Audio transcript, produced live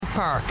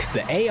Park.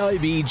 The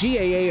AIB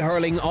GAA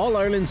Hurling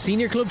All-Ireland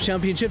Senior Club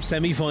Championship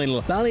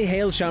semi-final.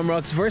 Ballyhale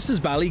Shamrocks versus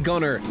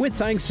Ballygunner. With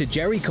thanks to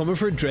Jerry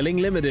Comerford Drilling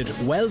Limited.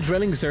 Well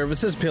Drilling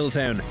Services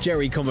Pilltown.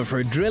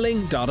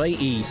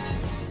 JerryComerfordDrilling.ie.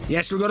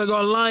 Yes, we're going to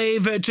go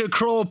live to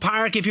Croke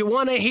Park. If you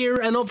want to hear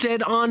an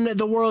update on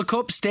the World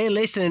Cup, stay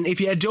listening.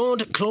 If you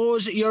don't,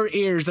 close your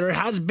ears. There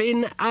has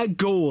been a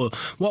goal.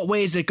 What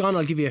way is it gone?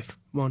 I'll give you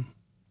 1,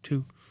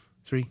 2,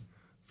 3,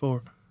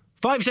 4,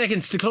 5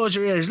 seconds to close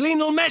your ears.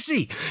 Lionel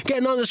Messi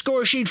getting on the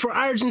score sheet for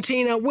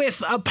Argentina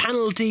with a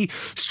penalty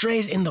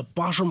straight in the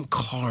bottom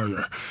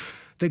corner.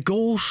 The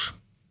GOAT,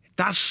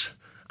 that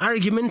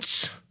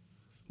argument,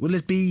 will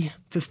it be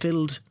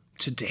fulfilled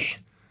today?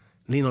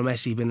 Lionel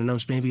Messi been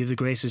announced maybe the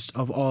greatest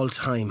of all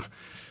time.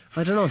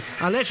 I don't know.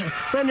 I'll let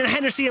Brendan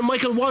Hennessy and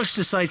Michael Walsh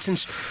decide,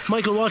 since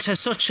Michael Walsh has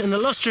such an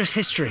illustrious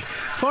history.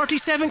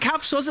 47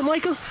 caps, was it,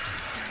 Michael?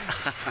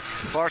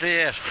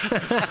 48.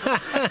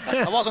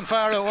 I wasn't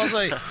far out, was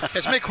I?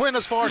 It's Mick Quinn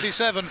is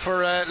 47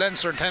 for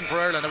Leinster and 10 for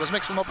Ireland. I was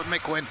mixing them up with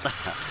Mick Quinn.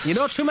 You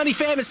know too many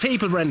famous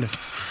people, Brendan.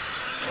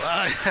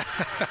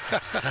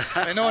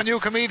 I know a new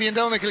comedian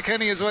down in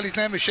Kilkenny as well. His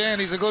name is Shane.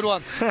 He's a good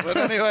one. But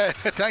anyway,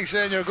 thanks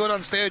Shane, you're good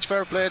on stage.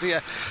 Fair play to you.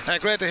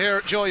 Great to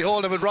hear Joey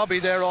Holden with Robbie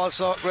there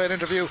also. Great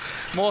interview,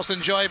 most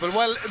enjoyable.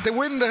 Well, the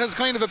wind has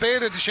kind of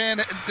abated,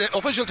 Shane. The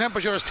official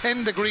temperature is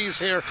 10 degrees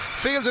here.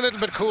 Feels a little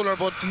bit cooler,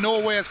 but no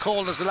way as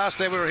cold as the last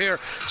day we were here.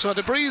 So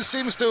the breeze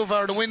seems to have,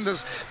 or the wind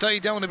has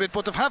died down a bit,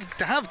 but they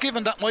have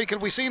given that, Michael.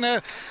 We've seen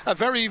a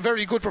very,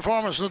 very good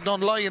performance from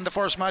Dunloy in the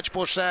first match,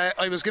 but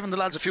I was giving the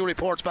lads a few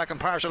reports back in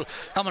partial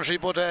commentary,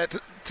 but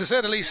to say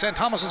the least, St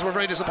Thomas's were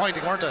very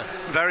disappointing, weren't they?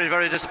 Very,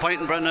 very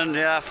disappointing,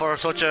 Brendan, for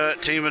such a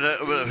team with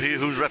a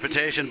huge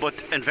reputation.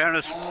 But in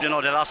fairness, they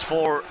lost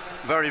 4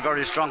 very,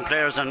 very strong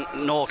players, and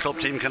no club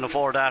team can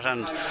afford that,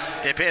 and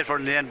they paid for it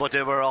in the end, but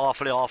they were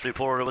awfully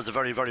poor. It was a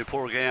very, very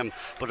poor game,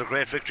 but a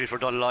great victory for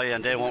Dunloy,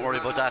 and they won't worry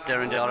about that.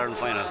 They're in the All-Ireland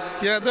final.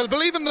 Yeah, they'll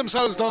believe in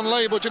themselves,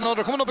 Dunloy, but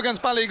they're coming up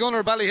against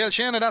Ballygunner, Ballyhale.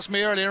 Shane had asked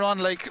me earlier on,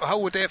 how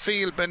would they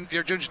feel when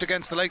you're judged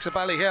against the likes of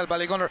Ballyhale,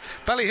 Ballygunner.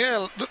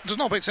 Ballyhale, there's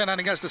no point saying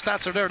anything else, the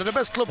stats are there. They're the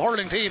best club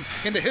hurling team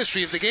in the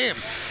history of the game.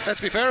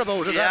 Let's be fair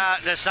about it. Yeah,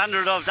 the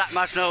standard of that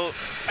match now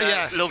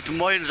looked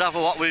miles off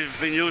of what we've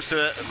been used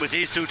to with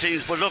these two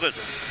teams, but look,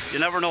 you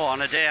never know,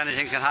 on a day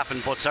anything can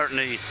happen, but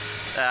certainly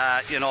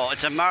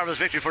it's a marvellous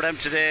victory for them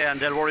today, and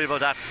they'll worry about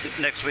that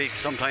next week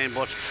sometime,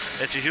 but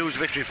it's a huge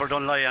victory for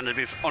Dunloy, and it'd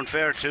be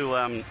unfair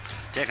to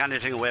take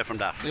anything away from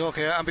that.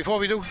 Okay, and before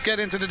we do get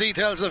into the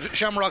details of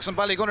Shamrocks and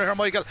Ballygunner here,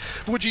 Michael,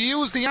 would you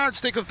use the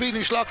yardstick of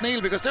beating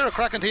Schlockneil, because they're a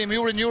cracking team?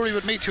 You were in Newry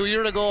with me 2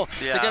 years ago.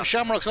 They gave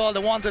Shamrocks all they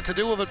wanted to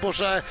do with it, but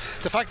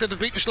the fact that they've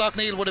beaten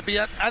Schlockneil, would it be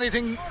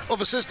anything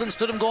of assistance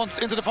to them going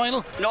into the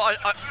final? No,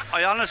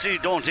 I honestly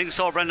don't think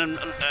so, Brendan.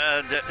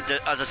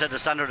 As I said, the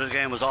standard of the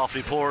game was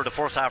awfully poor, the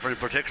first half in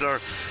particular,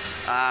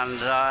 and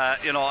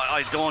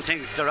I don't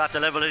think they're at the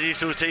level of these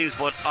two teams,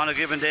 but on a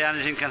given day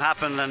anything can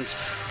happen, and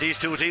these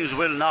two teams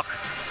will knock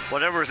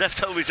whatever is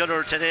left out of each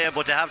other today,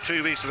 but they have 3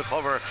 weeks to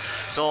recover.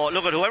 So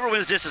look, at whoever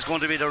wins this is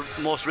going to be the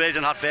most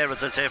raging hot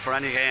favourites, I'd say, for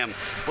any game.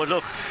 But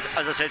look,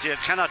 as I said, you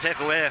cannot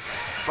take away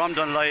from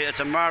Dunloy. It's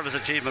a marvellous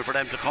achievement for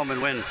them to come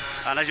and win,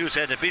 and as you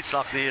said, they beat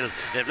Schlockneil,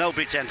 they've now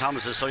beat St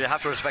Thomas's, so you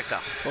have to respect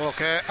that.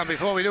 Okay, and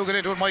before we do get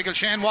into it, Michael,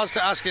 Shane was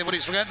to ask you, but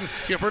he's forgetting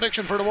your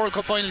prediction for the World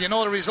Cup final. You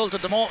know the result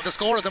at the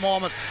score at the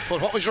moment,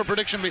 but what was your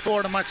prediction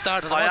before the match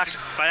started? I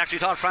actually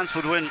thought France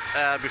would win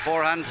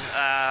beforehand.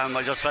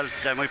 I just felt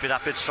they might be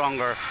that bit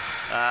stronger,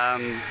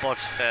 but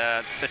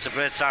it's a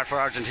great start for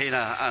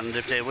Argentina, and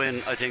if they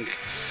win, I think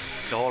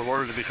the whole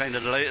world will be kind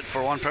of delighted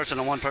for one person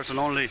and one person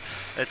only.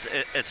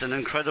 It's an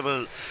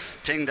incredible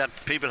thing that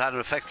people had an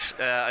effect.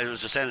 I was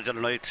just saying it the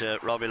other night,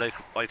 Robbie, like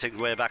I think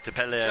way back to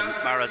Pele and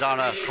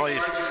Maradona,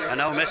 Cruyff, and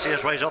now Messi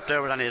is right up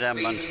there with any of them,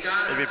 and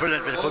it'd be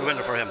brilliant if it could win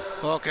it for him.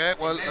 Okay,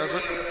 well,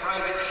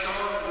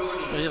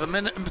 we have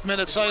a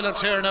minute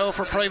silence here now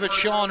for Private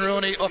Sean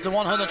Rooney of the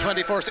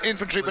 121st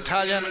Infantry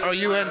Battalion, our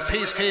UN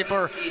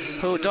peacekeeper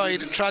who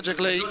died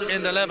tragically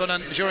in the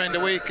Lebanon during the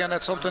week, and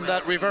it's something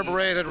that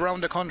reverberated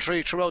around the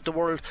country, throughout the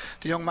world.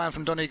 The young man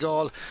from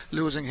Donegal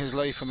losing his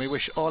life, and we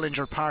wish all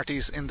injured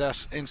parties in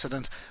that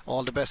incident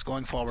all the best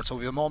going forward. So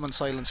we have a moment's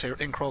silence here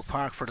in Croke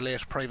Park for the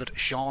late Private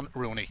Sean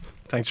Rooney.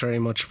 Thanks very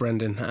much,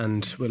 Brendan,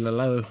 and we'll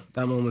allow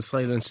that moment's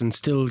silence and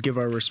still give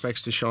our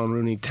respects to Sean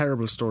Rooney.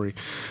 Terrible story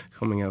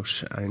coming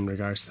out in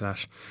regards to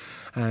that.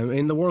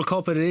 In the World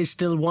Cup, it is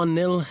still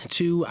 1-0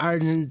 to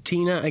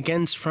Argentina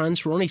against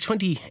France. We're only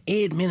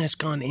 28 minutes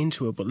gone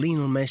into it, but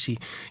Lionel Messi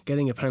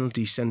getting a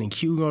penalty, sending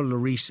Hugo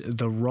Lloris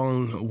the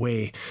wrong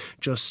way.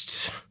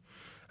 Just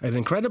an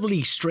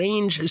incredibly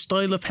strange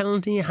style of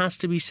penalty, it has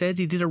to be said.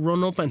 He did a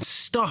run up and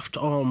stopped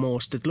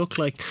almost. It looked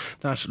like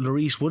that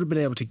Lloris would have been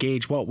able to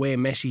gauge what way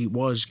Messi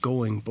was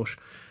going, but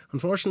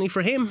unfortunately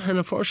for him, and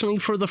unfortunately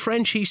for the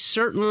French, he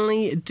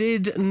certainly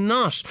did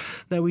not.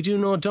 Now, we do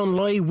know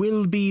Dunloy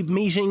will be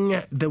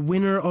meeting the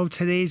winner of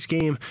today's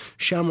game,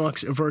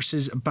 Shamrocks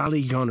versus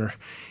Ballygunner,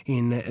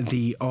 in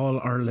the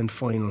All-Ireland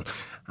final.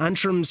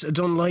 Antrim's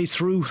done lie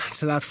through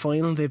to that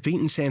final. They've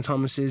beaten St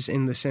Thomas's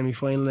in the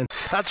semi-final.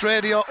 That's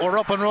radio. We're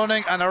up and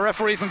running, and our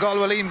referee from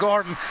Galway, Liam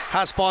Gordon,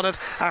 has spotted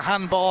a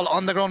handball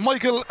on the ground.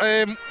 Michael,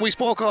 we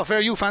spoke off air.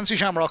 You fancy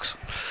Shamrocks?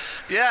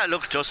 Yeah,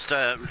 look, just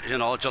a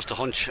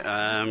hunch.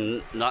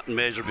 Nothing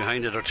major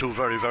behind it. They're two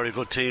very, very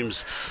good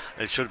teams.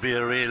 It should be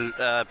a real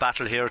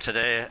battle here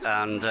today,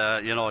 and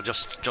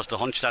just a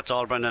hunch. That's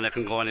all, Brendan. It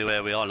can go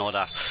anyway. We all know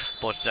that.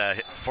 But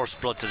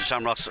first blood to the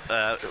Shamrocks.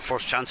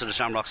 First chance of the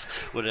Shamrocks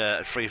with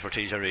a free for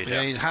TJ Reid.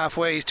 Yeah, he's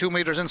halfway. He's 2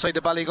 metres inside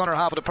the Ballygunner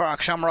half of the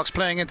park. Shamrocks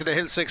playing into the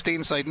Hill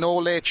 16 side. No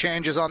late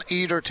changes on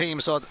either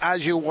team, so it's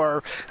as you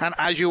were and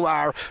as you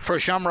are for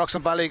Shamrocks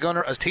and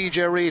Ballygunner as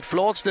TJ Reid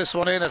floats this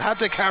one in. It had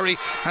to carry,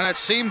 and it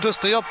seemed to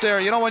stay up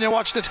there. You know, when you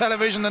watch the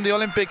television in the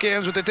Olympic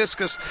Games with the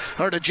discus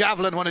or the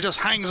javelin, when it just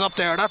hangs up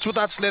there, that's what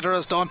that slitter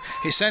has done.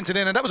 He sent it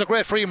in, and that was a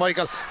great free,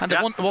 Michael. And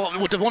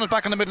they've won it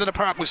back in the middle of the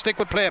park. We'll stick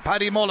with play.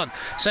 Paddy Mullen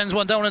sends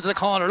one down into the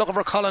corner, looking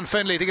for Colin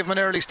Finlay to give him an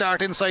early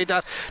start inside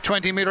that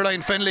 20 metre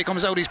line. Finlay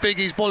comes out. He's big,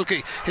 he's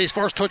bulky, his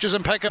first touch is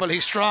impeccable,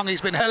 he's strong, he's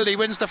been held, he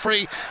wins the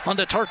free on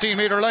the 13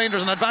 metre line.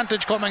 There's an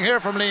advantage coming here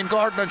from Liam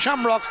Gordon, and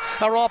Shamrocks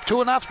are up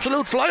to an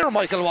absolute flyer,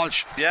 Michael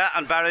Walsh. Yeah,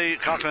 and Barry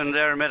Coughlin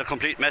there made a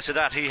complete mess of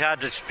that. He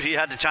had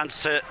the chance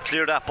to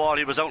clear that ball.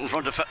 He was out in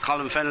front of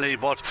Colin Finlay,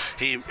 but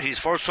his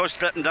first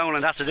touch let him down,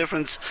 and that's the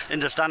difference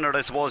in the standard,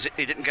 I suppose.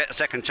 He didn't get a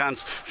second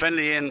chance.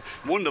 Finlay in,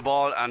 won the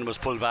ball, and was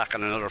pulled back,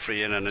 and another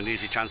free in, and an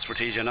easy chance for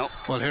TJ now.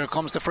 Well, here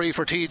comes the free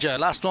for TJ.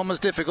 Last one was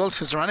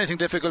difficult. Is there anything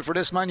difficult for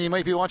this man? You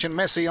might be watching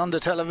Messi on the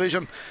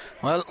television.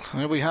 Well,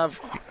 here we have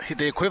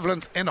the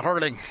equivalent in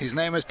hurling. His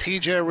name is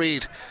TJ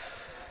Reid.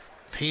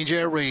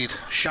 TJ Reid,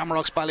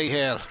 Shamrocks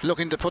Ballyhale,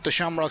 looking to put the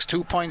Shamrocks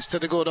 2 points to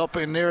the good up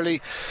in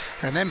nearly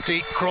an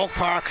empty Croke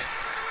Park.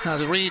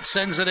 As Reid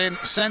sends it in,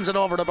 sends it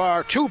over the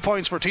bar. 2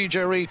 points for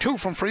TJ Reid, 2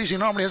 from frees. He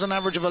normally has an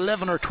average of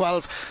 11 or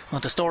 12.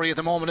 But the story at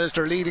the moment is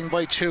they're leading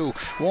by 2.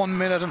 1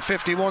 minute and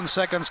 51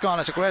 seconds gone.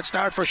 It's a great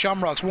start for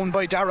Shamrocks, won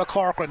by Dara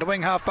Corcoran. The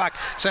wing half back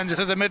sends it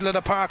to the middle of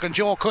the park, and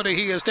Joe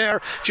Cuddihy is there.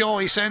 Joe,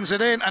 he sends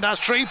it in, and that's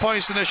 3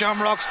 points to the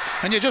Shamrocks.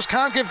 And you just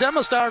can't give them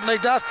a start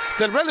like that.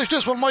 They'll relish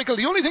this one, Michael.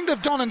 The only thing they've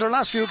done in their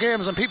last few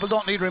games, and people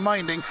don't need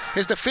reminding,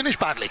 is to finish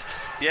badly.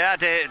 Yeah,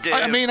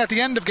 I mean at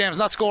the end of games,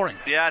 not scoring.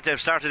 Yeah,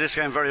 they've started this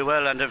game very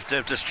well, and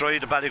they've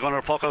destroyed the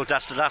Ballygunner puck out.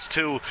 That's the last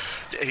 2.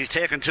 He's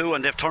taken 2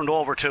 and they've turned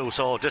over 2,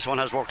 so this one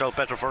has worked out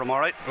better for him,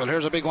 alright. Well,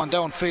 here's a big one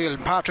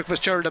downfield. Patrick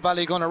Fitzgerald, the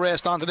Ballygunner,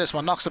 raced onto this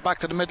one, knocks it back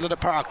to the middle of the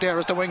park. There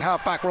is the wing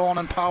half back,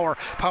 Ronan Power.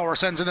 Power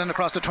sends it in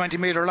across the 20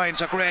 metre line.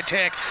 It's a great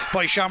take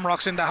by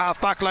Shamrocks in the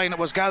half back line. It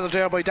was gathered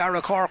there by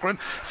Dara Corcoran.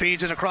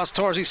 Feeds it across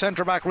towards his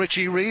centre back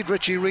Richie Reid.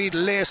 Richie Reid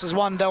laces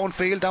one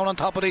downfield, down on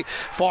top of the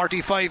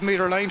 45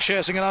 metre line,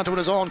 chasing it onto with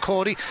his own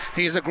Cody.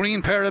 He has a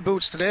green pair of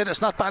boots today.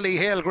 It's not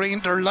Ballyhale green,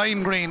 they're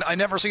lime green. I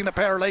never seen a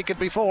pair like it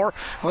before,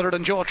 other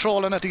than Joe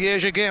Trollan at the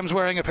Asia Games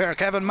wearing a pair.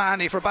 Kevin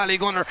Mahoney for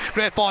Ballygunner.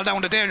 Great ball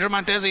down to danger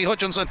man Desi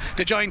Hutchinson,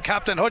 the joint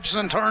captain.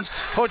 Hutchinson turns,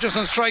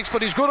 Hutchinson strikes,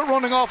 but he's good at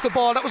running off the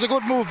ball. That was a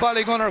good move,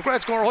 Ballygunner.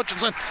 Great score,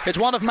 Hutchinson. It's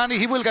one of many.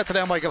 He will get to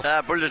them, Michael.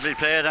 Brilliantly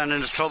played, and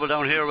in his trouble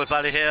down here with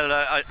Ballyhale.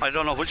 I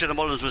don't know which of the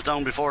Mullins was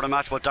down before the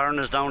match, but Darren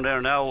is down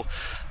there now,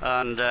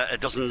 and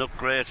it doesn't look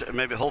great.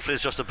 Maybe, hopefully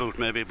it's just a boot,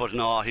 maybe, but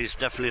no, he's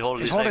definitely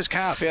holding his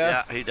calf.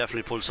 Yeah, he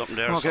definitely pulled something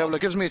there. Okay, well,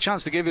 it gives me a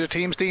chance to give you the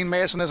teams. Dean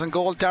Mason is in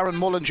goal, Darren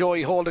Mullen,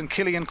 Joey Holden,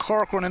 Killian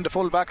Corcoran in the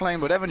full back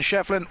line, with Evan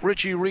Shefflin,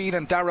 Richie Reid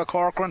and Dara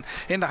Corcoran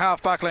in the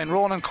half back line.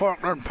 Ronan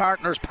Corcoran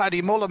partners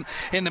Paddy Mullen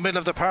in the middle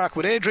of the park,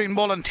 with Adrian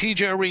Mullen,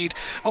 TJ Reid,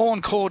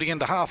 Owen Cody in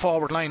the half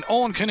forward line,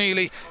 Owen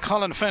Keneally,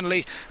 Colin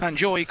Finlay and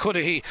Joey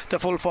Cuddihy the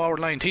full forward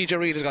line. TJ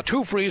Reid has got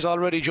 2 frees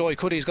already. Joey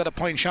Cuddihy's got a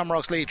point.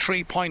 Shamrocks lead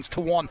 3 points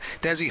to 1.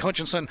 Desi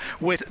Hutchinson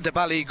with the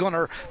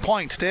Ballygunner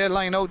point. They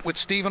line out with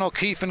Stephen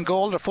O'Keefe in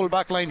goal. The full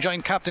back line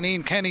joint captain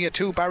Ian Kenny at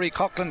 2, Barry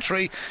Coughlin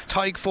 3,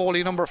 Tyke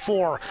Foley number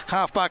 4.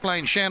 Half back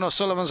line Shane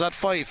O'Sullivan's at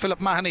 5,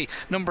 Philip Mahoney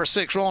number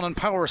 6, Ronan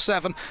Power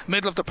 7.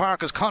 Middle of the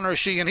park is Connor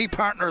Sheehan, he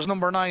partners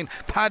number 9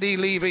 Paddy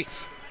Levy.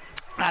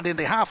 And in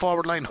the half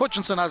forward line,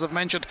 Hutchinson, as I've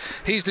mentioned,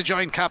 he's the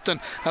joint captain,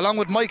 along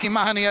with Mikey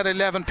Mahoney at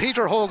 11,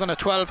 Peter Hogan at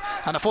 12,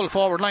 and a full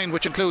forward line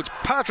which includes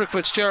Patrick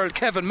Fitzgerald,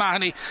 Kevin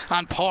Mahoney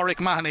and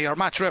Pádraig Mahoney. Our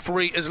match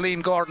referee is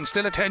Liam Gordon.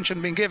 Still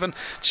attention being given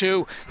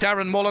to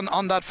Darren Mullen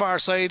on that far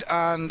side,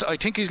 and I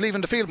think he's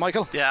leaving the field,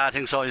 Michael. Yeah, I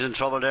think so. He's in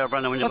trouble there,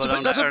 Brendan, when you that's go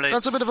down that early.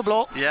 That's a bit of a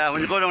blow. Yeah,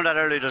 when you go down that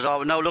early, there's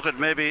always, now look at,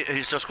 maybe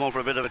he's just going for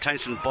a bit of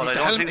attention, but I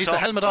don't think he's so. the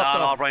helmet off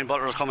though. Brian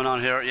Butler's coming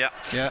on here.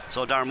 Yeah.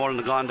 So Darren Mullen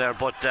has gone there,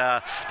 but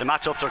the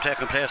matchups are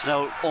taking place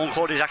now. Owen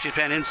Cody's actually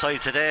playing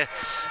inside today,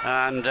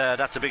 and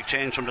that's a big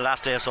change from the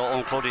last day. So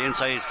Owen Cody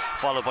inside,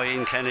 followed by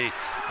Ian Kenny,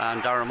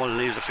 and Darren Mullen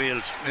leaves the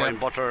field. Brian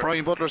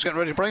Butler's getting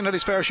ready. Brian had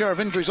his fair share of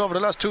injuries over the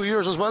last 2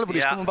 years as well, but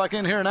he's coming back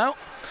in here now.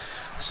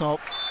 So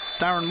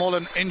Darren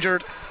Mullen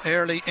injured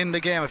early in the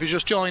game. If you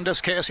just joined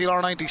us,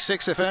 KCLR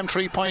 96 FM,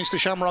 3 points to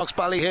Shamrocks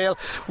Ballyhale,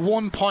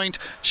 1 point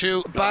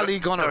to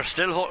Ballygunner. They're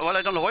still well,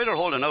 I don't know why they're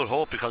holding out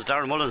hope, because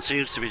Darren Mullen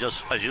seems to be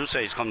just, as you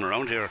say, he's coming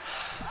around here.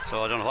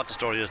 So I don't know what the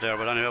story is there,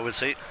 but anyway, we'll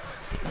see.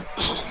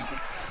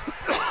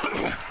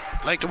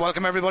 I'd like to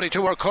welcome everybody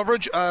to our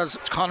coverage as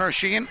Conor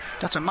Sheehan.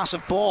 That's a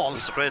massive ball.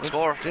 It's a great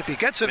score. If he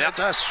gets it, it's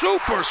a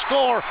super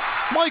score.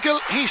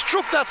 Michael, he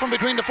struck that from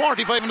between the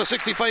 45 and the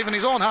 65 in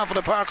his own half of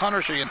the park,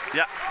 Conor Sheehan.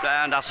 Yeah,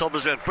 and that sub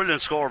is a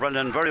brilliant score,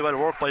 Brendan. Very well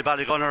worked by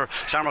Ballygunner.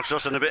 Shamrock's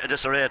just in a bit of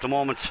disarray at the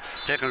moment,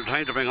 taking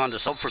time to bring on the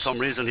sub for some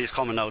reason. He's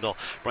coming now though.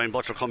 Brian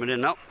Butler coming in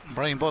now.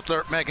 Brian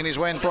Butler making his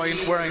way in.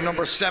 Brian wearing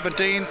number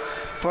 17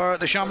 for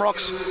the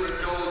Shamrocks.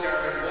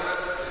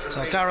 So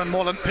Darren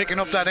Mullen picking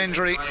up that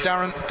injury.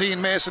 Dean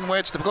Mason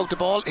waits to pick up the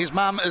ball. His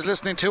mum is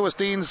listening to us.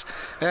 Dean's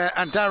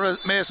and Dara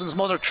Mason's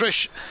mother,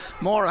 Trish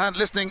Moorhan,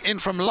 listening in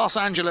from Los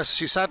Angeles.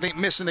 She's sadly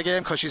missing the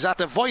game because she's at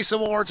the Voice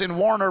Awards in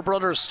Warner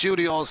Brothers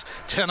Studios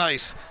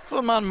tonight.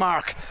 Good man,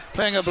 Mark,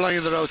 playing a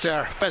blinder out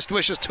there. Best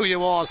wishes to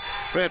you all.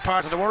 Great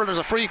part of the world. There's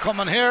a free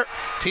coming here.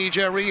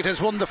 TJ Reid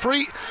has won the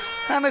free,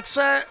 and it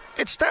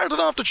started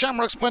off the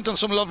Shamrocks went on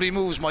some lovely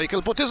moves,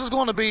 Michael, but this is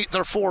going to be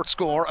their fourth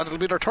score and it'll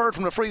be their third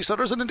from the free, so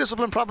there's an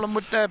indiscipline problem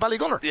with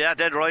Ballygunner. Yeah,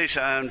 dead right,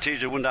 and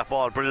TJ won that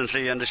ball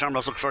brilliantly, and the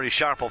Shamrocks looked very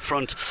sharp up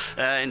front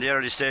in the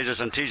early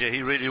stages, and TJ,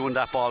 he really won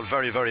that ball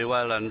very, very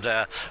well, and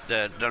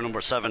their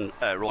number 7,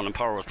 Ronan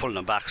Power, was pulling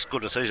them back.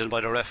 Good decision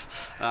by the ref,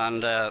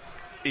 and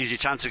easy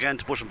chance again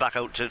to push them back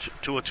out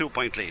to a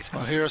 2-point lead.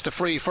 Well, here's the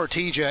free for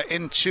TJ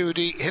into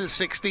the Hill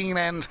 16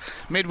 end,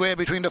 midway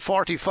between the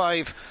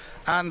 45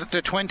 and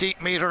the 20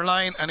 metre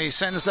line, and he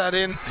sends that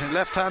in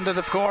left-handed,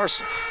 of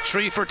course.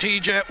 3 for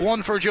TJ,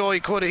 1 for Joey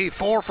Cuddihy,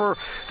 4 for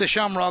the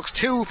Shamrocks,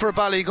 2 for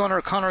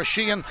Ballygunner. Conor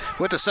Sheehan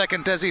with the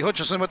second, Desi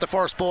Hutchinson with the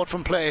first boat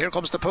from play. Here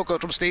comes the puck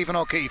out from Stephen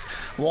O'Keefe,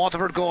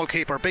 Waterford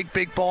goalkeeper.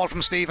 Big ball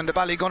from Stephen, the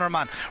Ballygunner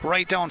man,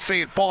 right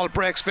downfield. Ball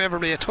breaks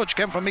favourably. A touch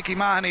came from Mickey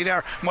Mahoney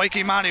there.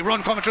 Mikey Mahoney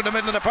run coming through the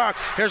middle of the park.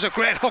 Here's a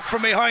great hook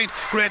from behind.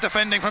 Great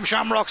defending from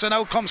Shamrocks, and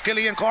out comes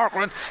Killian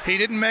Corcoran. He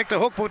didn't make the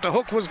hook, but the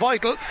hook was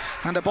vital,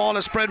 and the ball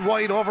is spread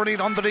wide overneath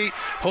under the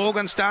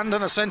Hogan stand,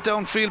 and is sent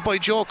downfield by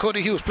Joe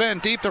Cuddihy, who's playing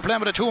deep. They're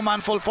playing with a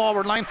 2-man full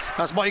forward line,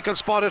 as Michael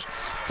spotted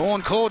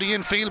Owen Cody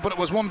in field, but it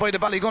was won by the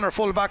Ballygunner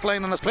full back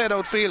line and has played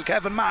outfield.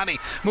 Kevin Mahoney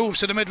moves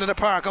to the middle of the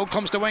park. Out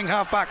comes the wing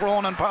half back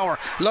Ronan Power.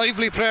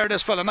 Lively player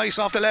this fella, nice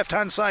off the left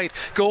hand side,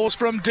 goes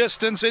from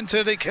distance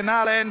into the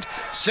canal end,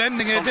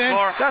 sending it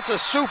in. That's a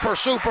super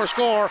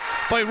score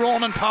by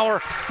Ronan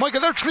Power. Michael,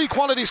 they're 3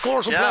 quality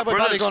scores in play by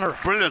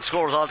Ballygunner. Brilliant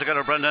scores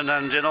altogether, Brendan,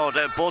 and you know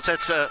both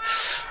sets the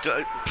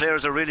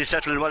players are really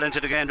settling well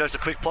into the game. There's the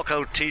quick puck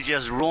out. TJ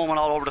is roaming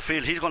all over the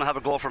field. He's going to have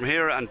a go from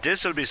here, and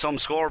this will be some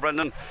score,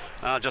 Brendan.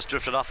 Just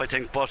drifted off, I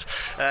think, but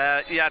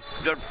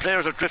their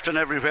players are drifting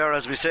everywhere,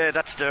 as we say.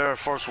 That's their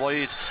first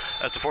wide,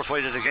 as the first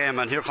wide of the game,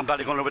 and here come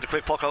Ballygunner with the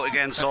quick puck out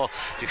again, so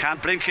you can't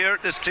blink here.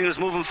 This thing is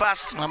moving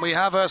fast, and we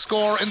have a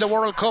score in the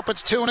World Cup.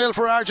 It's 2-0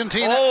 for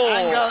Argentina.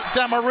 Angel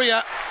Di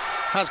Maria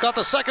has got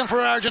the second for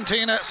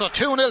Argentina, so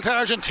 2-0 to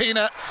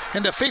Argentina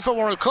in the FIFA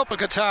World Cup in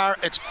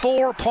Qatar. It's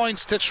 4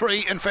 points to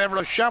 3 in favour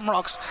of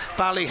Shamrocks.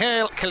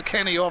 Ballyhale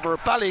Kilkenny over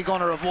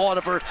Ballygunner of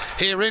Waterford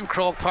here in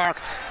Croke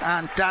Park,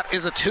 and that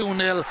is a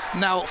 2-0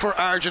 now for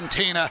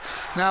Argentina.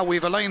 Now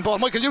we've a line ball.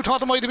 Michael, you thought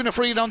there might have been a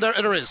free down there?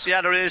 There is.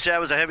 Yeah, there is. Yeah, it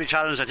was a heavy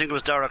challenge. I think it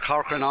was Derek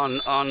Corcoran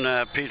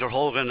on Peter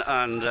Hogan,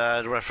 and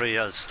the referee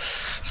has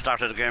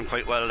started the game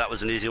quite well. That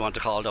was an easy one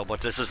to call though,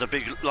 but this is a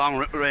big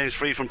long range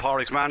free from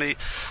Pádraig Mahoney.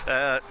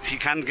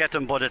 He can get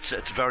them, but it's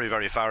very,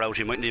 very far out.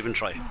 He mightn't even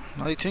try.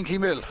 I think he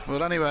will.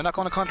 Well, anyway, I'm not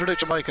going to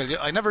contradict you, Michael.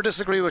 I never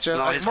disagree with you.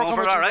 No, he's going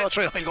for it all right.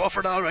 I'll go for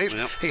it all right.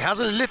 Yep. He has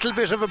a little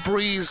bit of a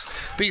breeze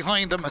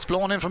behind him. It's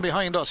blowing in from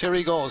behind us. Here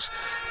he goes.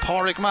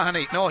 Pádraig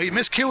Mahoney. No, he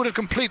miscued it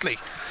completely.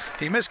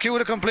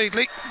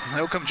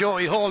 Now come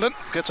Joey Holden,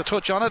 gets a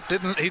touch on it.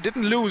 He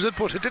didn't lose it,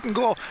 but it didn't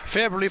go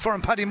favourably for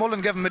him. Paddy Mullen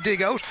gave him a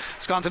dig out.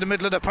 It's gone to the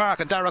middle of the park,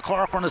 and Dara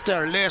Corcoran is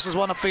there. Laces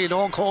one upfield.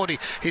 Owen Cody,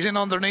 he's in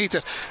underneath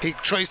it. He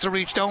tries to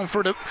reach down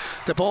for the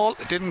ball.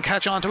 It didn't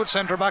catch onto it.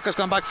 Centre back has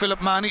gone back.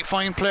 Philip Manny,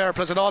 fine player,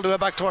 plays it all the way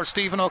back towards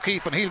Stephen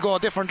O'Keefe, and he'll go a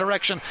different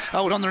direction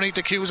out underneath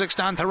the Cusack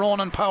stand to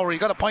Ronan Power. He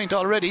got a point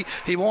already.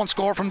 He won't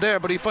score from there,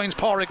 but he finds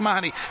Pádraig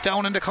Mahoney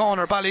down in the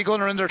corner.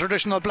 Ballygunner in their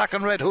traditional black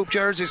and red hoop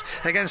jerseys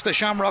against the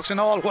Shamrocks in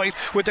all white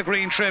with the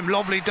green trim.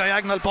 Lovely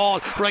diagonal ball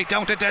right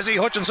down to Desi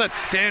Hutchinson.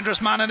 Dangerous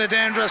man in a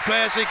dangerous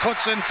place. He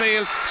cuts in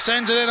field,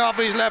 sends it in off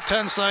his left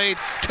hand side.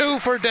 2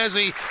 for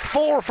Desi,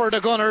 4 for the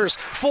Gunners,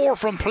 4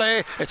 from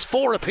play. It's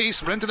 4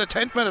 apiece. We're into the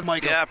 10th minute,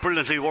 Michael. Yeah,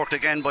 brilliantly worked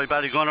again by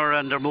Ballygunner,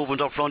 and their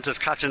movement up front is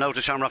catching out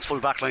the Shamrocks full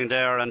back line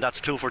there, and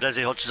that's 2 for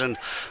Desi Hutchinson,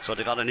 so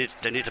they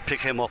need to pick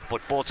him up.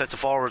 But both sets of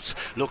forwards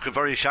look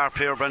very sharp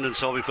here, Brendan,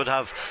 so we could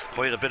have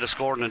quite a bit of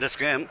scoring in this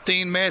game.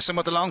 Dean Mason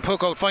with the long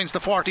puck out finds the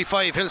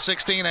 45, Hill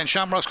 16, and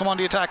Shamrocks come on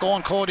the attack.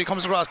 Owen Cody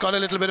comes across, got a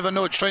little bit of a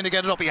nudge, trying to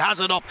get it up. He has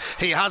it up.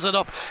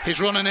 He's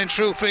running in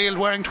through field,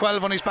 wearing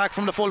 12 on his back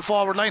from the full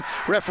forward line.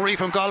 Referee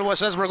from Galway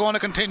says we're going to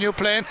continue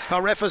playing.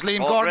 Our ref is Liam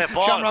Gordon.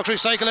 Shamrocks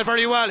recycle it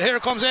very well. Here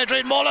comes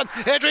Adrian Mullen. Mullen.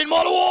 Adrian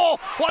Mullen, whoa,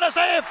 what a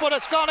save, but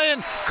it's gone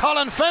in.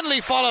 Colin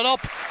Fennelly followed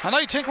up, and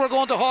I think we're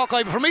going to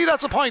Hawkeye. For me,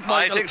 that's a point,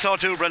 Michael. I think so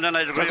too, Brendan.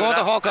 I'd agree we're going with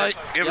to Hawkeye.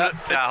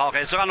 Hawkeye.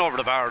 It's gone over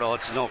the bar, though.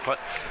 It's no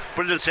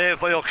brilliant save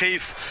by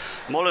O'Keefe.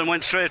 Mullen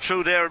went straight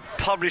through there.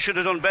 Probably should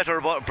have done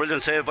better, but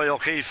brilliant save by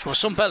O'Keefe. It was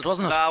some belt,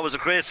 wasn't it? It was a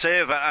great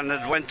save, and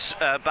it went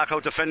back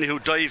out to Fennelly, who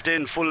dived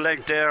in full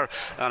length there.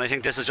 And I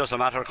think this is just a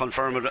matter of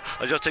confirming.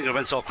 I just think it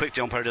went so quick,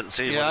 the umpire didn't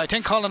see it. Yeah, I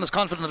think Colin is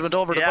confident it went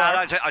over the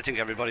bar. Yeah, I think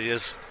everybody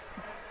is.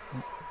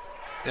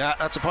 Yeah,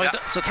 that's a point.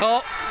 It's a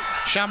toe.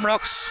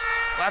 Shamrocks.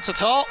 That's a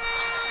toe.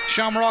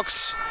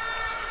 Shamrocks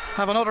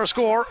have another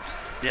score.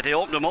 Yeah, they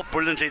opened them up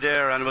brilliantly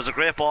there, and it was a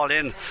great ball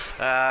in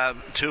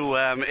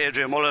to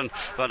Adrian Mullen.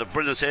 Got a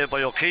brilliant save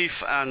by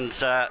O'Keefe, and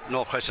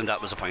no question that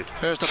was a point.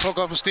 Here's the puck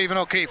out from Stephen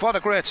O'Keefe. What a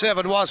great save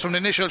it was from the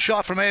initial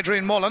shot from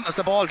Adrian Mullen as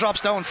the ball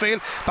drops downfield.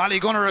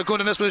 Ballygunner are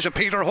good in this position.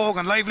 Peter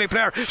Hogan, lively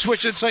player,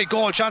 switched inside,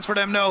 goal chance for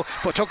them now,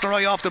 but took their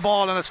eye off the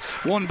ball, and it's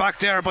won back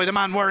there by the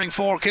man wearing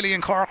 4, Killian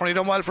Corcoran. He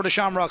done well for the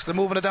Shamrocks. They're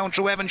moving it down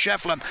through Evan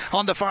Shefflin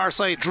on the far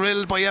side,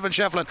 drilled by Evan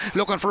Shefflin,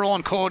 looking for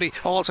Owen Cody.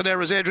 Also there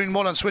is Adrian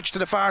Mullen, switched to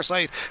the far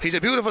side. He's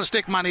a beautiful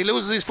stick man. He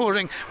loses his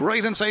footing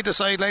right inside the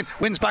sideline,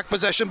 wins back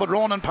possession, but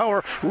Ronan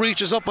Power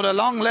reaches up with a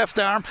long left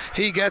arm.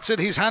 He gets it.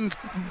 His hand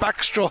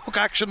backstroke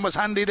action was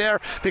handy there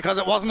because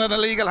it wasn't an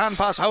illegal hand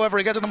pass. However,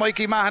 he gets it to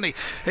Mikey Mahoney.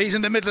 He's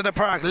in the middle of the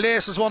park,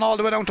 laces one all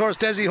the way down towards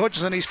Desi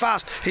Hutchinson. He's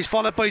fast. He's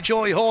followed by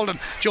Joey Holden.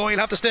 Joey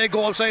will have to stay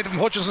goal side from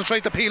Hutchinson,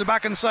 tries to peel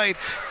back inside.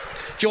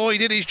 Joey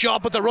did his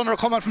job, but the runner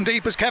coming from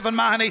deep is Kevin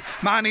Mahoney.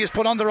 Mahoney is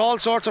put under all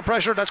sorts of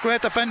pressure. That's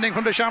great defending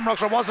from the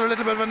Shamrocks. There was a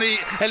little bit of an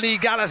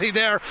illegality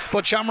there,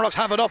 but Shamrocks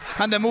have it up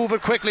and they move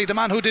it quickly. The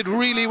man who did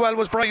really well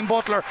was Brian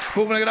Butler,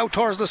 moving it out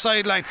towards the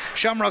sideline.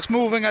 Shamrocks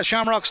moving as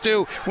Shamrocks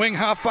do. Wing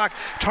half back,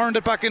 turned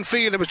it back in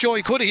field. It was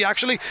Joey Cuddy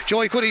actually.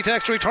 Joey Cuddy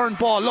takes a return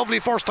ball. Lovely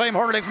first time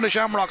hurling from the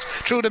Shamrocks.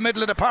 Through the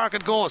middle of the park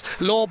it goes.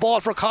 Low ball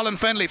for Colin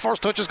Fennelly.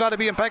 First touch has got to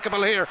be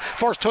impeccable here.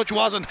 First touch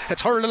wasn't.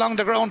 It's hurled along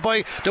the ground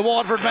by the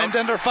Waterford men.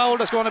 Then they're fouled.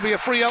 It's going to be a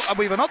free out. And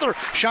we've another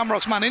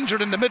Shamrocks man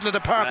injured in the middle of the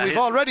park. We've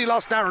already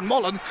lost Darren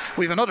Mullen.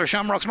 We've another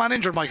Shamrocks man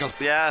injured, Michael.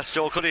 Yes,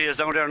 Joe Cuddy is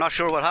down there. Not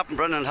sure what happened,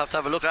 Brendan. Have to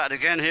have a look at it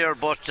again here.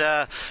 But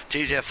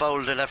TJ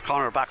fouled the left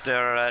corner back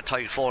there,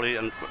 Tyke Foley,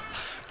 and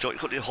Joe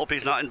Cuddy, hope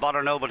he's not in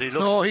bother now, but he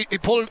looks. No, he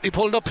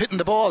pulled up hitting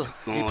the ball.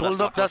 He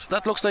pulled up.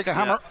 That looks like a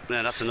hammer.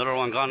 Yeah, that's another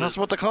one gone. That's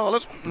what they call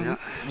it. Yeah.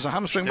 It was a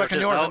hamstring there back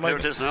in York. There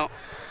it is now.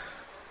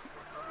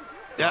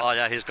 Yeah. Oh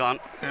yeah, he's gone.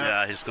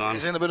 Yeah, he's gone.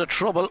 He's in a bit of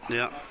trouble.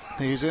 Yeah.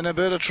 He's in a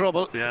bit of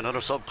trouble. Yeah,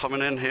 another sub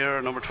coming in here,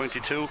 number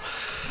 22.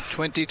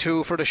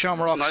 22 for the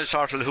Shamrocks. Niall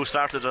Shortall, who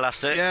started the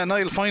last day. Yeah,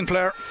 Niall, fine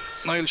player.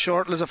 Niall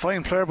Shortall is a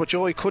fine player, but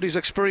Joey Cuddy's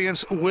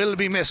experience will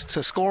be missed.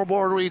 The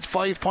scoreboard reads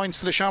 5 points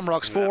to the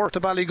Shamrocks, 4 to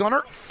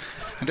Ballygunner.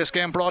 And this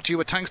game brought to you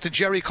with thanks to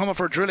Jerry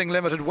Comerford Drilling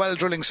Limited, Well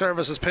Drilling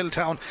Services,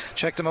 Pilltown.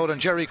 Check them out on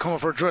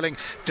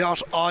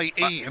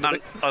jerrycomerforddrilling.ie. And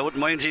I wouldn't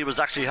mind, he was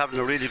actually having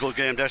a really good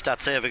game. There's that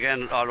save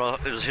again, or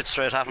it was hit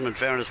straight at him in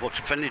fairness, but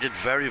Fennelly did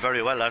very,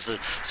 very well. As you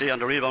see on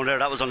the rebound there,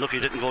 that was unlucky,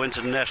 didn't go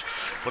into the net.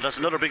 But that's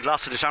another big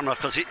loss to the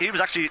Shamrocks, because he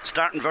was actually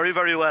starting very,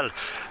 very well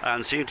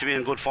and seemed to be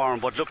in good form.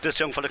 But look, this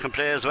young fella can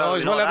play as well. Oh,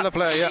 he's well able to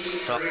play, yeah.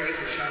 So,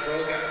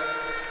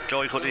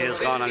 Joey Cuddy is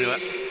gone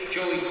anyway.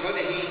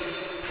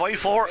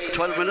 5-4,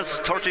 12 minutes,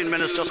 13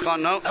 minutes just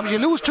gone now. I mean, you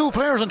lose 2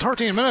 players in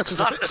 13 minutes. It's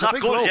not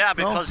good, blow. Yeah,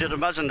 because you'd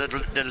imagine that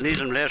they'll need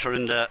them later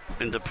in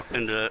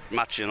the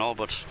match, you know.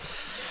 But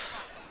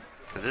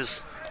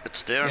it's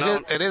there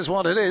now. It is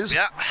what it is.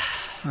 Yeah.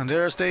 And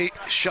there's the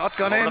shot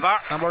gone in,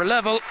 and we're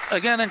level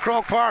again in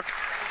Croke Park.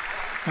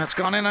 It's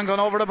gone in and gone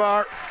over the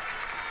bar.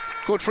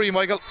 Good free,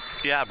 Michael.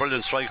 Yeah,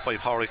 brilliant strike by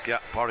Porrick. Yeah,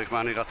 Porrick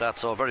man, he got that.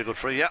 So very good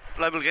free. Yeah,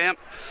 level game.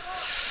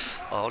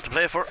 All to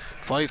play for.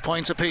 5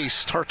 points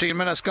apiece. 13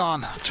 minutes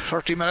gone.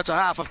 13 minutes a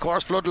half, of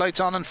course. Floodlights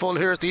on in full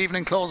here as the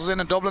evening closes in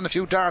Dublin. A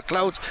few dark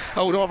clouds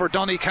out over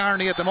Donny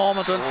Carney at the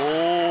moment. And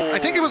I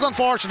think it was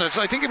unfortunate.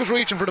 I think he was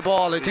reaching for the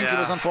ball. I think it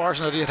was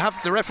unfortunate.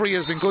 The referee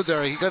has been good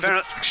there. He gave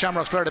the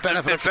Shamrocks player the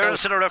benefit of the doubt. In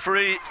fairness to the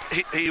referee,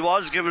 he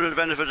was given the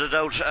benefit of the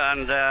doubt,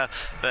 and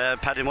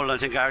Paddy Mullen, I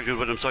think, argued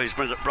with him, so he's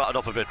brought it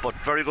up a bit. But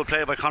very good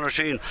play by Conor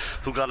Sheehan,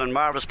 who got a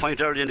marvellous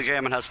point early in the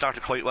game and has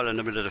started quite well in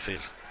the middle of the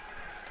field.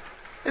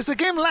 Is the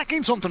game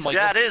lacking something, Michael?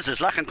 Yeah, it is. It's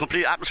lacking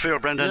complete atmosphere,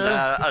 Brendan,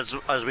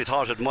 as we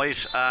thought it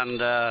might. And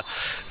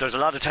there's a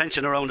lot of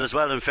tension around as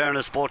well. In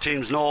fairness, both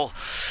teams know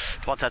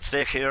what's at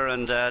stake here,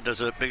 and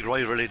there's a big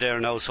rivalry there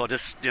now. So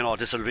this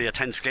will be a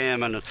tense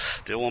game, and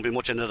there won't be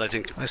much in it, I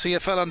think. I see a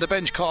fella on the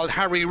bench called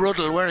Harry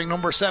Ruddle wearing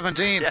number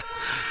 17. Yeah.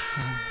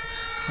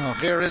 So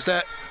here is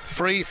the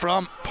free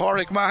from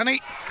Porrick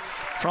Mahoney.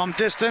 From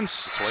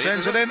distance,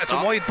 sends it in. It's a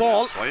wide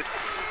ball.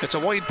 It's a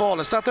wide ball.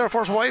 Is that their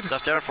first wide?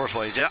 That's their first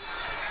wide, yeah.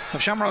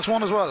 Have Shamrocks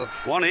won as well?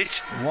 One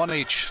each.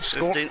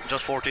 15,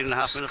 just 14 and a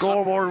half minutes.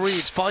 Scoreboard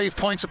reads 5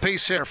 points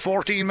apiece here.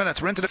 14 minutes.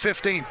 We're into the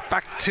 15.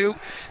 Back to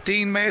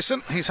Dean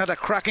Mason. He's had a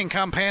cracking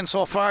campaign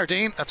so far,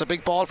 Dean. That's a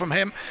big ball from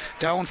him.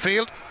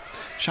 Downfield.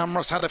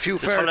 Shamrocks had a few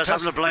fair tests.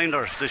 Having a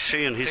blinder, this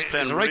Sheehan. He's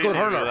playing a very good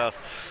hurler. Well.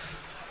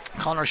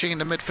 Conor Sheehan,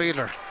 the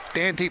midfielder.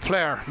 dainty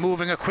player,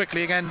 moving it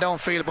quickly again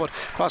downfield, but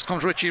across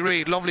comes Richie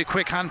Reid. Lovely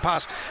quick hand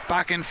pass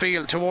back in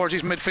field towards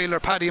his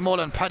midfielder Paddy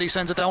Mullen. Paddy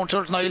sends it down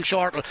towards Niall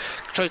Shortall,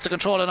 tries to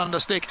control it on the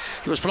stick.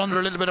 He was put under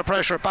a little bit of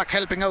pressure. Back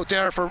helping out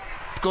there for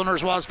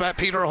Gunners was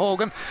Peter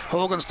Hogan.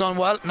 Hogan's done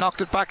well,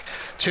 knocked it back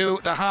to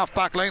the half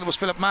back line. It was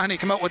Philip Mahoney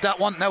come out with that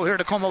one. Now here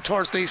to come out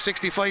towards the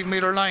 65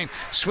 metre line.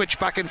 Switch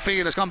back in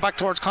field. It's gone back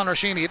towards Conor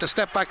Sheeny. He had to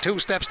step back 2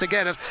 steps to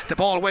get it. The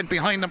ball went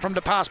behind him from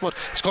the pass, but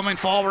it's coming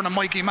forward, and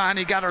Mikey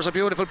Mahoney gathers a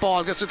beautiful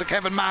ball, gets it to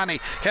Kevin Mahoney.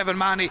 Kevin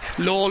Mahoney,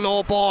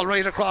 low ball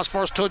right across,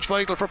 first touch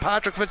vital for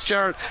Patrick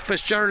Fitzgerald.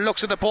 Fitzgerald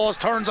looks at the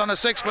post, turns on a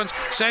sixpence,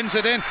 sends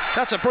it in.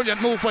 That's a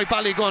brilliant move by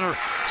Ballygunner.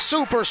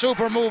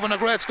 Super move and a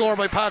great score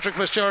by Patrick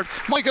Fitzgerald.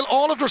 Michael,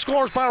 all of their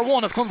scores bar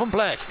one have come from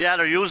play. Yeah,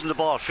 they're using the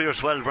ball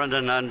fierce well,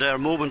 Brendan, and their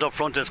movement up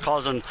front is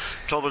causing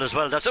trouble as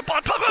well. That's a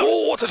bad puck out.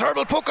 Oh, it's a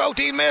terrible puck out.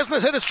 Dean Mason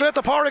has hit it straight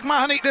to Pádraig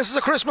Mahoney. This is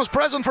a Christmas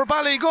present for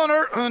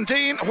Ballygunner, and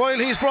Dean, while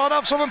he's brought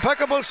off some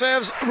impeccable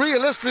saves,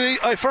 realistically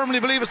I firmly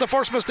believe it's the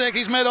first mistake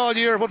he's made all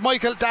year, but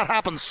Michael, that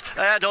happens.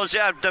 It does,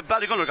 yeah. The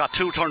Ballygunner got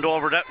 2 turned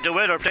over. The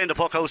way they're playing the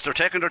puck out, they're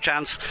taking their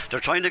chance, they're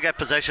trying to get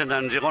possession,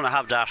 and you're going to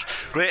have that.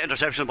 Great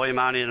interception by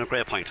Mahoney and a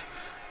great point.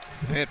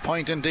 Great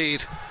point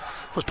indeed.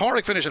 Was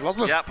Pádraig finished it,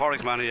 wasn't it? Yeah,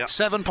 Pádraig Mahoney, yeah.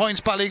 7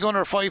 points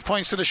Ballygunner, 5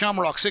 points to the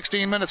Shamrock.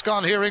 16 minutes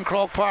gone here in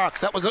Croke Park.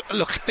 That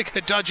looked like a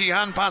dodgy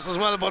hand pass as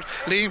well, but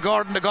Liam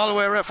Gordon, the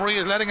Galway referee,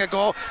 is letting it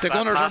go. The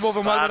Gunners are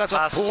moving well, but that's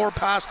a poor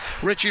pass.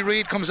 Richie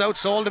Reid comes out,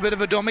 sold a bit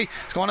of a dummy.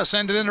 He's going to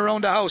send it in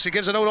around the house. He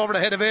gives it out over the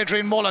head of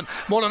Adrian Mullen.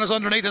 Mullen is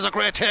underneath. There's a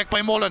great take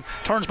by Mullen.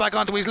 Turns back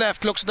onto his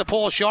left, looks at the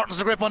post, shortens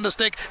the grip on the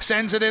stick,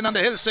 sends it in on the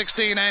Hill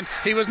 16 end.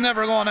 He was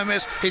never going to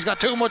miss. He's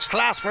got too much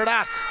class for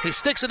that. He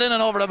sticks it in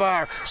and over the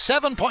bar.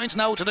 7 points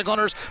now to the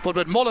Gunners, but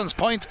with Mullen's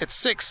point, it's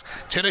 6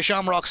 to the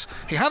Shamrocks.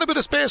 He had a bit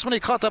of space when he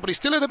caught that, but he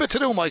still had a bit to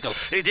do, Michael.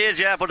 He did,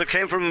 yeah, but it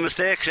came from a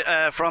mistake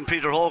from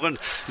Peter Hogan.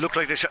 Looked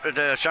like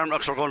the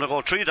Shamrocks were going to go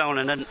 3 down,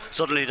 and then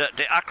suddenly the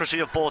accuracy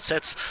of both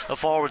sets of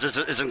forwards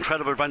is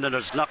incredible, Brendan.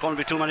 There's not going to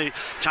be too many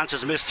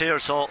chances missed here,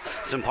 so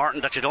it's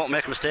important that you don't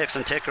make mistakes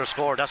and take your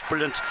score. That's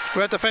brilliant.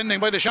 Great defending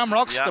by the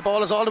Shamrocks. Yeah. The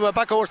ball is all the way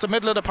back over to the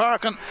middle of the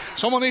park, and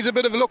someone needs a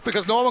bit of a look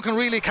because no one can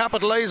really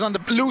capitalise on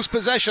the loose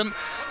possession.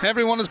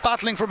 Everyone is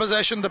battling for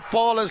possession. The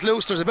ball is loose.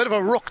 There's a bit of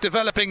a ruck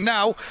developing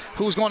now.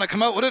 Who's going to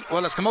come out with it?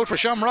 Well, it's come out for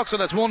Shamrock, so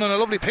that's one, and a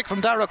lovely pick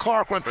from Dara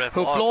Corcoran,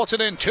 who floats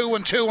it in 2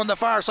 and 2 on the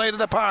far side of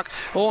the park.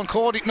 Owen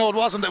Cody, no it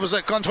wasn't, it was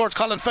gone towards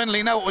Colin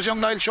Fennelly. Now it was young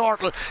Niall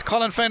Shortall.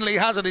 Colin Fennelly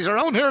has it. He's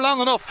around here long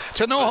enough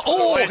to know.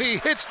 He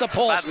hits the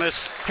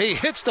post. He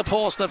hits the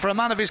post, and for a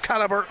man of his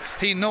calibre,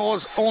 he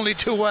knows only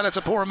too well it's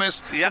a poor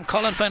miss from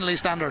Colin Fennelly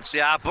standards.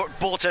 Yeah,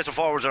 both sets of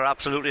forwards are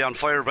absolutely on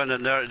fire,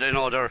 Brendan.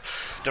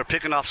 They're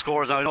picking off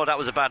scores. Now I know that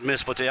was a bad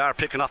miss, but they are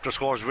picking off their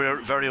scores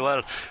very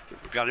well.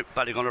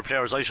 Ballygunner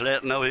players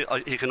isolating now.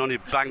 He can only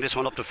bang this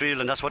one up the field,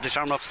 and that's what the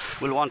Shamrocks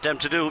will want them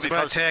to do.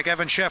 Because take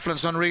Evan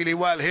Shefflin's done really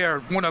well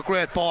here. Won a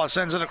great ball,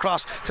 sends it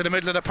across to the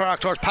middle of the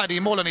park towards Paddy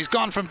Mullen. He's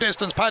gone from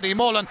distance, Paddy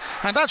Mullen,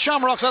 and that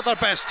Shamrocks at their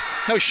best.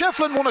 Now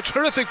Shefflin won a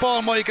terrific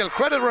ball, Michael.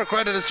 Credit where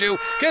credit is due.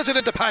 Gets it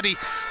into Paddy,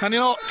 and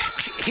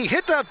he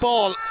hit that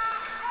ball.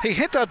 He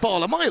hit that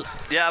ball a mile.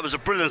 Yeah, it was a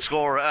brilliant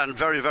score and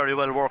very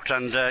well worked,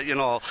 and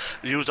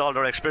used all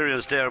their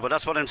experience there. But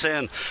that's what I'm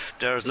saying,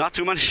 there's not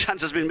too many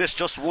chances being missed.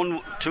 Just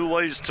 1-2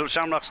 wides to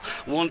Shamrocks,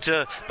 1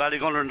 to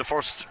Ballygunner in the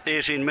first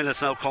 18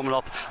 minutes now coming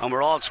up, and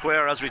we're all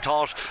square as we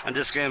thought, and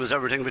this game is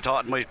everything we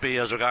thought it might be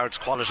as regards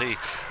quality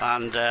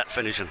and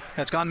finishing.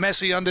 It's gone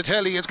messy on the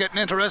telly. It's getting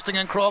interesting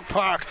in Croke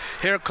Park.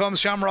 Here comes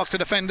Shamrocks to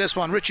defend this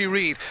one. Richie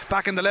Reid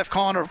back in the left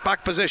corner,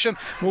 back position,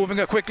 moving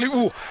it quickly.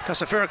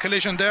 That's a fair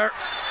collision there.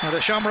 Now the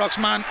Shamrocks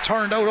man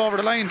turned out over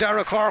the line,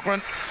 Dara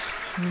Corcoran.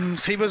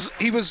 He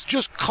was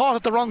just caught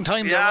at the wrong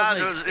time there,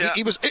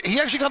 wasn't he? He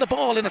actually got a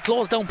ball in a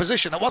closed down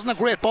position. It wasn't a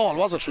great ball,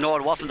 was it? No,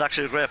 it wasn't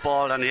actually a great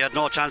ball, and he had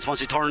no chance once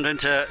he turned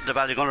into the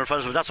Ballygunner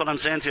fellas. But that's what I'm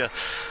saying to you,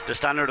 the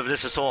standard of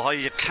this is so high,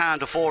 you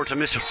can't afford to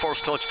miss your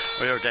first touch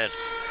or you're dead.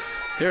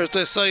 Here's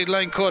the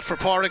sideline cut for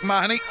Pádraig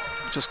Mahoney.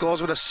 Just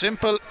goes with a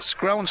simple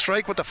ground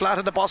strike with the flat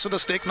of the boss of the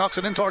stick, knocks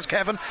it in towards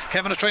Kevin.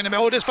 Kevin is trying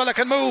to this fella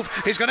can move.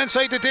 He's gone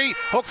inside the D,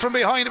 hook from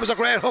behind. It was a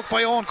great hook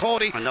by Owen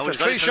Cody. There's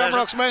 3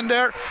 Shamrocks men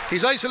there.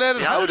 He's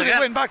isolated. How did he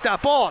win back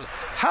that ball?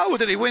 How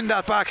did he win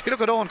that back? You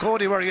look at Owen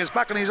Cody where he is,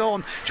 back on his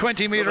own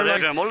 20 metre line.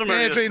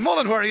 Adrian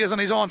Mullen where he is on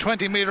his own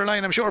 20 metre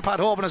line. I'm sure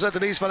Pat Hoban has said to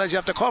these fellas, you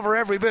have to cover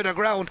every bit of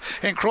ground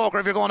in Croker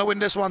if you're going to win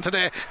this one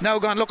today. Now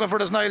gone looking for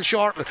this Niall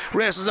Shortall,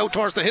 races out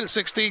towards the Hill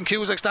 16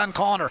 Cusack stand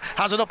corner,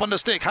 has it up on the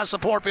stick, has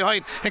support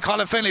behind in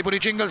Colin Fennelly, but he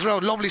jingles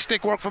around. Lovely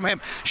stick work from him.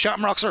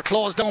 Shamrocks are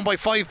closed down by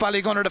 5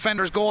 Ballygunner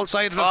defenders goal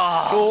side of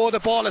them. The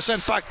ball is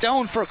sent back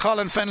down for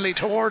Colin Fennelly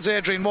towards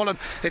Adrian Mullen.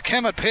 It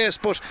came at pace,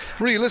 but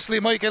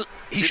realistically, Michael,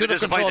 he should have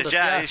controlled it.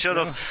 Yeah, he should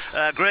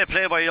have. Great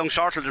play by young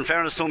Shortall. In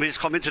fairness to him, he's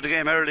come into the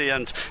game early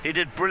and he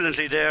did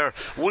brilliantly there,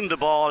 won the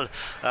ball,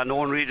 and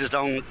Owen Reid is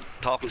down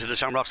talking to the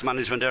Shamrocks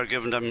management there,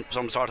 giving them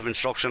some sort of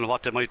instruction on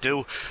what they might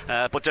do,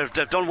 but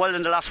they've done well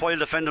in the last while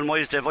defending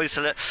wise.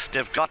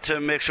 They've got to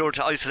make sure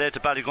to isolate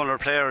the Ballygunner smaller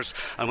players,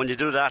 and when you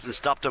do that and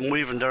stop them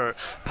weaving their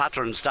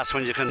patterns, that's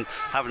when you can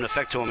have an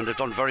effect to them, and they've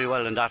done very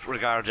well in that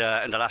regard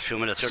in the last few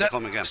minutes. Here they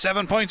come again.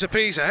 7 points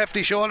apiece. A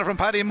hefty shoulder from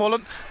Paddy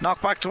Mullen.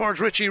 Knocked back towards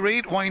Richie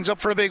Reid. Winds up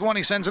for a big one.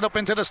 He sends it up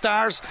into the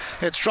stars.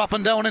 It's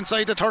dropping down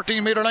inside the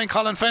 13 metre line.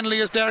 Colin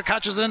Fennelly is there,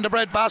 catches it in the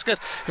bread basket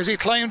as he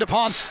climbed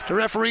upon. The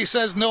referee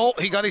says no,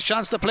 he got his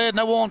chance to play it.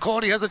 Now Owen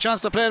Cody has the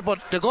chance to play it, but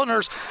the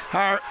Gunners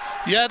are,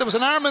 there was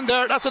an arm in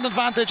there, that's an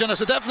advantage, and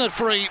it's a definite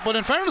free. But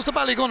in fairness to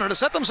Ballygunner, they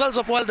set themselves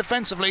up well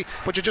defensively,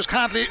 but you just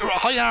can't leave a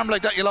high arm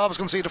like that, you'll always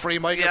concede a free,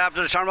 Michael. Yeah,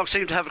 but the Shamrocks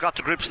seem to have got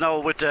the grips now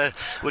with the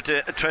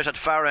threat at the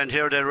far end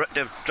here.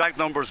 They've dragged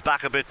numbers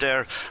back a bit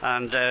there,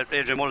 and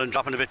Adrian Mullen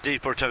dropping a bit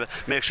deeper to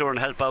make sure and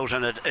help out,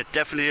 and it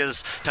definitely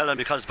is telling,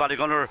 because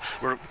Ballygunner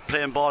were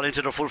playing ball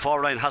into their full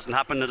forward line. Hasn't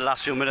happened in the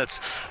last few minutes,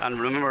 and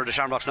remember the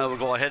Shamrocks now will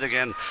go ahead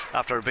again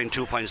after being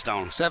 2 points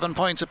down. 7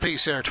 points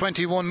apiece here,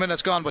 21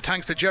 minutes gone, but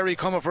thanks to Jerry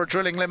Comerford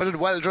Drilling Limited,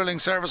 Well Drilling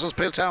Services,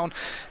 Piltown,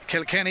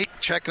 Kilkenny.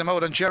 Check them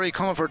out on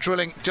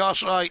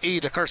jerrycomerforddrilling.ie.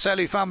 The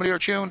Carselli family are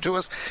tuned to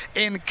us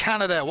in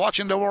Canada,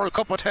 watching the World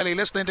Cup with telly,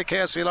 listening to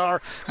KCLR,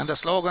 and the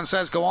slogan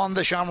says go on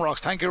the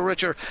Shamrocks. Thank you,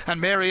 Richard and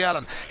Mary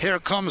Allen. Here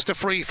comes the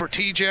free for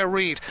TJ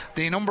Reid,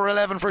 the number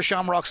 11 for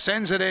Shamrocks,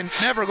 sends it in,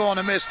 never going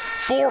to miss.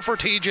 4 for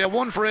TJ,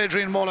 1 for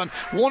Adrian Mullen,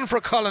 1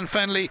 for Colin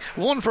Fennelly,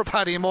 1 for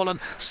Paddy Mullen.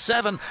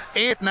 7,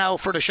 8 now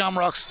for the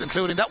Shamrocks,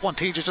 including that one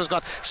TJ just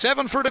got.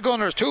 7 for the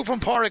Gunners, 2 from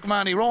Pádraig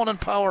Manny, Ronan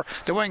Power,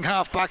 the wing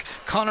half back,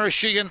 Conor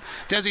Sheehan,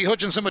 Desi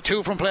Hutchinson with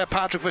 2 from play,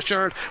 Patrick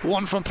Fitzgerald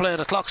 1 from play.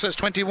 The clock says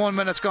 21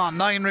 minutes gone,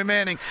 9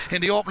 remaining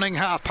in the opening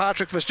half.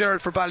 Patrick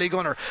Fitzgerald for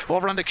Ballygunner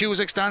over on the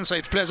Cusack stand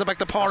side, plays it back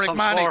to Pádraig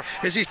Manny.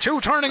 Is he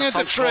 2 turning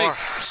into 3?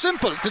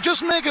 Simple, to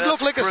just make it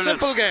look like a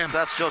simple game.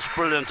 That's just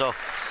brilliant though.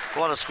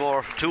 What a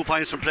score. 2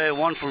 points from play,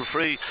 1 from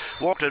free.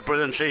 Worked it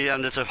brilliantly,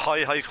 and it's a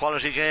high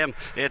quality game.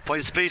 8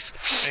 points apiece.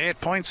 8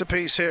 points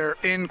apiece here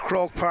in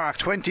Croke Park.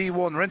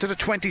 21. We're into the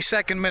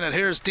 22nd minute.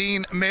 Here's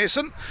Dean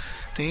Mason.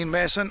 Dean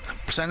Mason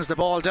sends the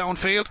ball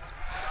downfield.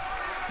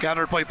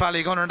 Gathered by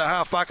Ballygunner in the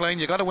half back line.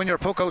 You got to win your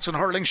puckouts and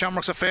hurling.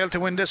 Shamrocks have failed to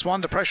win this one.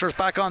 The pressure's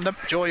back on them.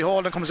 Joey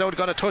Holden comes out,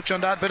 got a touch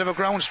on that. Bit of a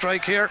ground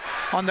strike here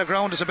on the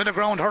ground. There's a bit of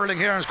ground hurling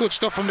here, and it's good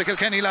stuff from the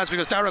Kilkenny lads,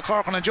 because Darragh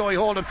Corcoran and Joey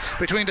Holden,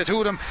 between the two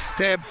of them,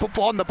 they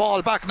won the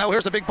ball back. Now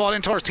here's the big ball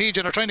in towards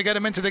TJ. They're trying to get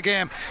him into the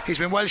game. He's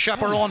been well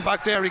chaperoned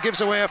back there. He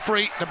gives away a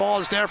free. The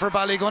ball's there for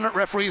Ballygunner.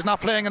 Referee's not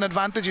playing an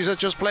advantage. He says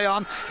just play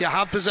on. You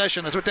have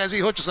possession. It's with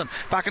Desi Hutchinson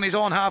back in his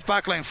own half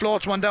back line.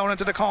 Floats one down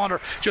into the corner.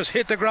 Just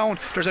hit the ground.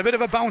 There's a bit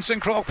of a bounce in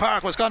Croke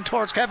Park. Was gone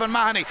towards Kevin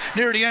Mahoney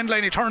near the end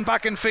line. He turned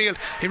back in field.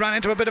 He ran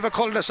into a bit of a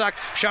cul-de-sac.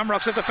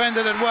 Shamrocks have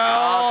defended it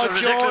well.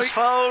 It's a ridiculous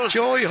foul.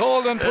 Joey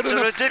Holden put in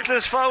a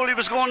ridiculous foul. He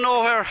was going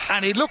nowhere,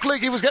 and he looked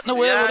like he was getting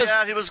away with it.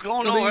 Yeah, he was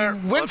going nowhere.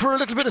 He went for a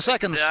little bit of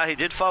seconds. Yeah, he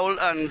did foul,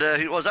 and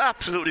he was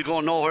absolutely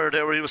going nowhere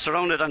there where he was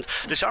surrounded. And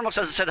the Shamrocks,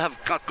 as I said,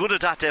 have got good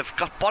at that. They've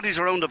got bodies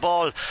around the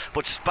ball,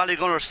 but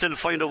Ballygunner still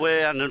find a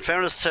way. And in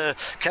fairness to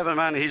Kevin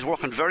Mann, he's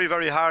working very,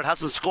 very hard.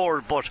 Hasn't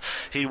scored, but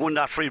he won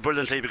that free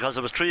brilliantly, because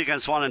it was 3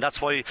 against 1, and that's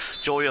why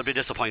Joey will be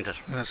disappointed.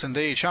 Yes,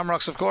 indeed.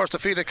 Shamrocks, of course,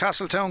 defeated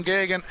Castletown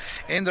Geoghegan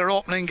in their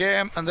opening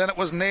game, and then it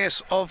was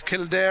Naas of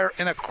Kildare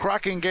in a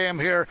cracking game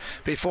here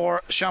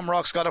before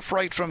Shamrocks got a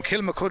fright from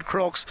Kilmacud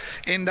Crokes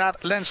in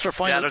that Leinster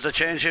final. Yeah, there's a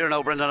change here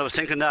now, Brendan. I was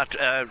thinking that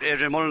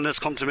Adrian Mullen has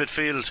come to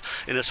midfield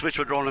in a switch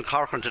with Ronan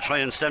Corcoran to try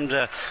and stem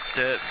the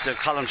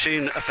Colin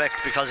Sheehan effect,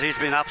 because he's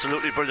been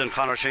absolutely brilliant,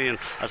 Conor Sheehan,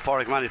 as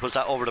Pádraig Manny puts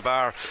that over the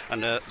bar,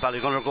 and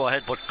Ballygunner go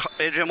ahead. But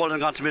Adrian Mullen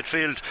gone to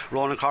midfield,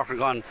 Ronan Corcoran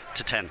gone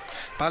to 10.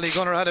 Ballygunner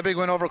had a big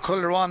win over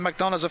Culleron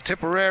McDonough's of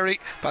Tipperary.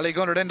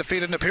 Ballygunner then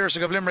defeated the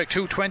Piercing of Limerick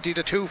 220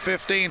 to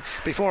 215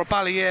 before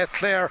Ballyea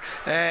Clare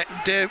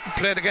they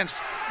played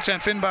against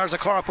St Finbarrs of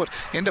Cork. But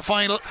in the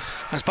final,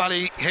 as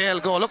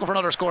Ballyhale go looking for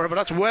another score, but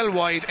that's well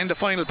wide. In the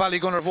final,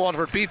 Ballygunner of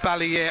Waterford beat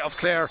Ballyea of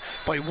Clare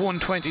by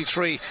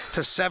 123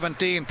 to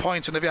 17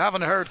 points. And if you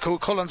haven't heard,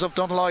 Cullens of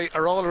Dunloy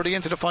are already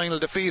into the final,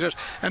 defeated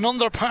an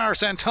under par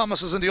St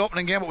Thomas's in the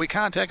opening game, but we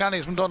can't take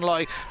anything from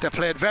Dunloy. They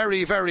played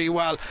very, very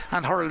well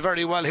and hurled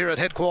very well here at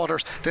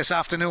headquarters this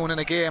afternoon in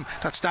a game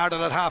that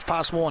started at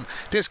 1:30.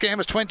 This game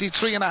is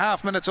 23 and a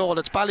half minutes old.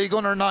 It's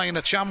Ballygunner 9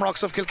 at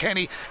Shamrocks of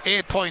Kilkenny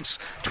 8 points.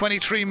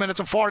 23 minutes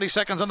and 40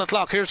 seconds on the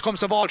clock. Here comes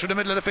the ball through the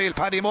middle of the field.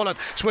 Paddy Mullen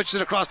switches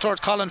it across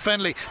towards Colin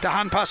Fennelly. The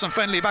hand pass on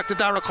Fennelly back to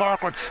Darragh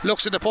Corcoran.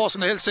 Looks at the post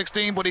in the Hill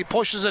 16, but he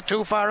pushes it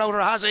too far out,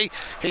 or has he?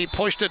 He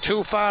pushed it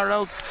too far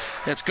out.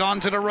 It's gone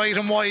to the right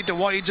and wide. The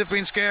wides have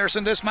been scarce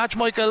in this match,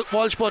 Michael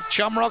Walsh, but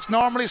Shamrocks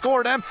normally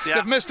score them. Yeah.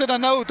 They've missed it,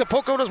 and now the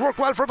puck out has worked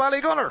well for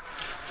Ballygunner.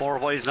 4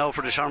 wides now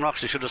for the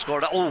Shamrocks. They should have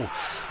scored that. Oh,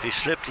 he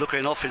slipped, lucky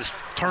enough.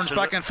 Turns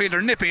back in field.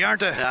 They're nippy,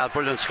 aren't they? Yeah,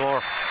 brilliant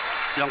score.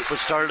 Young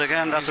Fitzgerald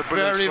again. That's a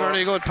brilliant very, score.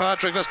 very good,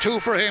 Patrick. That's 2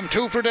 for him,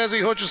 2 for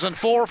Desi Hutchison,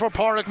 4 for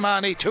Pádraig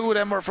Mahony. 2 of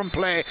them were from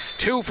play,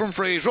 2 from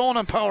frees.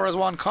 Ronan Power has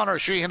won, Conor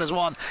Sheehan has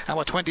won, and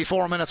with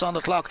 24 minutes on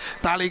the clock,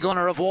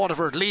 Ballygunner of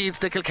Waterford leads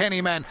the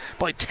Kilkenny men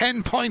by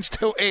 10 points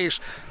to 8.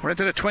 We're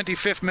into the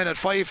 25th minute,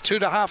 5 to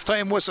the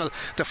half-time whistle.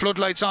 The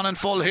floodlights on in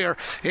full here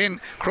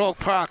in Croke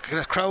Park.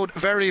 The crowd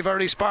very,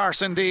 very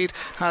sparse indeed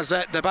as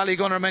the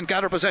Ballygunner men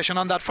gather possession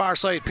on that far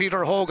side.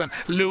 Peter Hogan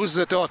loses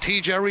it though.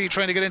 TJ Reid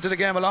trying to get into the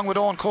game along with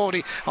Owen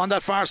Cody on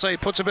that far side,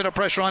 puts a bit of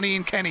pressure on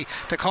Ian Kenny,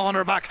 the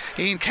corner back.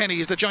 Ian Kenny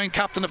is the joint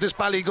captain of this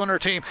Ballygunner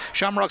team.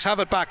 Shamrocks have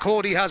it back,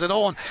 Cody has it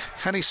on.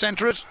 Can he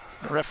centre it?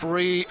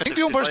 Referee, I think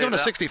the umpire's given a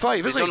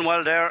 65, is he? He's done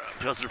well there,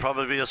 because it'll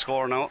probably be a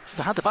score now.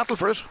 They had the battle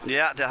for it.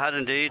 Yeah, they had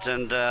indeed,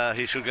 and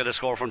he should get a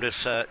score from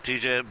this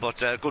TJ.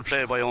 But good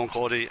play by Owen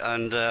Cody,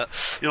 and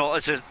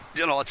it's a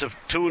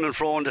to and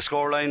fro in the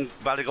scoreline.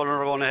 Ballygunner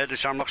are going ahead, the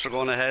Shamrocks are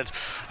going ahead,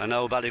 and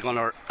now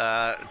Ballygunner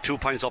 2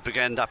 points up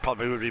again. That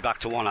probably will be back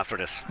to 1 after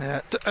this. Yeah,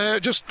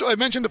 I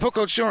mentioned the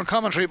puckouts during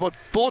commentary, but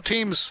both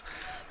teams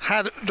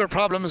had their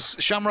problems.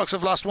 Shamrocks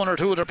have lost 1 or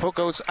 2 of their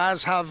puckouts,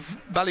 as have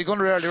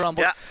Ballygunner earlier on,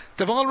 but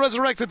they've all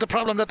resurrected the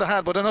problem that they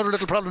had, but another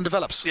little problem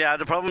develops. Yeah,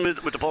 the problem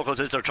with the puckouts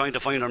is they're trying to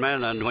find their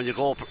men, and when you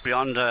go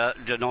beyond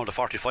the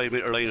 45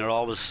 metre line, you're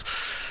always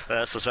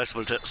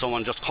susceptible to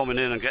someone just coming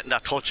in and getting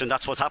that touch, and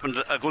that's what's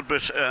happened a good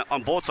bit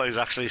on both sides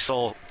actually.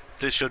 So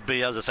this should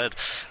be, as I said,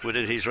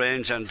 within his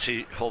range, and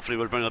he hopefully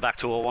will bring it back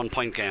to a 1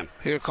 point game.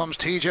 Here comes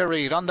TJ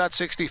Reid on that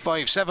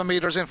 65, 7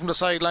 metres in from the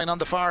sideline on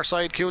the far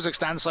side, Cusack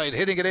stand side,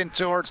 hitting it in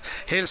towards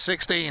Hill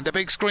 16. The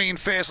big screen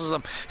faces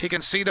him. He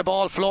can see the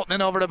ball floating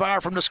in over the bar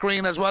from the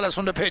screen as well as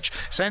from the pitch.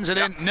 Sends it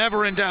in,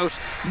 never in doubt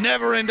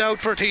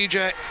for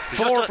TJ.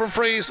 4 from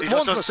frees,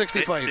 1 for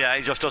 65.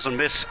 He just doesn't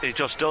miss. He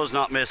just does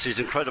not miss. He's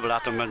incredible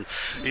at them, and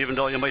even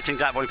though you might think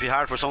that might be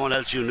hard for someone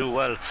else, you knew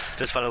well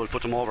this fella will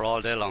put them over all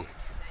day long.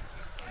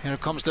 Here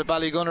comes the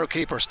Ballygunner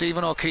keeper,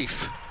 Stephen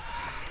O'Keefe.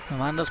 The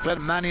man that's played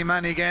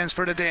many games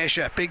for the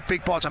Daisha.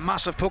 Big ball. It's a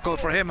massive puck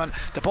out for him, and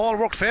the ball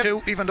worked fair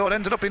too, even though it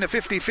ended up being a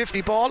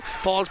 50-50 ball.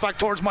 Falls back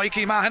towards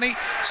Mikey Mahoney,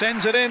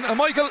 sends it in, and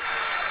Michael,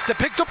 they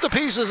picked up the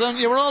pieces, and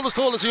you were always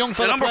told it's a young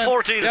fella. The number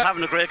 14 is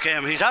having a great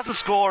game. He hasn't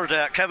scored,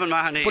 Kevin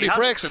Mahoney, but he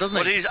breaks it, doesn't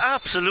he? But he's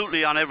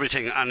absolutely on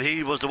everything, and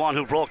he was the one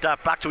who broke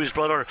that back to his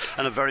brother,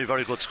 and a very,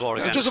 very good score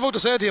again. I was just about to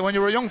say to you, when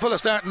you were a young fella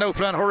starting out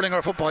playing hurling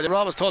or football, you were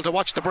always told to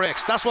watch the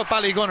breaks. That's what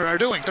Ballygunner are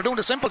doing. They're doing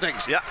the simple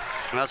things. Yeah,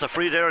 and that's a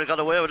free there. He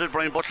got away with it.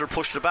 Brian Butler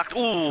pushed it back.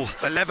 Ooh.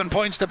 11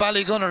 points to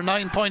Ballygunner,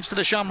 9 points to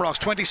the Shamrocks.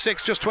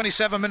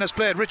 27 minutes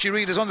played. Richie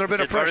Reid is under a bit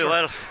of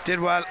pressure. Did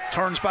well.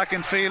 Turns back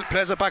in field,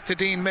 plays it back to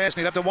Dean Mason.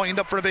 He'll have to wind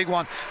up for a big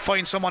one.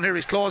 Finds someone here.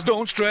 He's closed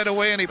down straight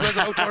away, and he plays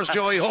it out towards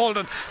Joey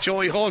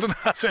Holden.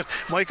 That's it.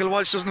 Michael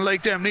Walsh doesn't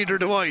like them, neither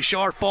do I.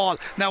 Short ball.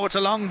 Now it's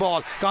a long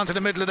ball. Gone to the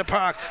middle of the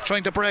park.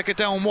 Trying to break it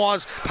down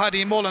was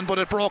Paddy Mullen, but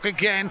it broke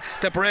again.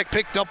 The break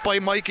picked up by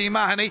Mikey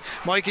Mahoney.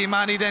 Mikey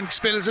Mahoney then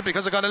spills it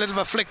because it got a little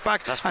of a flick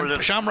back. That's and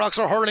brilliant. Shamrocks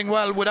are hurling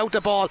well without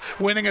the ball,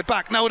 winning it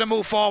back. Now to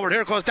move forward.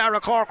 Here goes Dara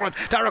Corcoran.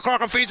 Dara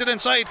Corcoran feeds it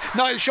inside.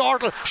 Niall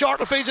Shortle.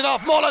 Shortle feeds it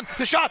off. Mullen,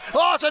 the shot.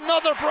 Oh, it's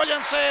another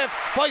brilliant save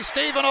by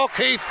Stephen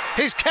O'Keefe.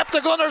 He's kept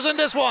the Gunners in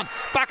this one.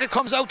 Back it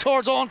comes out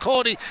towards Owen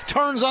Cody.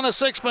 Turns on a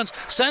sixpence.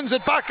 Sends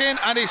it back in,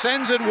 and he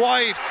sends it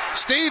wide.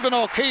 Stephen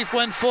O'Keefe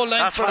went full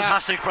length. That's for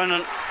fantastic, that.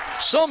 Brendan.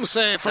 Some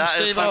save from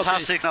Stephen O'Keefe. That is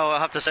fantastic. Now I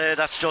have to say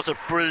that's just a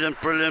brilliant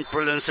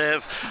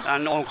save,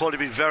 and Owen Cody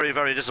be very,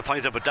 very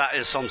disappointed, but that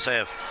is some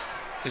save.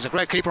 He's a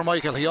great keeper,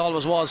 Michael. He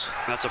always was.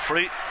 That's a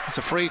free. It's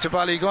a free to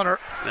Ballygunner.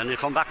 Then you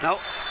come back now.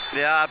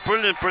 Yeah,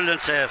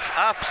 brilliant save.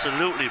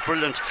 Absolutely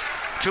brilliant.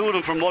 2 of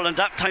them from Mullen.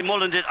 That time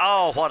Mullen did.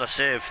 Oh, what a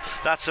save.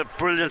 That's a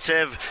brilliant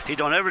save. He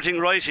done everything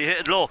right. He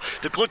hit it low.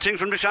 The good thing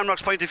from the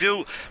Shamrocks' point of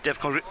view, they've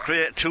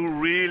created 2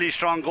 really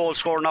strong goal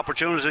scoring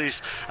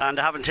opportunities, and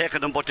they haven't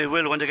taken them, but they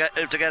will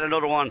if they get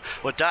another one.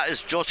 But that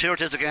is just, here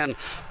it is again.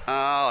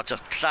 Oh, it's a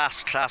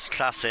class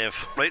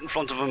save. Right in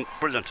front of him.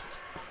 Brilliant.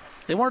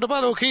 You weren't a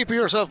bad keeper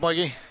yourself,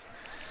 Mikey.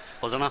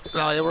 Was it not?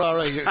 No, you were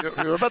alright.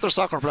 You're a better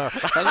soccer player.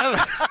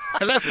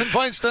 11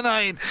 points to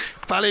 9.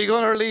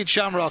 Ballygunner lead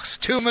Shamrocks.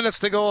 2 minutes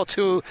to go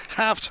to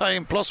half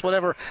time, plus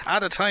whatever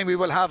added time we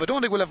will have. I don't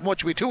think we'll have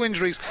much. We 2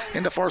 injuries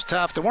in the first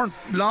half. They weren't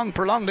long,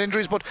 prolonged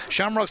injuries, but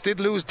Shamrocks did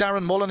lose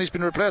Darren Mullen. He's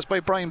been replaced by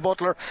Brian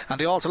Butler, and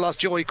they also lost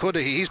Joey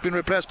Cuddihy. He's been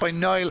replaced by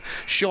Niall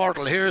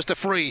Shortle. Here's the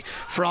free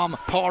from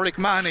Pádraig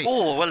Mahony.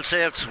 Oh, well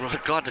saved.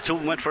 God, the 2 of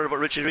them went for it, but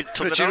Richie Reid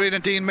took it. Richie Reid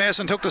and Dean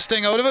Mason took the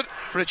sting out of it.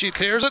 Richie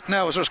clears it.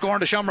 Now as they're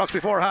scoring the Shamrocks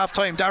before half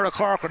time, Dara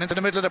Corcoran into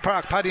the middle of the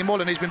park. Paddy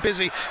Mullen, he's been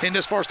busy in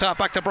this first half.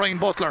 Back to Brian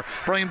Butler.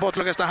 Brian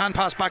Butler gets the hand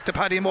pass back to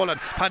Paddy Mullen.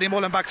 Paddy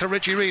Mullen back to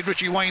Richie Reid.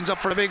 Richie winds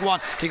up for a big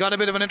one. He got a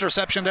bit of an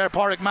interception there.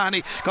 Pádraig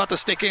Mahony got the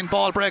stick in.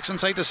 Ball breaks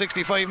inside the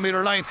 65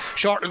 metre line.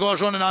 Shorter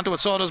goes running onto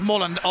it. So does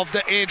Mullen of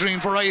the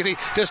Adrian variety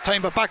this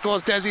time. But back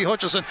goes Desi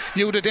Hutchison.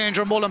 Knew the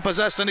danger Mullen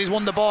possessed, and he's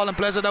won the ball and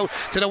plays it out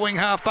to the wing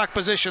half back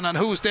position. And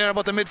who's there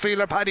but the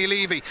midfielder Paddy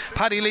Levy.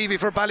 Paddy Levy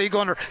for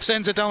Ballygunner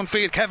sends it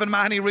downfield. Kevin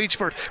Mahony reached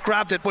for it,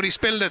 grabbed it, but he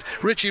spilled it.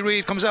 Richie Richie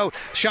Reid comes out.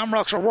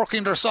 Shamrocks are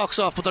working their socks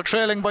off, but they're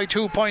trailing by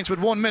 2 points with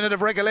 1 minute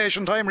of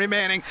regulation time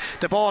remaining.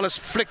 The ball is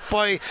flicked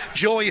by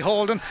Joey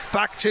Holden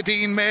back to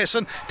Dean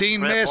Mason.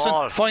 Dean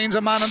Mason finds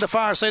a man on the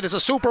far side. It's a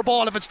super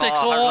ball if it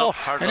sticks.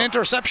 An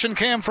interception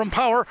came from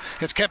Power.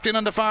 It's kept in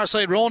on the far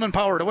side. Ronan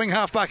Power, the wing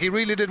half back, he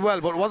really did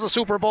well, but it was a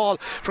super ball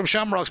from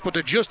Shamrocks, but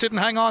they just didn't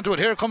hang on to it.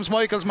 Here comes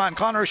Michael's man,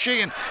 Conor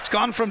Sheehan. It's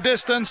gone from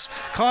distance.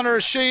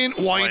 Conor Sheehan,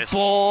 wide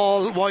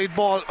ball.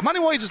 How many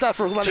wides is that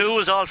for? 2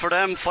 is all for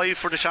them, 5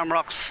 for the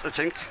Shamrocks, I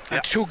think.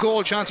 And 2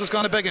 goal chances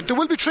gone to begging. There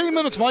will be 3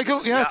 minutes,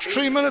 Michael. Yeah,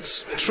 3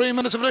 minutes. 3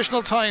 minutes of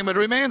additional time. It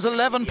remains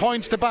 11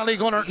 points to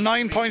Ballygunner,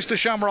 9 points to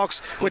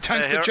Shamrocks, with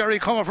thanks to Jerry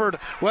Comerford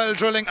well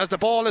drilling as the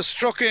ball is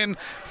struck in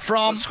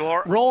from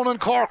Ronan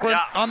Corcoran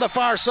on the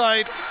far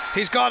side.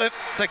 He's got it.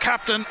 The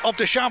captain of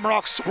the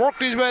Shamrocks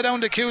worked his way down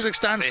the Cusack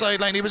stand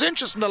sideline. He was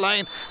inches from the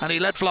line and he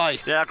let fly.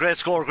 Yeah, great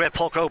score, great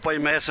poke out by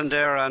Mason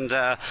there, and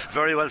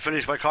very well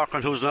finished by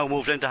Corcoran, who's now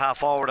moved into half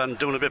forward and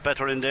doing a bit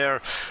better in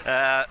there.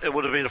 It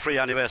would have been a free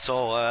anyway,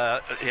 so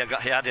he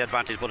had the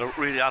advantage, but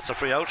really that's a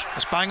free out.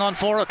 It's bang on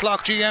 4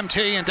 o'clock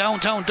GMT in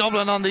downtown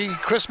Dublin on the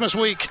Christmas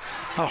week.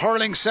 A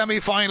hurling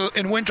semi-final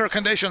in winter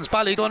conditions.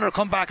 Ballygunner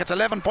come back. It's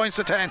 11 points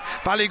to 10.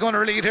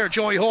 Ballygunner lead here.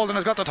 Joey Holden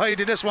has got to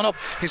tidy this one up.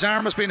 His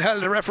arm has been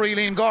held. The referee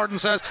Liam Gordon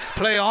says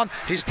play on.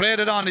 He's played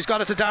it on. He's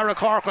got it to Dara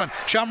Corcoran.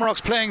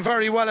 Shamrock's playing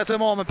very well at the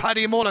moment.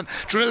 Paddy Mullen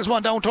drills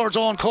one down towards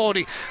Owen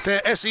Cody.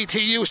 The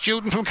SETU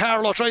student from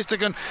Carlow tries to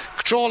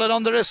control it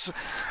under this,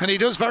 and he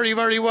does very,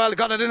 very well.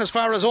 Got it in as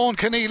far as Owen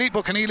Keneally,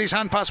 but Keneally's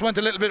hand pass went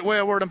a little bit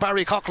wayward, and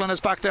Barry Coughlin is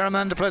back there.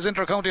 Amanda plays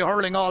inter-county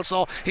hurling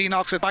also. He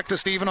knocks it back to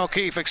Stephen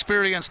O'Keefe.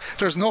 Experience,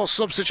 there's no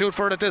substitute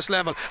for it at this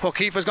level.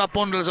 O'Keefe has got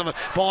bundles of it.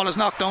 Ball is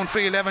knocked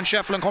downfield. Evan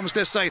Shefflin comes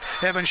this side.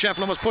 Evan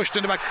Shefflin was pushed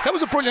in the back. That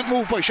was a brilliant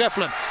move by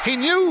Shefflin. He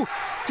knew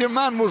your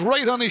man was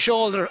right on his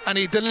shoulder and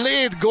he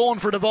delayed going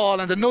for the ball,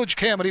 and the nudge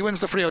came and he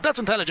wins the free out. That's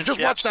intelligent.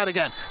 Just watch that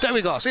again. There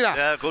we go. See that?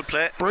 Yeah, good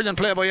play. Brilliant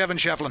play by Evan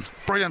Shefflin.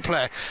 Brilliant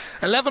play.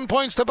 11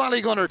 points to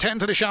Ballygunner, 10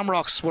 to the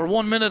Shamrocks. We're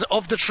 1 minute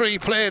of the 3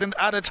 played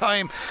at a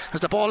time as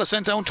the ball is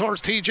sent down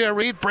towards TJ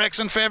Reid. Breaks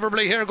in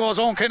favourably. Here goes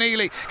Owen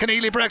Keneally.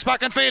 Keneally breaks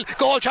back in field.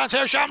 Goal chance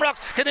here,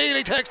 Shamrocks.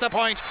 Keneally takes the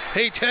point.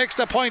 He takes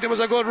the point. It was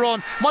a good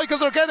run. Michael,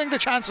 they're getting the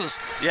chances.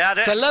 Yeah,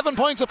 it's 11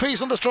 points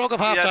apiece on the stroke of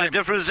half time. Yeah, the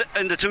difference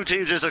in the two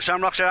teams is that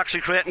Shamrocks are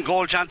actually creating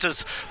goal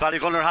chances.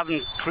 Ballygunner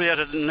haven't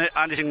created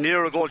anything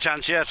near a goal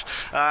chance yet.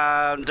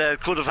 They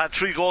could have had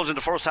 3 goals in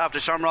the first half. The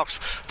Shamrocks,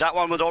 that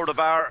one went over the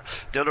bar.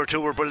 The other 2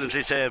 were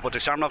brilliantly saved, but the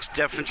Shamrocks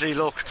definitely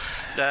look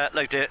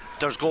like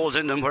there's goals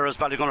in them, whereas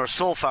Ballygunner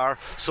so far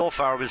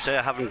we'll say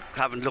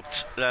haven't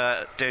looked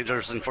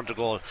dangerous in front of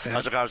goal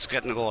as regards to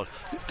getting a goal.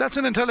 That's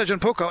an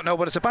intelligent puck out now,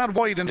 but it's a bad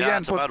wide in the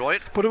end. It's a bad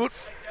wide. But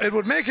it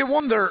would make you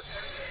wonder,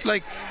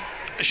 like,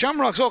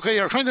 Shamrocks, okay,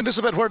 you're trying to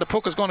anticipate where the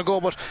puck is going to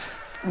go, but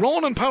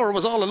Ronan Power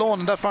was all alone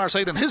on that far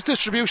side, and his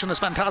distribution is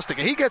fantastic.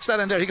 If he gets that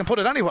in there, he can put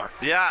it anywhere.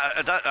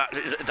 Yeah,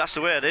 that's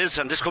the way it is,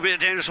 and this could be a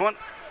dangerous one.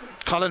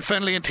 Colin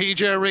Fennelly and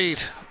TJ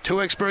Reid, 2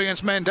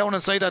 experienced men down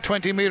inside that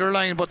 20 metre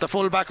line, but the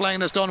full back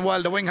line has done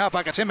well. The wing half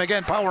back, it's him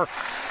again. Power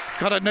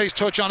got a nice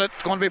touch on it.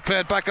 It's going to be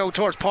played back out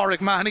towards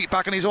Pádraig Mahoney,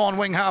 back in his own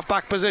wing half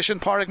back position.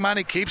 Pádraig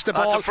Mahoney keeps the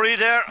ball. That's a free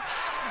there.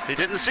 He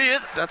didn't see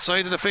it. That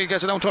side of the field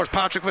gets it down towards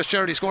Patrick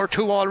Fitzgerald. He scored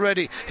 2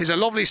 already. He's a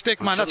lovely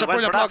stick man. That's a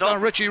brilliant block down.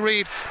 Richie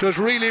Reid does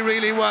really,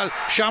 really well.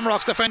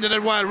 Shamrocks defended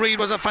it well. Reid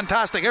was a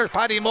fantastic. Here's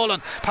Paddy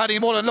Mullen. Paddy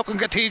Mullen looking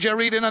to get TJ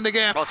Reid in on the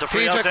game.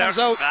 TJ comes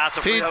out.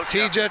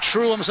 TJ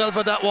threw himself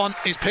at that one.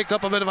 He's picked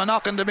up a bit of a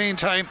knock in the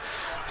meantime.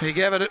 He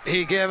gave it.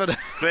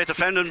 Great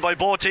defending by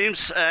both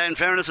teams. In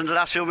fairness, in the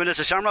last few minutes,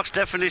 the Shamrocks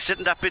definitely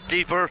sitting that bit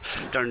deeper.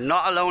 They're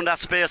not allowing that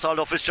space,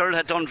 although Fitzgerald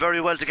had done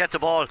very well to get the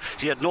ball.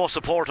 He had no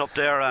support up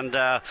there, and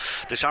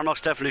the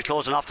Shamrocks definitely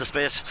closing off the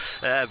space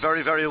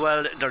very, very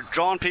well. They're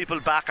drawing people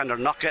back and they're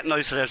not getting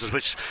isolated,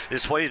 which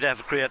is why they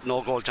have created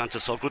no goal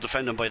chances. So good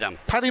defending by them.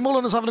 Paddy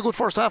Mullen is having a good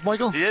first half,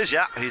 Michael. He is,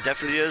 yeah. He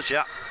definitely is,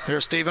 yeah.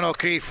 Here's Stephen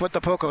O'Keefe with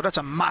the puck out. That's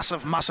a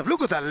massive.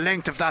 Look at the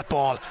length of that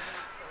ball.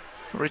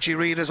 Richie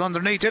Reid is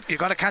underneath it. You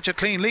got to catch it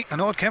cleanly. I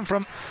know it came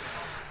from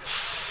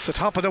the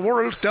top of the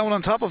world down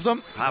on top of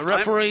them. The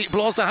referee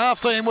blows the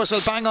half-time whistle.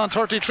 Bang on,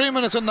 33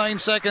 minutes and 9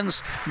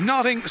 seconds.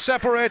 Nothing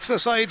separates the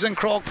sides in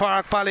Croke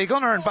Park.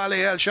 Ballygunner and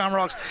Ballyhale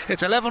Shamrocks.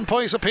 It's 11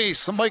 points apiece.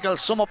 So Michael,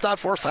 sum up that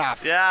first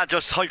half. Yeah,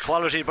 just high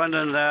quality,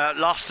 Brendan.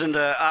 Lost in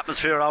the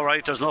atmosphere,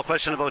 alright, there's no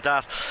question about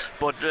that,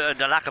 but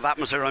the lack of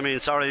atmosphere,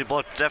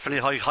 but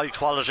definitely high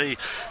quality.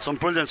 Some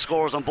brilliant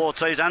scores on both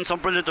sides and some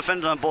brilliant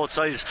defending on both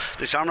sides.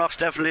 The Shamrocks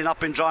definitely not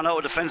been drawn out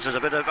of the fences.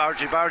 A bit of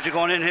argy-bargy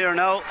going in here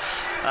now.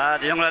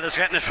 The young lad is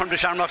getting it from the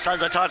Shamrocks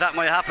sides. I thought that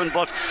might happen,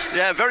 but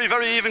yeah, very,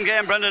 very even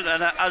game, Brendan,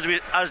 and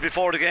as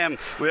before the game,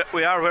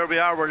 we are where we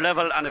are. We're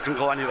level and it can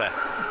go anyway.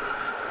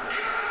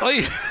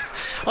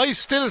 I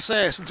still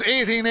say since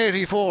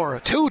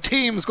 1884, 2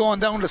 teams going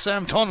down the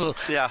same tunnel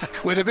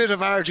with a bit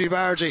of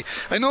argy-bargy.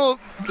 I know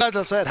lads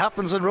will say it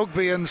happens in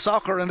rugby and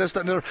soccer and this,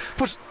 that and the other,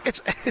 but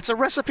it's a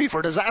recipe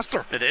for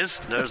disaster. It is.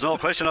 There's no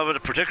question of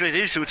it, particularly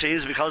these 2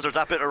 teams, because there's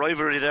that bit of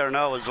rivalry there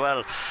now as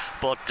well.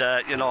 But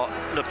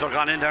look, they're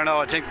gone in there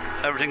now. I think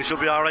everything should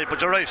be alright,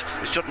 but you're right,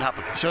 it shouldn't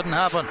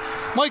happen.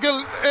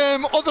 Michael,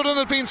 other than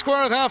it being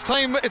square at half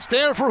time, it's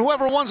there for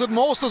whoever wants it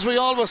most, as we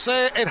always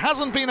say. It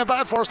hasn't been a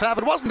bad first half.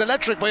 It wasn't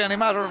electric by any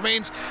matter of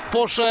means,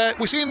 but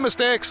we've seen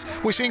mistakes,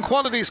 we've seen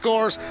quality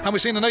scores, and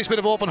we've seen a nice bit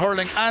of open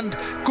hurling and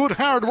good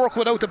hard work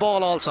without the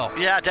ball also.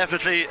 Yeah,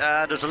 definitely.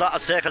 There's a lot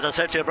at stake, as I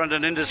said to you,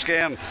 Brendan, in this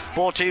game.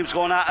 Both teams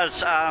going at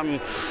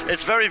it.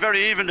 It's very,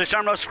 very even. The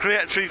Shamrocks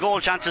created 3 goal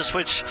chances,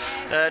 which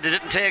they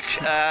didn't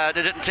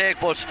take.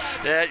 But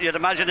you'd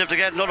imagine if they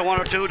get another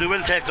 1 or 2, they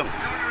will take them.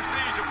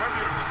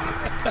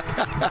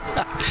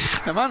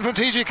 The man from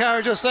TG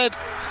Carr just said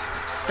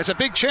it's a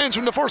big change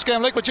from the first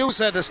game, like what you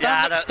said. The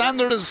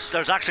standard is...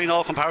 There's actually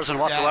no comparison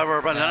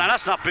whatsoever, Brendan. And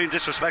that's not being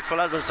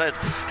disrespectful, as I said.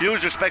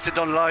 Huge respect to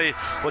Dunloy,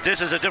 but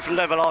this is a different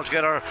level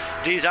altogether.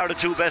 These are the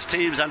 2 best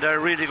teams, and they're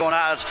really going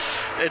at it.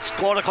 It's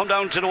going to come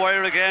down to the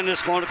wire again.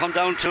 It's going to come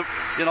down to,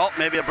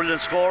 maybe a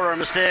brilliant score or a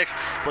mistake,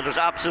 but there's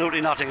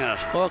absolutely nothing in it.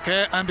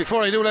 Okay, and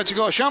before I do let you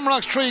go,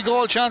 Shamrock's 3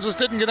 goal chances,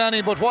 didn't get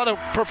any, but what a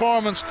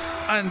performance,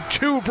 and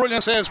 2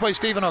 brilliant saves by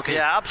Stephen O'Keefe.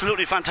 Yeah,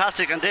 absolutely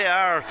fantastic, and they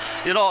are,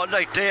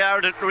 they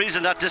are the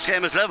reason that this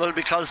game is level,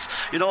 because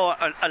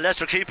a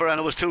Leicester keeper, and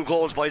it was 2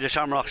 goals by the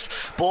Shamrocks,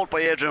 both by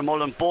Adrian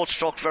Mullen, both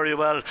struck very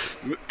well.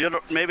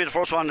 Maybe the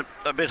first one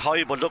a bit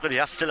high, but look at, he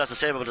still has to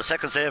save it, but the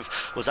second save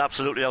was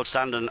absolutely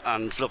outstanding.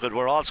 And look at,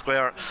 we're all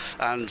square,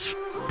 and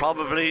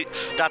probably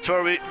that's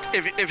where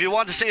if you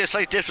want to see a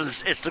slight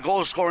difference, it's the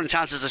goal scoring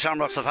chances the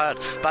Shamrocks have had.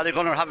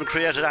 Ballygunner haven't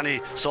created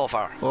any so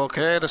far.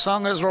 Okay, the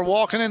song is We're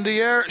Walking in the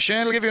Air.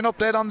 Shane will give you an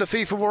update on the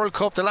FIFA World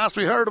Cup. The last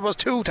we heard was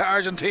 2 to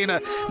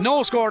Argentina,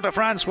 no score to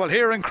France. Well,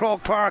 here in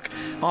Croke Park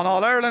on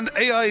All-Ireland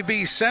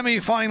AIB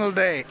semi-final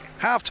day,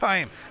 half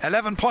time,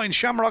 11 points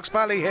Shamrocks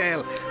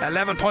Ballyhale,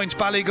 11 points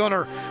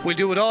Ballygunner. We'll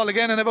do it all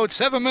again in about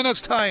 7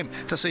 minutes time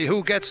to see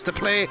who gets to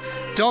play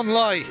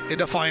Dunloy in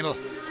the final.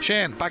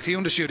 Shane, back to you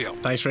in the studio.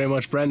 Thanks very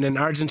much, Brendan.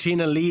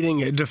 Argentina leading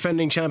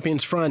defending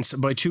champions France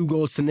by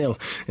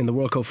 2-0 in the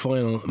World Cup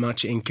final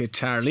match in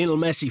Qatar. Lionel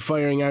Messi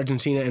firing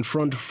Argentina in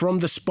front from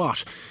the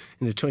spot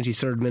in the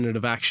 23rd minute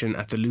of action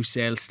at the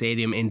Lusail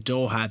Stadium in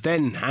Doha.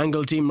 Then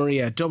Angel Di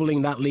Maria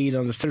doubling that lead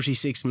on the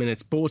 36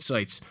 minutes. Both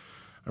sides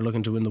are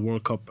looking to win the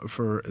World Cup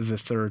for the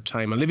 3rd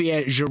time.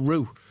 Olivier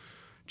Giroud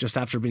just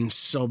after being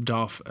subbed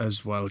off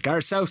as well.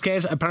 Gareth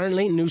Southgate,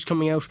 apparently, news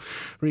coming out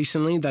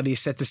recently that he's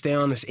set to stay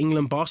on as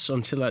England boss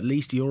until at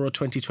least Euro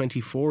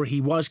 2024.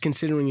 He was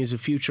considering his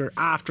future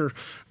after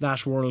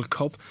that World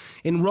Cup.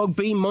 In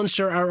rugby,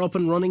 Munster are up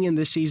and running in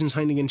this season's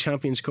Heineken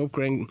Champions Cup.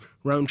 Greg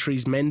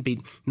Roundtree's men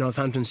beat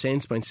Northampton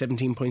Saints by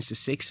 17 points to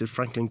 6 at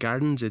Franklin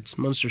Gardens. It's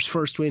Munster's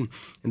first win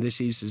in this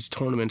season's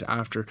tournament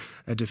after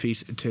a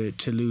defeat to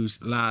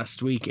Toulouse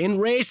last week. In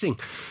racing,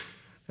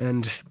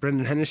 and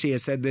Brendan Hennessy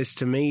had said this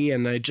to me,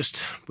 and I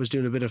just was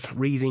doing a bit of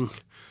reading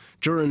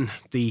during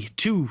the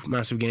 2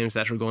 massive games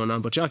that are going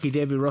on. But jockey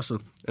Davy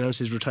Russell announced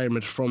his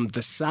retirement from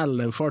the saddle.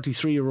 Now,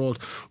 43-year-old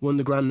won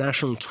the Grand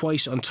National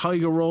twice on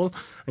Tiger Roll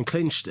and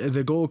clinched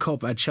the Gold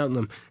Cup at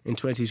Cheltenham in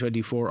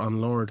 2024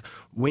 on Lord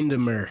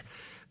Windermere.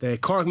 The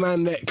Cork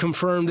man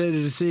confirmed a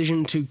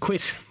decision to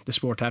quit the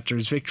sport after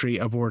his victory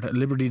aboard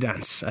Liberty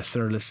Dance at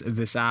Thurles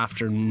this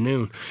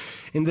afternoon.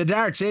 In the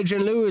darts,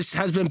 Adrian Lewis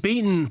has been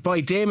beaten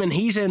by Damon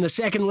Hita in the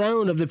second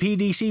round of the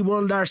PDC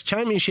World Darts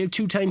Championship.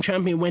 2-time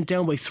champion went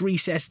down by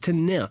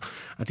 3-0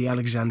 at the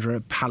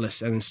Alexandra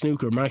Palace. And in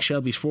snooker, Mark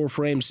Shelby's 4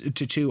 frames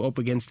to 2 up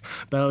against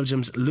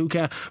Belgium's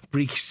Luca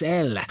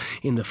Brixel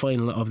in the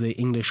final of the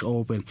English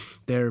Open.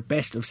 Their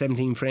best of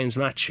 17 frames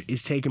match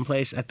is taking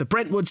place at the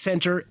Brentwood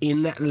Centre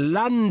in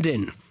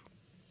London.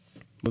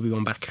 We'll be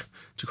going back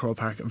to Croke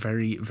Park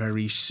very,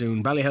 very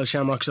soon. Ballyhale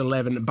Shamrocks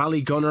 11,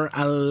 Ballygunner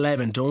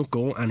 11. Don't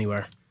go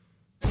anywhere.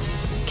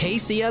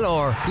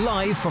 KCLR,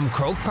 live from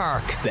Croke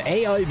Park. The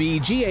AIB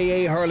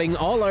GAA Hurling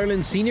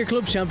All-Ireland Senior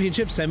Club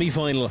Championship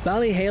semi-final.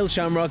 Ballyhale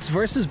Shamrocks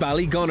versus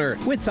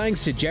Ballygunner. With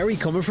thanks to Jerry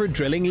Comerford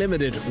Drilling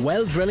Limited.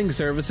 Well Drilling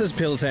Services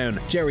Pilltown.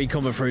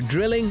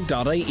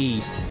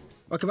 JerryComerfordDrilling.ie.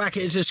 Welcome back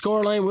to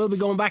Scoreline. We'll be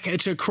going back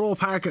to Croke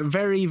Park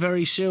very,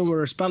 very soon,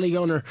 where it's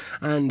Ballygunner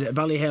and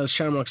Ballyhale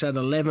Shamrocks at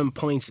 11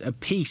 points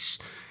apiece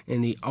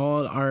in the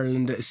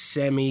All-Ireland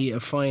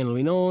semi-final.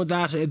 We know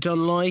that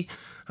Dunloy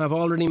have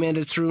already made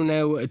it through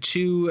now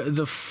to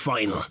the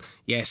final.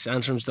 Yes,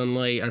 Antrum's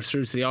Dunloy are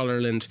through to the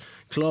All-Ireland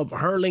Club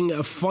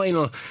Hurling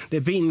final.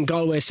 They've beaten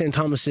Galway St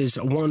Thomas's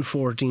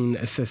 114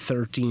 to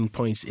 13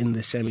 points in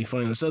the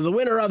semi-final. So the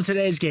winner of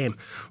today's game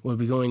will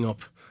be going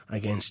up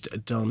against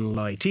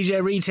Dunloy.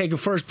 TJ Reid taking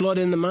first blood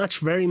in the match,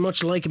 very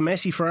much like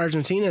Messi for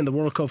Argentina in the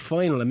World Cup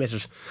final.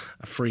 Admitted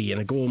a free,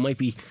 and a goal might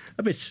be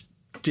a bit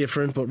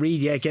different, but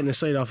Reid, getting a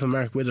side off the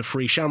mark with a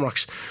free.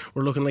 Shamrocks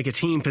were looking like a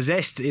team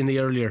possessed in the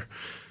earlier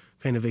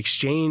kind of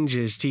exchange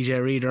is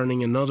TJ Reid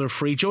earning another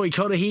free. Joey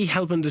Cudahy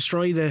helping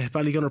destroy the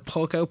Ballygunner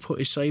puck out, put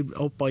his side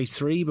up by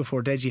 3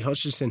 before Deji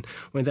Hutchinson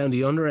went down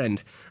the under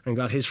end and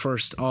got his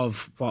first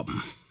of what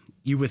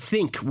you would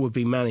think would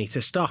be many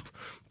to stop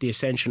the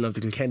ascension of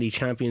the Kilkenny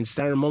champions.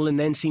 Darren Mullen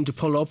then seemed to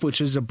pull up,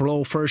 which was a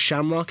blow for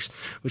Shamrocks,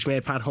 which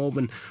made Pat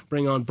Hoban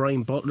bring on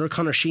Brian Butler.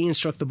 Conor Sheehan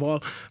struck the ball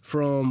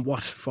from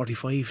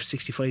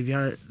 65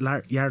 yard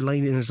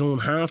line in his own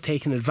half,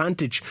 taking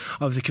advantage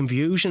of the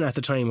confusion at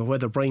the time of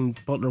whether Brian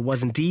Butler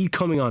was indeed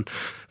coming on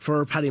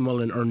for Paddy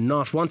Mullen or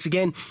not. Once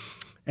again,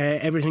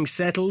 everything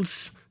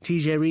settles.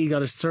 TJ Reid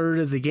got his third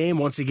of the game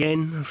once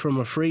again from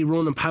a free.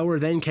 Ronan Power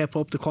then kept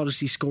up the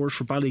quality scores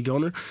for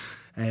Ballygunner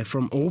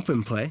from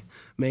open play,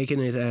 making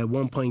it a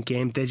 1 point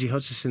game. Deji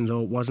Hutchinson,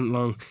 though, wasn't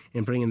long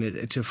in bringing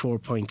it to 4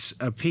 points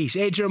apiece.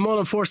 Adrian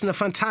Mullen forcing a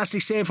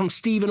fantastic save from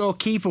Stephen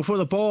O'Keefe before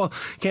the ball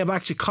came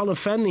back to Colin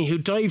Fennelly, who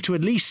dived to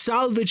at least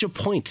salvage a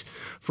point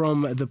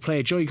from the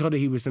play. Joey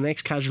Cudahy was the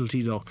next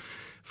casualty, though,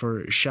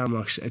 for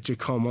Shamrocks to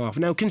come off.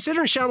 Now,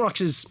 considering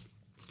Shamrocks'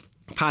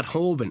 Pat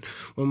Hoban,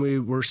 when we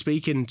were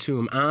speaking to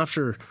him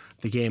after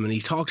the game, and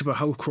he talked about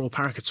how Croke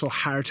Park it's so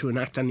hard to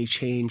enact any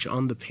change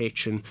on the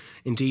pitch, and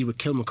indeed with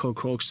Kilmacud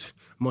Crokes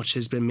much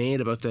has been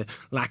made about the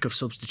lack of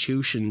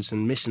substitutions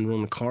and missing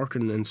Ronan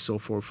Corcoran and so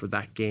forth for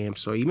that game.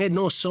 So he made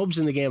no subs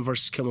in the game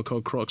versus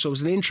Kilmacud Crokes. So it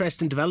was an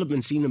interesting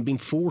development seeing him being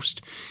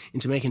forced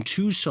into making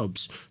 2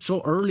 subs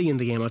so early in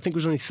the game. I think it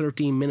was only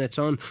 13 minutes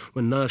on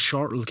when Niall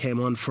Shortall came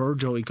on for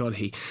Joey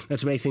Cudahy. Now,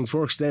 to make things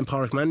worse, then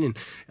Pádraig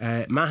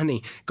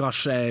Mahoney got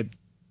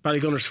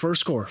Ballygunner's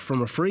first score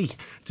from a free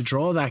to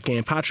draw that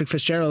game. Patrick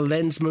Fitzgerald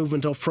then's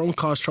movement up front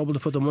caused trouble to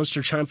put the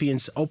Munster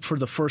champions up for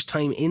the first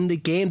time in the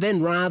game.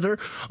 Then rather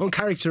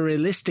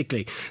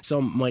uncharacteristically,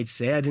 some might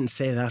say, I didn't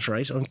say that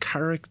right,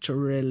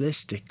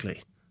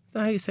 uncharacteristically. Is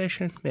that how you say it,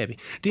 Shane? Maybe.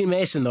 Dean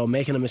Mason, though,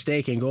 making a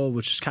mistake in goal,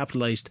 which was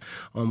capitalised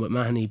on with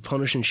Mahoney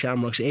punishing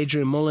Shamrocks.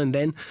 Adrian Mullen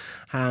then,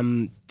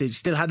 they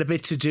still had a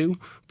bit to do,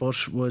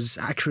 but was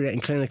accurate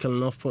and clinical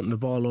enough putting the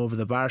ball over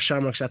the bar.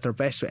 Shamrocks at their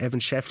best with Evan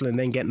Shefflin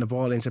then getting the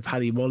ball into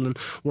Paddy Mullen,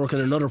 working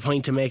another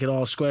point to make it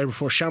all square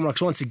before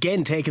Shamrocks once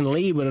again taking the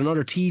lead with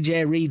another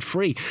TJ Reid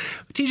free.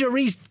 TJ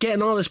Reid's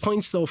getting all his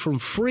points, though, from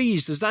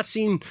frees. Does that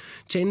seem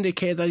to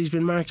indicate that he's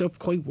been marked up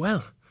quite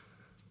well?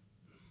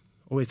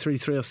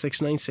 083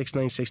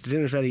 9696 the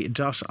dinner's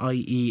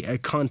ready.ie a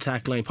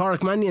contact line.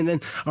 Pádraig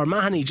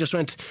Mahoney just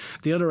went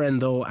the other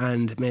end, though,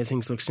 and made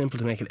things look simple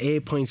to make it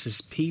 8 points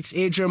as Pete's.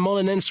 Adrian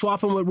Mullen then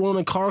swapping with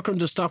Ronan Corcoran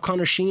to stop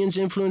Conor Sheehan's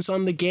influence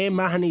on the game.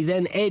 Mahoney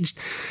then edged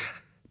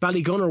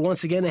Ballygunner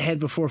once again ahead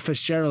before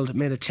Fitzgerald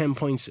made it 10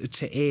 points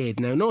to 8.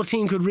 Now, no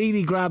team could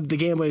really grab the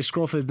game by the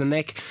scruff of the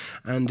neck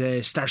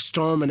and start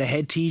storming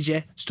ahead.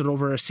 TJ stood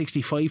over a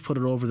 65, put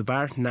it over the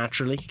bar,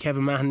 naturally.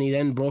 Kevin Mahoney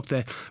then broke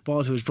the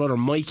ball to his brother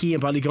Mikey,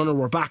 and Ballygunner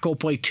were back up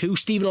by 2.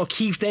 Stephen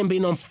O'Keefe then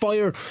being on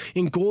fire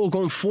in goal,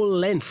 going full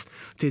length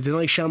to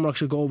deny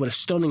Shamrocks a goal with a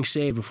stunning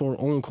save before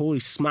Owen Coley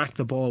smacked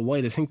the ball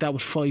wide. I think that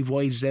was 5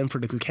 wides then for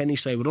the Kilkenny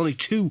side, with only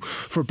 2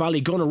 for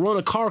Ballygunner.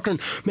 Ronan Corcoran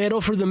made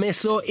up for the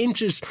miss, though,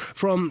 inches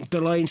from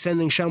the line,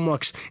 sending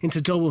Shamrocks into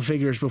double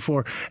figures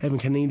before Evan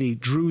Keneally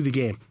drew the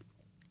game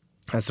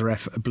as the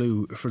ref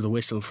blew for the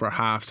whistle for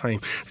half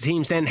time. The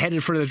teams then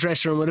headed for the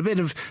dressing room with a bit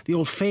of the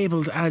old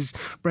fabled, as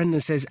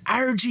Brendan says,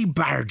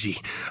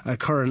 argy-bargy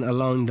occurring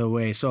along the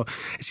way. So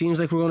it seems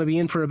like we're going to be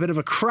in for a bit of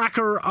a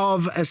cracker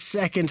of a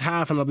second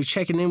half, and I'll be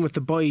checking in with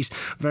the boys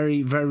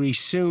very, very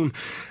soon.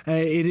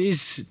 It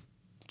is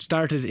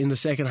started in the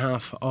second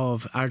half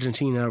of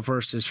Argentina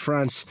versus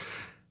France.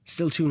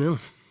 Still 2-0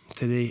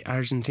 to the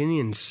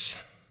Argentinians.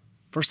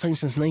 First time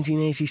since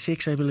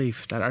 1986, I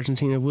believe, that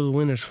Argentina will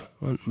win it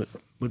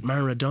with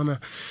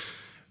Maradona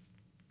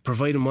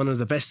providing one of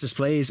the best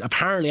displays.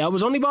 Apparently, I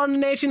was only born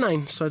in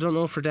 89, so I don't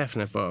know for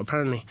definite, but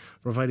apparently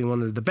providing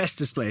one of the best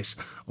displays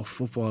of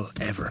football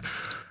ever.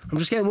 I'm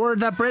just getting word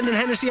that Brendan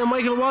Hennessy and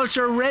Michael Walsh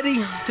are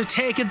ready to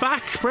take it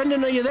back.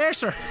 Brendan, are you there,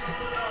 sir?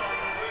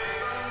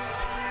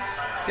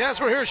 Yes,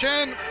 we're here,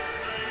 Shane.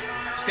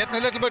 It's getting a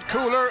little bit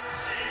cooler.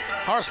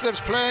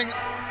 Horslip's playing.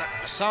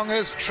 The song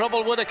is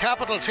Trouble with a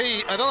capital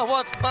T. I don't know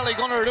what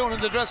Ballygunner are doing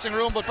in the dressing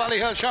room, but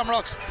Ballyhale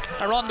Shamrocks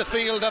are on the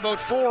field about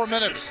 4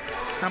 minutes,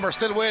 and we're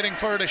still waiting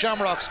for the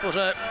Shamrocks. But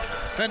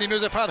plenty of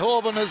music. Pat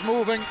Hoban is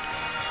moving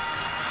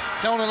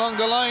down along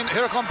the line.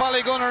 Here come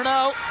Ballygunner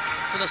now,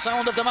 to the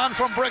sound of the man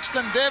from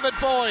Brixton, David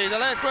Boy, the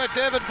late great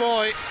David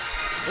Boy.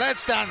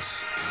 Let's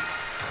dance.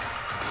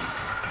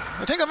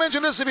 I think I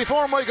mentioned this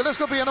before, Michael. This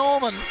could be an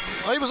omen.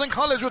 I was in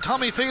college with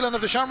Tommy Phelan of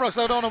the Shamrocks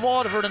down in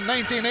Waterford in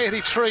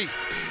 1983.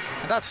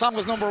 And that song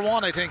was number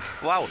 1, I think.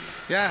 Wow.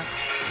 Yeah.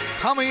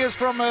 Tommy is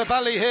from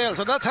Ballyhale,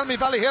 so don't tell me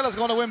Ballyhale is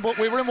going to win, but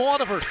we were in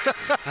Waterford.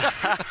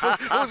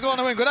 Who's going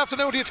to win? Good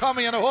afternoon to you,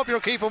 Tommy, and I hope you're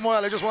keeping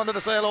well. I just wanted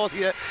to say hello to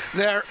you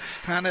there.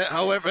 And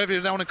however, you're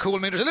down in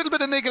Coolmead, there's a little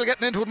bit of niggle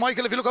getting into it,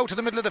 Michael, if you look out to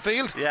the middle of the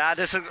field. Yeah,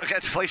 this will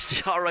get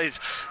feisty, all right.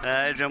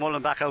 Adrian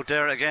Mullen back out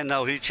there again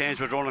now. He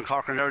changed with Ronan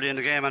Corcoran early in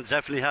the game and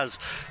definitely has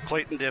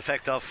quite the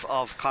effect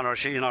of Conor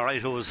Sheehan, all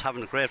right, who was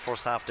having a great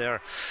first half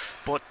there.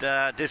 But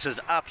this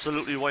is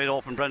absolutely wide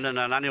open, Brendan,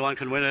 and anyone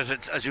can win it.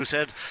 It's, as you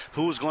said,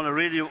 who's going to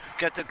really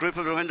get the grip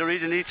of it when they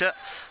really need to.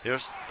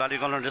 Here's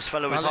Ballygunner, this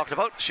fellow we talked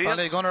about.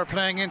 Ballygunner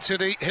playing into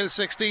the Hill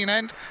 16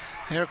 end.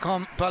 Here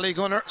come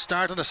Ballygunner,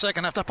 start of the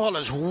second half. That ball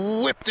is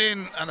whipped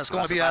in, and it's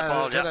going to be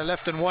a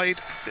left and wide.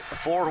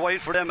 Forward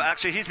wide for them.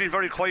 Actually, he's been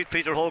very quiet,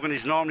 Peter Hogan.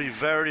 He's normally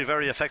very,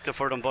 very effective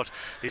for them, but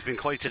he's been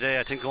quiet today.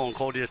 I think Owen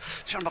Cody.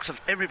 Shamrocks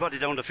have everybody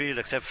down the field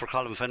except for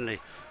Colin Fennelly.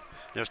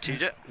 There's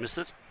TJ, missed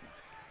it.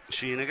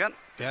 Sheehan again.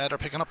 Yeah, they're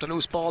picking up the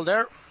loose ball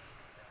there.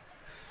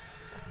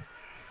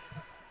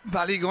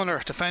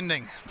 Ballygunner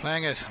defending,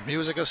 playing it.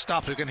 Music has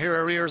stopped. You can hear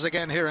our ears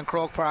again here in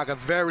Croke Park. A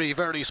very,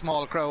 very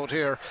small crowd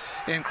here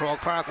in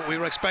Croke Park, but we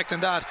were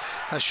expecting that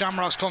as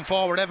Shamrocks come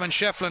forward. Evan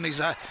Shefflin,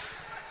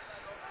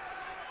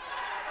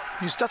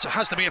 that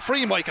has to be a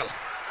free, Michael.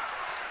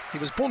 He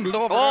was bundled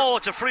over. Oh,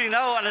 it's a free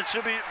now, and it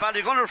should be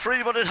Ballygunner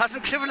free, but it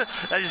hasn't given it.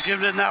 He's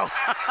given it now.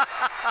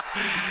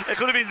 It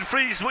could have been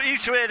free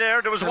each way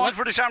there. There was one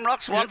for the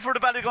Shamrocks, one for the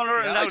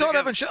Ballygunner. Yeah, I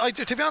thought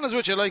to be honest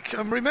with you,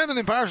 I'm remaining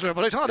impartial here,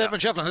 but I thought Evan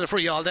Shefflin had a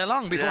free all day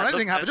long before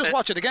anything happened. Just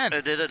watch it again.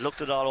 It did. It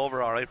looked it all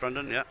over, all right,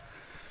 Brendan. Yeah.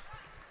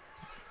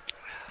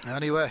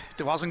 Anyway,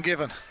 it wasn't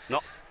given. No.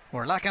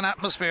 We're lacking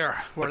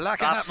atmosphere.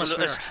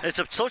 Atmosphere. It's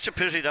such a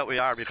pity that we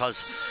are,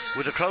 because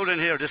with the crowd in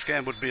here, this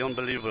game would be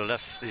unbelievable.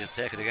 Let's just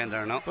take it again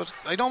there now. But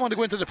I don't want to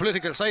go into the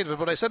political side of it,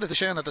 but I said it to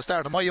Shane at the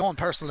start, of my own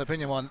personal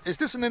opinion is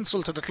this an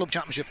insult to the club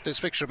championship, this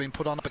fixture being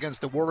put on up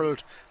against the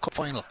World Cup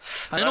final?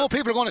 And I know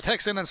people are going to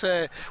text in and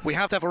say we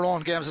have to have our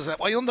own games.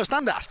 I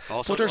understand that,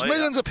 but there's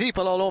millions of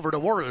people all over the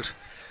world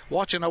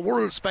watching a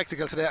world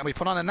spectacle today, and we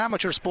put on an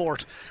amateur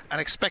sport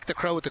and expect the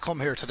crowd to come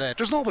here today.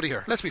 There's nobody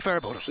here. Let's be fair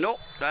about it. No,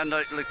 and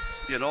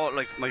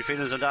like my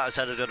feelings on that, I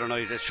said it the other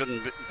night, it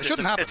shouldn't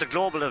happen. It's a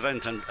global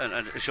event, and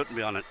it shouldn't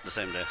be on it the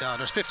same day. Yeah,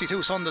 there's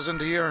 52 Sundays in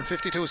the year and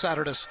 52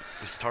 Saturdays.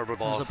 It's a terrible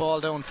ball. There's a ball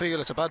downfield.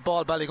 It's a bad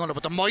ball, Ballygunner,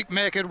 but they might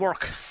make it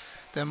work.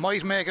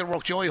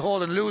 Joey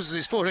Holden loses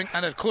his footing,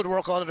 and it could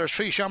work out. There's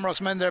 3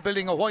 Shamrocks men there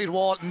building a wide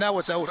wall. Now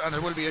it's out, and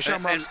it will be a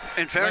Shamrocks.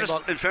 In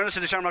fairness to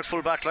the Shamrocks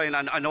full back line,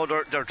 and I know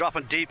they're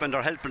dropping deep and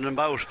they're helping them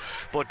out,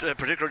 but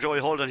particularly Joey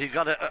Holden, he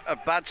got a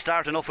bad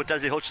start enough with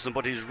Desi Hutchinson,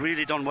 but he's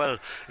really done well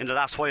in the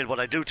last while. But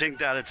I do think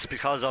that it's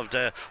because of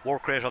the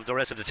work rate of the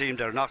rest of the team.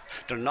 They're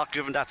not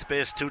giving that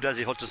space to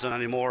Desi Hutchinson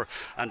anymore,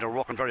 and they're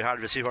working very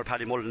hard. You see where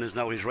Paddy Mullen is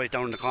now. He's right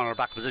down in the corner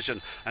back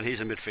position, and he's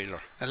a midfielder.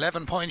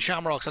 11 points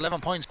Shamrocks, 11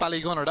 points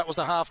Ballygunner. That was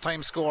the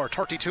half-time score.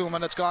 32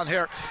 minutes gone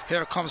here.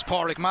 Here comes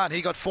Pádraig Mann.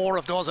 He got 4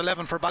 of those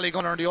 11 for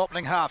Ballygunner in the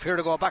opening half. Here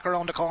to go back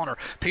around the corner.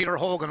 Peter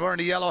Hogan wearing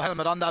the yellow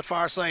helmet on that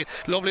far side.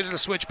 Lovely little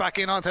switch back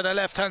in onto the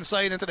left hand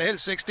side into the Hill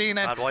 16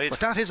 end. But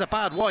that is a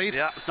bad wide.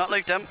 Yeah, it's not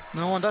like them.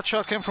 No, and that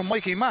shot came from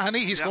Mikey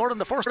Mahoney. He scored in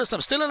the first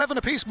time. Still 11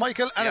 apiece,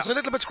 Michael, and it's a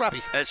little bit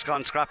scrappy. It's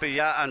gone scrappy,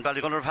 yeah, and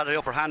Ballygunner have had the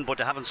upper hand, but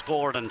they haven't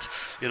scored. And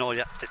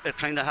it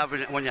kind of have,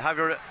 when you have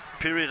your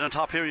period on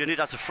top here, you need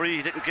that's a free.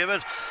 He didn't give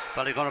it.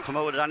 Ballygunner come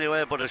out with it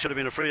anyway, but it should have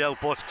been a free out.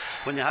 But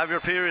when you have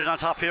your period on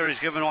top here, he's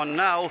given one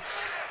now,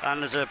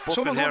 and there's a book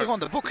someone in here. Going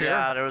to the book here.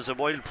 Yeah, there was a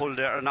wild pull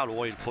there, not a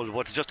wild pull,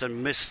 but just a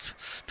missed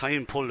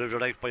time pull, if you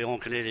like, by Owen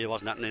Keneally. There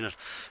wasn't nothing in it.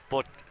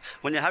 But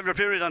when you have your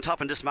period on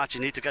top in this match,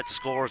 you need to get the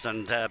scores,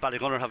 and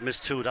Ballygunner have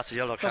missed 2. That's a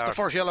yellow card. That's the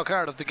first yellow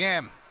card of the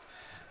game.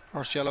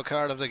 First yellow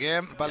card of the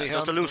game.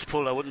 Just a loose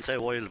pull. I wouldn't say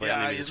wild by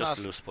any means. Just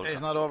a loose pull. He's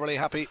not overly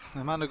happy.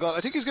 The man who got,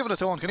 I think he's given it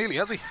to Owen Keneally,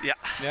 has he?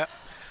 Yeah.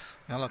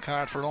 Yellow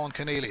card for Owen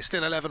Keneally.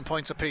 Still 11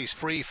 points apiece.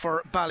 Free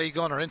for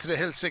Ballygunner into the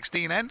Hill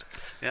 16 end.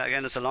 Yeah,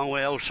 again, it's a long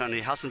way out, and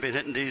he hasn't been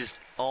hitting these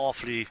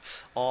awfully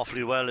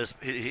well.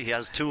 He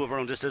has 2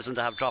 around this distance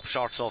that have dropped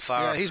short so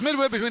far. Yeah, he's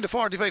midway between the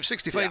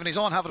 45-65 and he's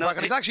on having a back,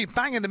 and he's actually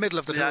bang in the middle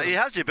of the two. Yeah, he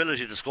has the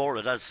ability to score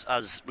it,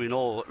 as we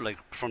know, like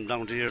from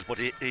down the years, but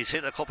he's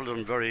hit a couple of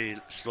them very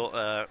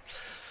slow.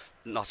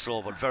 Not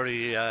slow, but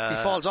very. He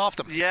falls off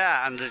them.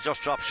 Yeah, and it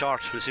just dropped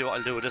short. We'll see what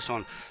I'll do with this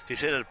one.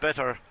 He's hit it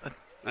better, and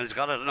he's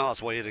got it. No,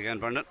 it's wide again,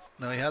 Brendan.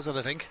 No, he has it,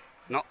 I think.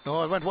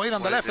 No, it went wide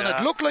on the left, and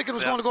it looked like it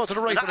was going to go to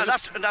the right.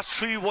 And that's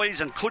 3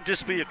 wides, and could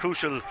this be a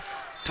crucial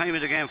time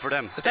of the game for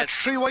them? That's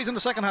 3 wides in the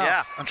second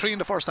half, and 3 in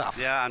the first half.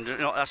 Yeah, and that's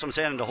what I'm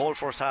saying. In the whole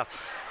first half,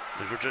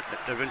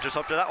 they've interest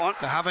up to that one.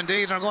 They have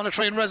indeed, and they're going to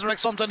try and resurrect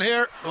something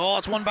here. Oh,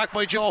 it's won back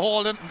by Joe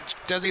Holden.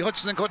 Desi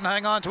Hutchinson couldn't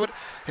hang on to it.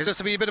 Is this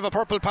to be a bit of a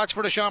purple patch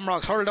for the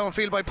Shamrocks? Hurled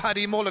downfield by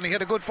Paddy Mullen. He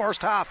had a good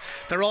first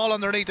half. They're all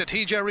underneath it.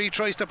 TJ Reid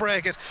tries to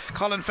break it.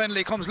 Colin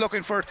Fennelly comes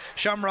looking for it.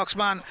 Shamrocks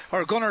man,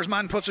 or Gunner's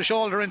man, puts a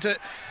shoulder into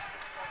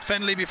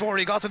Fennelly before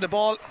he got to the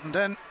ball, and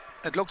then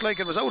it looked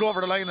like it was out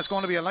over the line. It's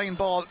going to be a line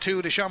ball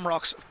to the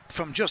Shamrocks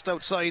from just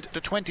outside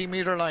the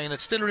 20-metre line. It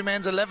still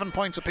remains 11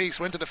 points apiece.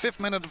 We're into the 5th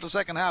minute of the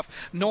second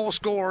half. No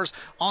scores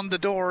on the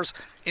doors.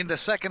 in the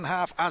second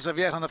half as of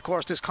yet. And of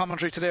course, this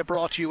commentary today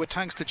brought to you with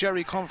thanks to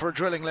Jerry Comfort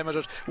Drilling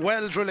Limited,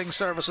 Well Drilling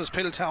Services,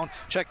 Pilltown.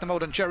 Check them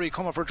out on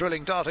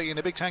jerrycomfortdrilling.ie, and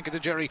a big thank you to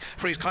Jerry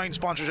for his kind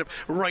sponsorship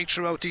right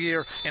throughout the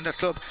year in the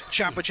club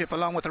championship,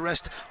 along with the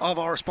rest of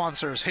our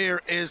sponsors.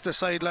 Here is the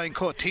sideline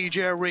cut.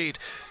 TJ Reid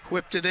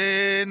whipped it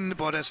in,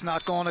 but it's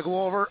not going to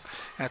go over.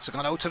 It's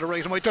gone out to the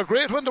right and right. They're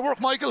great when they work,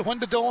 Michael. When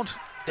they don't,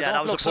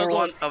 that was a poor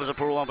one. That was a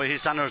poor one by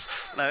his standards.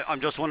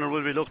 I'm just wondering,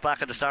 will we look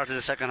back at the start of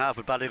the second half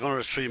with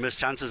Ballygunner's 3 missed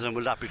chances, and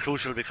will that be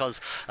crucial?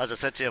 Because, as I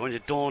said to you, when you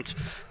don't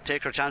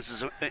take your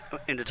chances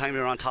in the time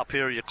you're on top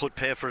here, you could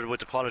pay for it with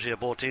the quality of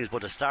both teams.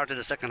 But the start of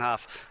the second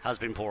half has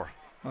been poor.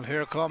 Well,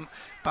 here come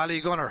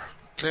Ballygunner,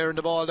 clearing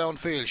the ball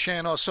downfield.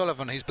 Shane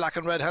O'Sullivan, his black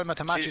and red helmet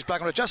to match his black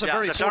and red. Just a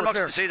very poor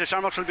clearance. See, the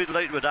Shamrocks will be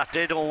delighted with that.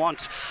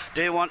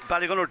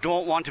 Ballygunner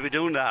don't want to be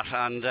doing that,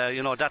 and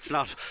that's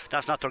not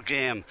their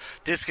game.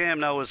 This game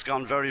now has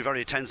gone very,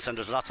 very tense, and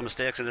there's lots of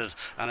mistakes in it,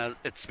 and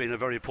it's been a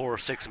very poor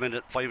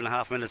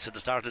 5.5 minutes at the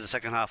start of the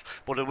second half.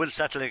 But it will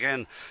settle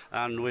again,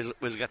 and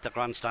we'll get the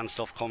grandstand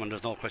stuff coming.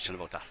 There's no question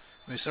about that.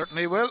 We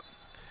certainly will.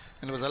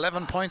 And it was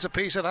 11 points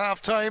apiece at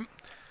half time.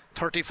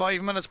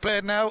 35 minutes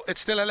played now.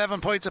 It's still 11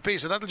 points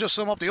apiece. So that'll just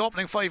sum up the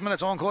opening 5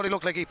 minutes. Owen Cody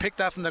looked like he picked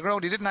that from the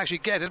ground. He didn't actually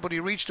get it, but he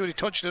reached to it, he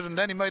touched it, and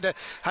then he might have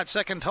had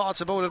second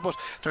thoughts about it. But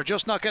they're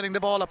just not getting the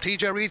ball up.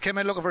 TJ Reid came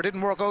in looking for it, didn't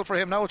work out for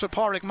him. Now it's with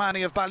Pádraig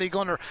Manny of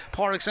Ballygunner.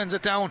 Pádraig sends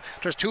it down.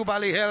 There's 2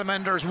 Ballyhale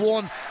men. There's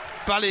 1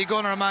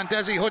 Ballygunner man,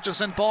 Desi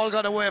Hutchinson. Ball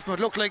got away from it.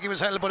 Looked like he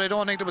was held, but I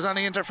don't think there was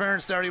any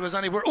interference there. He was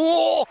anywhere.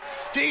 Oh!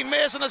 Dean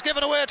Mason has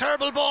given away a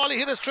terrible ball. He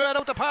hit a straight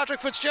out to Patrick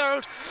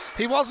Fitzgerald.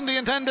 He wasn't the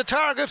intended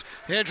target.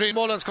 Adrian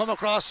Mullins come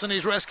across and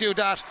he's rescued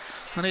that,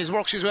 and he's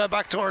worked his way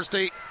back towards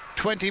the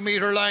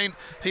 20-metre line.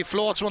 He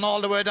floats one all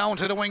the way down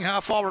to the wing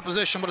half forward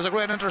position, but there's a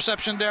great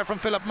interception there from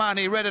Philip Mann.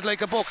 He read it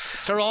like a book.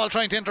 They're all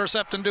trying to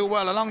intercept and do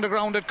well. Along the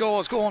ground it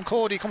goes.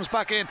 Cody comes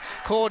back in.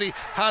 Cody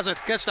has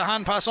it, gets the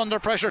hand pass under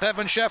pressure to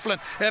Evan Shefflin.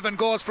 Evan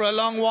goes for a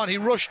long one. He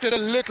rushed it a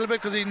little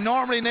bit because he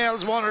normally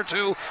nails 1 or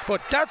 2,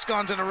 but that's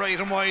gone to the right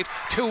and wide.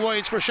 2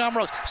 wides for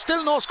Shamrocks.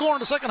 Still no score in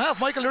the second half,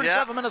 Michael.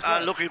 7 minutes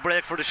a lucky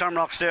break for the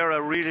Shamrocks there.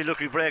 A really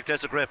lucky break.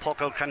 There's a great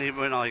puck out. Can he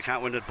win? No, he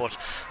can't win it, but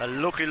a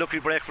lucky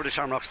break for the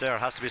Shamrocks there,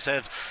 has to be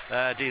said.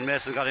 Dean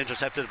Mason got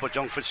intercepted, but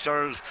Young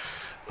Fitzgerald,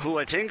 who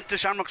I think the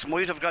Shamrocks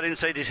might have got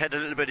inside his head a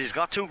little bit. He's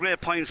got 2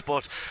 great points,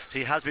 but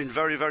he has been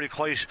very, very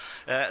quiet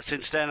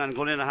since then, and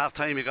going in at half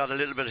time he got a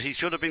little bit. He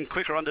should have been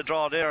quicker on the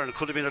draw there, and it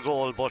could have been a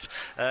goal, but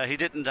he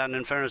didn't, and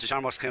in fairness the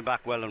Shamrocks came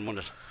back well and won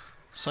it.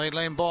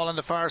 Sideline ball on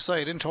the far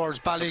side in towards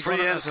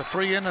Ballygunner. It's a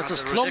free in.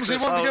 It's a clumsy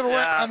one to give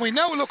away, and we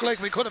now look like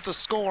we could have the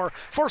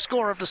first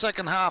score of the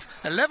second half.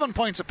 11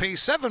 points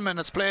apiece, 7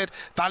 minutes played.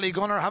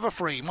 Ballygunner have a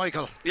free.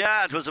 Michael.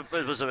 Yeah,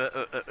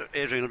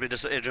 Adrian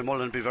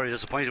Mullen will be very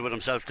disappointed with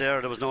himself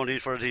there. There was no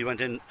need for it. He went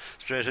in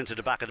straight into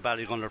the back of the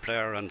Ballygunner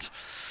player, and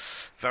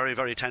very,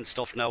 very tense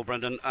stuff now,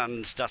 Brendan,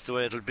 and that's the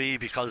way it'll be,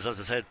 because, as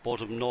I said,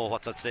 both of them know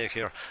what's at stake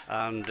here,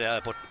 and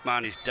but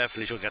Manny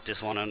definitely should get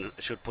this one and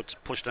should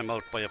push them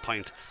out by a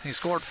point. He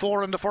scored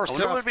 4 in the first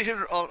half.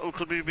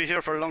 Could we be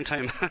here for a long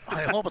time?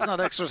 I hope it's not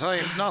extra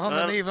time, not on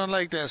an evening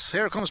like this.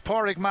 Here comes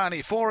Pádraig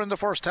Manny. 4 in the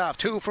first half,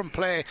 2 from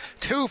play,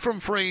 2 from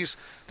frees.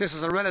 This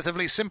is a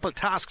relatively simple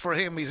task for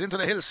him. He's into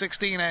the Hill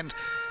 16 end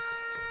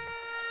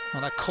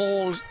on a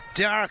cold,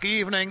 dark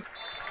evening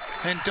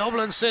in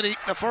Dublin City.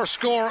 The first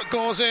score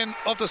goes in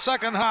of the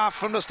second half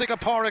from the stick of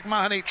Pádraig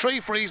Mahoney. 3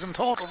 frees in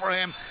total for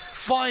him,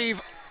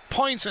 5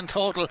 points in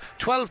total.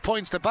 12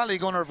 points to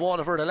Ballygunner of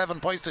Waterford,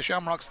 11 points to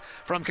Shamrocks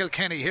from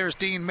Kilkenny. Here's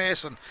Dean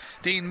Mason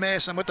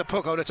with the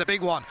puck out. It's a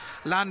big one,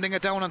 landing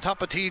it down on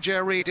top of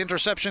TJ Reid.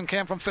 Interception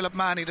came from Philip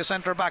Manny, the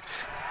centre back.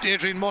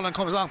 Adrian Mullen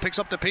comes along, picks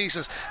up the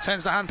pieces,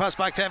 sends the hand pass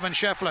back to Evan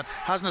Shefflin.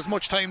 Hasn't as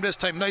much time this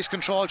time. Nice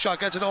control shot,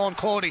 gets it on.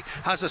 Cody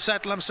has to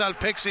settle himself,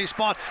 picks his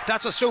spot.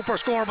 That's a super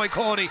score by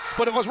Cody,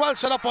 but it was well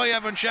set up by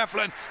Evan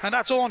Shefflin, and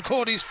that's Owen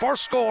Cody's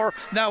first score.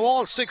 Now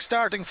all 6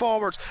 starting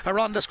forwards are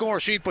on the score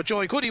sheet, but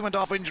Joey Goody went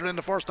off injured in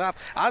the first half,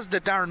 as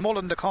did Darren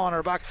Mullen, the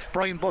corner back.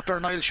 Brian Butler,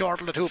 Niall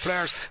Shortle, the 2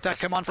 players that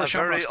came on for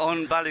Shamrocks. Very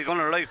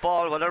un-Ballygunner like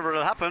ball, whatever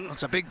will happen.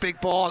 It's a big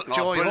ball.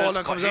 Joey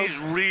Holden comes out. He's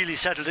really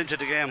settled into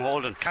the game,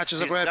 Holden. Catches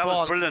a great ball. That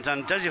was brilliant,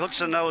 and Desi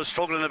Hutchinson now is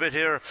struggling a bit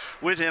here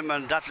with him,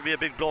 and that'll be a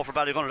big blow for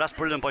Ballygunner. That's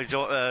brilliant by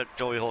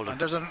Joey Holden. And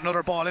there's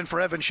another ball in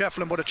for Evan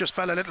Shefflin, but it just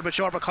fell a little bit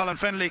short. But Colin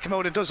Fennelly came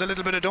out and does a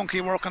little bit of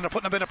donkey work, and they're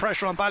putting a bit of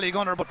pressure on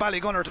Ballygunner, but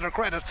Ballygunner, to their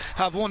credit,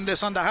 have won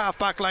this on the half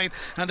back line,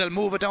 and they'll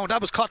move it down.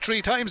 That was cut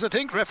 3 times, I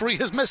think. Referee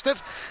has missed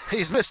it.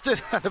 He's missed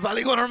it, and the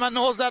Ballygunner man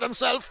knows that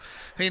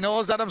himself. He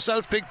knows that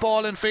himself. Big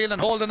ball in field,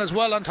 and Holden as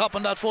well on top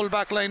on that full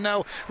back line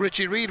now.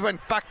 Richie Reid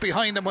went back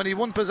behind him when he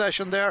won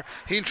possession there.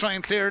 He'll try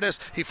and clear this.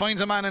 He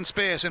finds a man in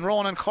space in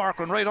Ronan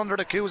Corcoran, right under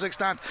the Cusack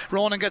stand.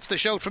 Ronan gets the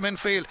shout from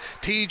infield.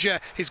 TJ,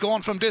 he's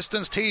going from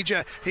distance.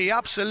 TJ, he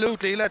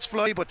absolutely lets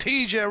fly, but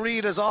TJ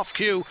Reid is off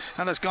cue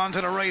and has gone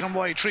to the right and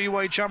wide. 3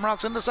 wide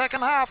Shamrocks in the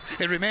second half.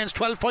 It remains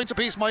 12 points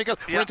apiece, Michael.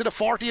 We're into the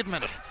 40th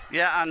minute.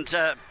 Yeah, and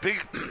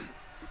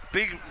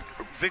big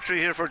victory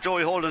here for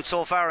Joey Holden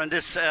so far in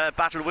this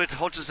battle with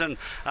Hutchinson,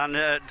 and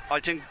I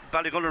think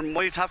Ballygunner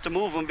might have to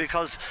move him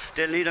because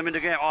they'll need him in the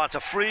game. Oh, it's a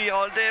free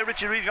all day.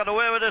 Richie Reid got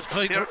away with it.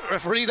 Right, the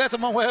referee let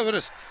them away with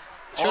it.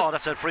 Oh,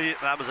 that's a free.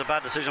 That was a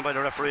bad decision by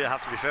the referee, I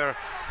have to be fair.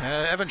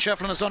 Evan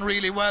Shefflin has done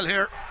really well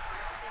here.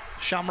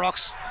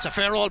 Shamrocks, it's a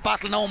fair old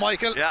battle now,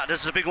 Michael. Yeah, this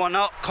is a big one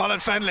now. Colin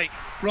Fenley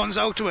runs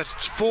out to it.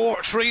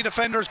 3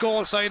 defenders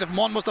goal side. If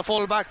one was the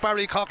full back,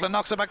 Barry Coughlin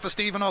knocks it back to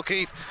Stephen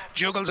O'Keefe,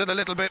 juggles it a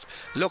little bit,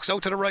 looks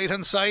out to the right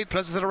hand side,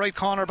 plays it to the right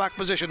corner back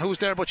position. Who's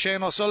there but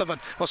Shane O'Sullivan?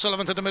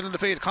 O'Sullivan to the middle of the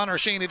field. Connor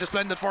Sheeny, the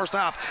splendid first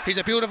half. He's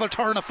a beautiful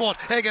turn of foot,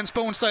 egg and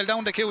spoon style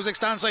down the Cusack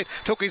stand side.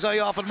 Took his eye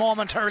off it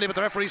momentarily, but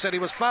the referee said he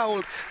was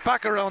fouled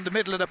back around the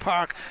middle of the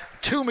park,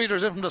 2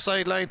 metres in from the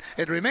sideline.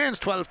 It remains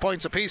 12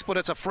 points apiece, but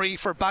it's a free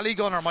for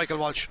Ballygunner, Michael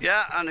Walsh.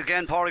 Yeah, and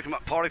again,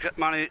 Pádraig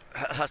Manny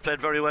has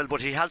played very well,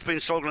 but he has been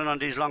struggling on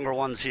these longer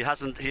ones. He's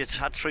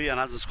had 3 and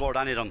hasn't scored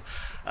any of them.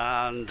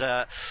 And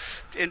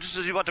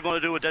interested to see what they're going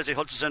to do with Dessie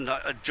Hutchinson.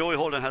 Joey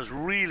Holden has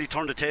really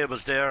turned the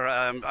tables there,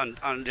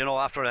 and you know,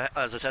 after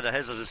as I said, a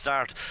hesitant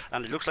start,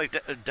 and it looks like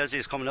Dessie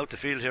is coming out the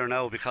field here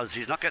now because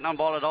he's not getting on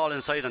ball at all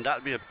inside, and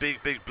that'll be a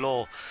big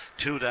blow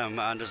to them.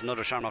 And there's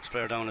another Shamrocks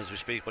player down as we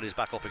speak, but he's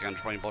back up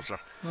against Brian Butler.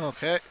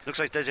 Okay, looks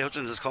like Dessie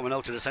Hutchinson is coming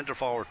out to the centre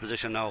forward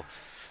position now,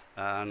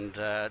 and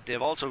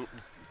they've also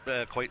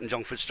quite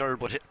John Fitzgerald,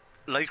 but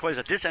likewise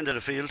at this end of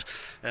the field,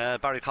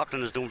 Barry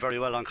Coughlin is doing very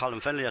well on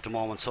Colin Fenley at the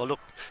moment. So look,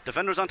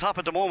 defenders on top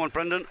at the moment,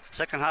 Brendan.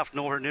 Second half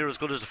nowhere near as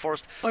good as the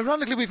first.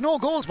 Ironically, we've no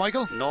goals,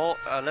 Michael. No,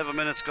 11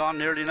 minutes gone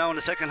nearly now in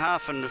the second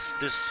half, and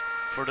this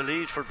for the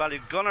lead for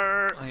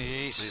Ballygunner.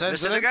 He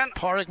sends it again.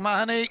 Pádraig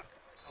Mahoney,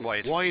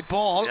 wide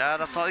ball. Yeah,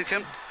 that's like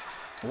him.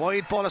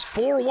 Wide ball. Is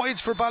 4 wides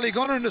for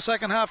Ballygunner in the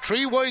second half,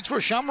 3 wides for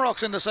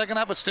Shamrocks in the second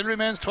half. It still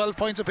remains 12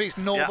 points apiece.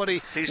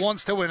 Nobody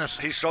wants to win it.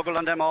 He struggled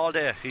on them all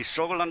day. He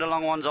struggled on the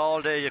long ones all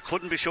day. You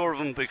couldn't be sure of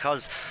him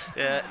because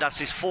that's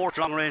his 4th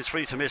long range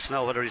free to miss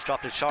now, whether he's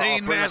dropped it short.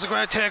 Dean May has a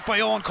great take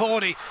by Owen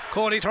Cody.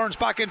 Cody turns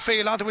back in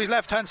field onto his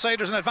left hand side.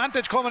 There's an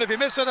advantage coming. If he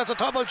misses it, it's a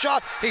double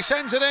shot. He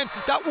sends it in.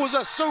 That was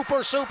a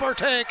super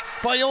take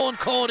by Owen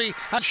Cody,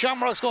 and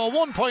Shamrocks go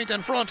 1 point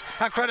in front,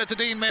 and credit to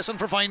Dean Mason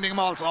for finding him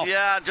also.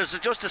 Yeah,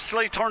 just a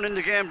slight turn in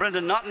the game,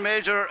 Brendan, nothing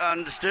major,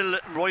 and still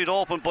wide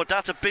open, but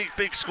that's a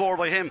big score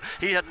by him.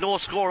 He had no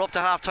score up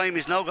to half time.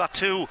 He's now got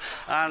 2,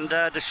 and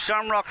the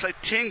Shamrocks, I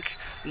think,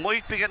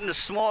 might be getting a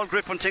small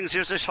grip on things.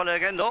 Here's this fella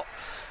again though.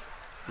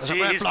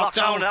 See, he's blocked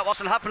down. That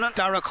wasn't happening.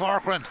 Dara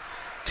Corcoran,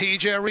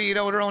 TJ Reid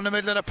out around the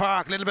middle of the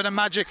park. A little bit of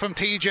magic from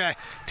TJ.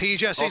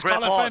 TJ sees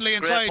Colin Fenley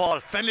inside.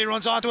 Fenley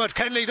runs onto it.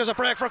 Kenley does a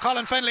break for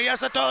Colin Fenley.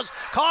 Yes, it does.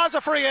 Calls a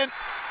free in.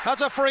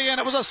 That's a free in.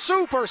 It was a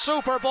super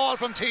ball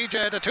from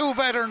TJ, the 2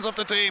 veterans of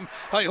the team.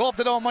 I hope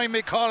they don't mind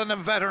me calling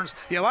them veterans.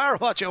 You are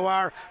what you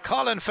are.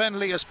 Colin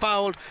Fenley is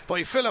fouled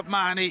by Philip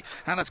Mahoney,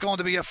 and it's going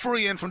to be a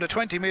free in from the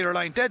 20 metre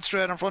line, dead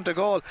straight in front of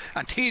goal,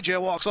 and TJ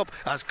walks up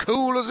as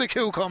cool as a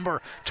cucumber.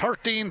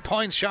 13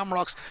 points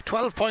Shamrocks,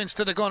 12 points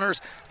to the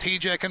Gunners.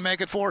 TJ can make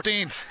it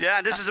 14.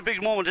 Yeah, this is a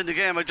big moment in the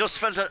game. I just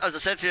felt, as I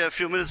said to you a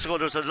few minutes ago,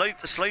 there's a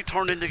slight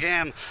turn in the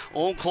game.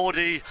 Owen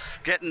Cody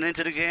getting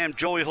into the game,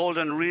 Joey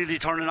Holden really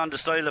turning on the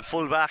style at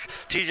full back,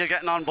 TJ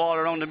getting on ball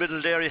around the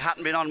middle there. He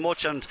hadn't been on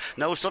much, and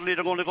now suddenly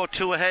they're going to go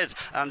 2 ahead,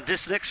 and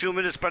this next few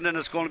minutes, Brendan,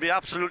 is going to be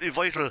absolutely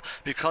vital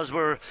because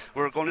we're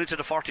going into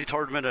the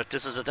 43rd minute.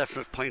 This is a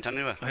definite point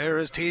anyway. Here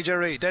is TJ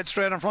Reid, dead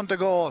straight in front of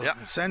goal.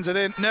 Sends it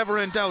in, never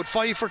in doubt.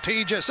 5 for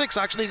TJ, 6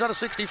 actually, got a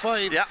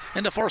 65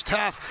 in the first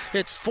half.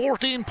 It's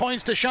 14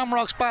 points to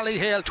Shamrocks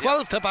Ballyhale,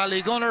 12 to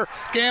Ballygunner.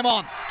 Game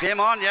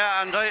on,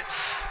 yeah. And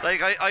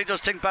I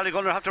just think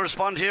Ballygunner have to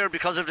respond here,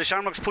 because if the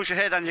Shamrocks push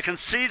ahead, and you can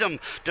see them,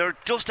 they're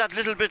just that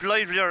little bit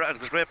livelier. It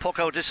was a great puck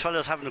out. This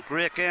fella's having a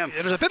great game.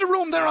 Yeah, there's a bit of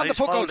room there on the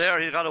puck out.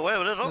 He got away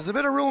with it. There's a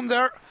bit of room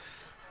there.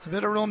 It's a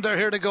bit of room there.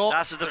 Here to go.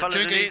 That's the fella.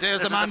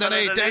 There's the man they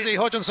need. Dessie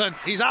Hutchinson.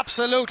 He's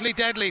absolutely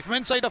deadly from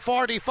inside the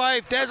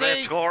 45. Dessie.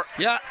 Great score.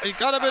 Yeah, he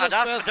got a bit of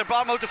space. They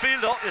brought him out the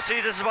field though. You see,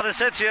 this is what I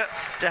said to you.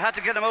 They had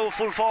to get him out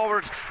full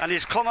forward, and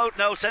he's come out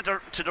now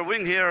centre to the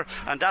wing here,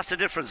 and that's the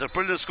difference. A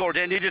brilliant score.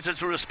 They needed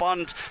to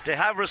respond. They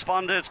have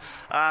responded,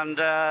 and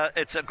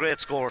it's a great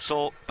score.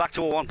 So back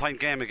to a 1 point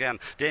game again.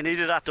 They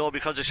needed that though,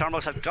 because the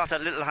Shamrocks had got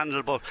that little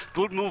handle, but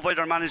good move by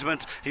their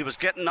management. He was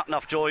getting nothing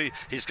off Joey.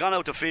 He's gone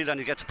out the field and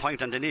he gets a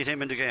point, and they need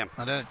him in the game.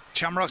 And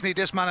Shamrocks need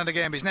this man in the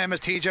game. His name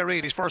is TJ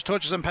Reid. His first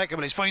touch is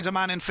impeccable. He finds a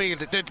man in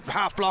field. It did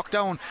half block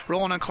down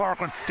Ronan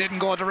Corcoran. Didn't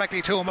go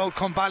directly to him. Out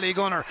come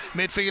Ballygunner.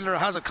 Midfielder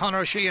has it.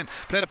 Connor Sheehan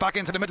played it back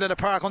into the middle of the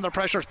park under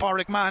pressure.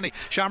 Pádraig Mahoney.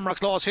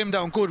 Shamrocks lost him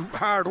down. Good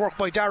hard work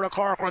by Dara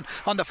Corcoran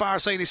on the far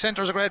side. He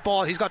centres a great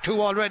ball. He's got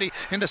 2 already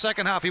in the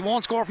second half. He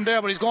won't score from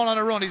there, but he's going on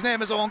a run. His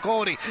name is Owen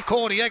Cody.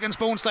 Cody, egg and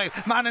spoon style.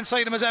 Man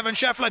inside him is Evan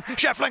Shefflin.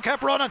 Shefflin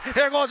kept running.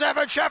 Here goes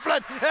Evan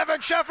Shefflin.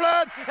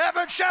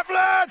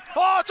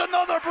 Oh, it's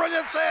another another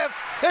brilliant save.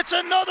 It's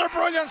another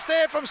brilliant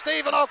save from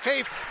Stephen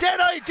O'Keefe.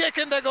 Dead-eye Dick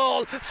in the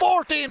goal.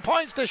 14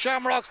 points to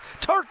Shamrocks,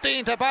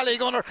 13 to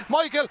Ballygunner.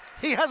 Michael,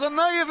 he has an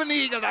eye of an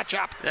eagle, that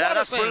chap. Yeah, what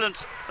that's a save.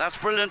 brilliant. That's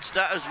brilliant.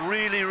 That is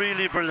really,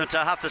 really brilliant,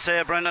 I have to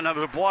say, Brendan.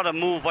 What a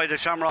move by the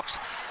Shamrocks.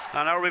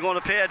 And are we going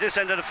to pay at this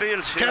end of the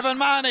field? Kevin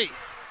Manny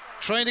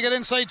trying to get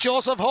inside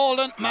Joseph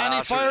Holden.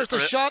 Manny fires the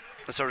shot.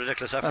 That's a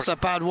ridiculous effort. That's a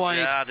bad wide.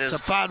 Yeah, it is.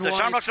 It's a bad wide. The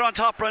Shamrocks are on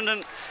top,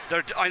 Brendan.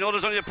 I know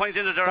there's only a point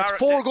in it. That's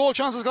 4 goal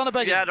chances gone to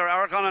Beggy. Yeah, they're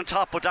Aragon on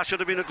top, but that should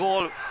have been a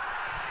goal.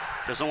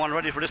 There's no one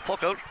ready for this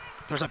puck out.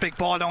 There's a big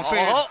ball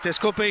downfield. This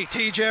could be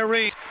TJ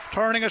Reid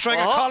turning a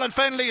striker. Colin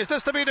Fennelly. Is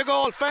this to be the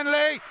goal?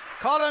 Fennelly.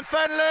 Colin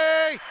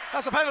Fennelly.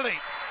 That's a penalty.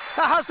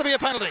 That has to be a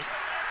penalty.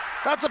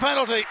 That's a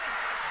penalty.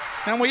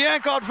 And we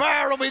ain't got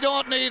VAR and we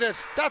don't need it.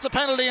 That's a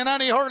penalty in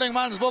any hurling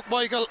man's book,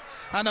 Michael.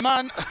 And the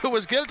man who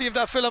was guilty of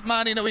that, Philip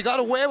Manny, now he got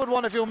away with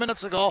one a few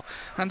minutes ago,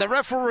 and the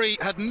referee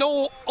had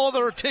no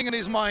other thing in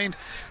his mind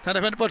than a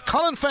penalty. But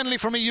Colin Fennelly,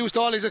 for me, used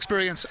all his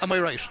experience. Am I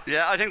right?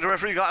 Yeah, I think the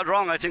referee got it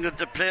wrong. I think that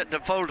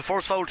the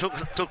first foul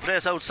took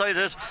place outside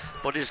it,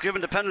 but he's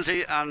given the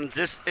penalty, and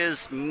this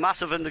is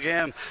massive in the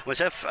game.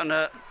 Myself and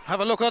have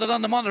a look at it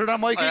on the monitor there,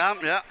 Mikey. I am,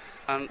 yeah.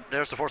 And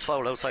there's the first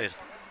foul outside.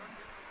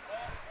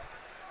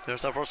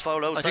 There's our first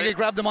foul outside. I think he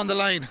grabbed him on the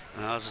line.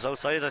 No, it's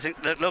outside, I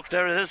think. Look,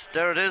 there it is.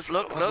 There it is.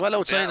 Look. Well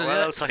outside. Yeah,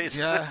 well outside.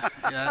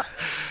 Yeah.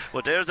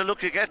 But there's the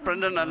look you get,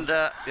 Brendan, and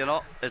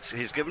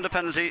he's given the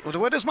penalty. Well, the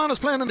way this man is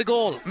playing in the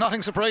goal,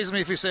 nothing surprises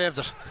me if he saved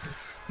it.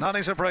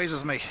 Nothing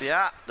surprises me.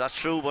 Yeah, that's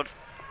true, but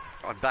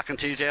I'm backing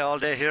TJ all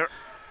day here.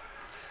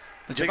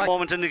 Big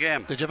moment in the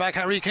game. Did you back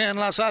Harry Kane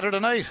last Saturday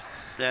night?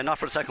 Yeah, not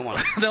for the second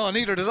one. No,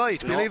 neither did I.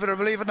 Believe it or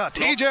believe it not.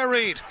 No. TJ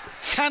Reid,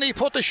 can he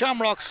put the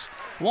Shamrocks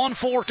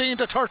 114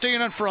 to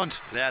 13 in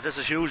front? Yeah, this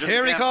is huge.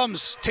 Here he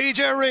comes,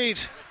 TJ Reid.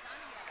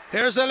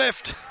 Here's the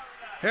lift.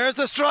 Here's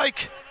the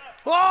strike.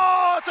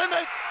 Oh, it's in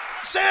it.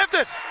 Saved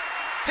it.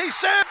 He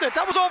saved it.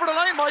 That was over the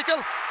line,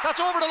 Michael. That's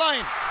over the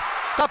line.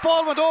 That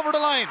ball went over the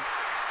line.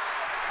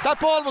 That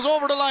ball was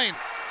over the line.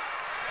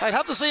 I'd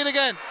have to see it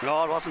again.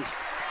 No, it wasn't.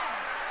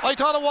 I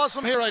thought it was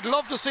from here. I'd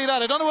love to see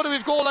that. I don't know whether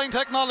we've goal line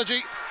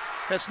technology.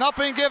 It's not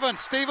being given.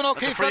 Stephen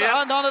O'Keefe got a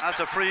hand on it. That's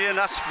a free in.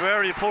 That's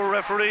very poor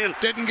refereeing.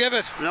 Didn't give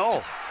it.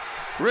 No.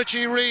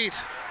 Richie Reid.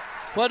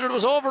 Whether it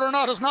was over or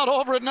not, it's not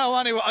over it now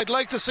anyway. I'd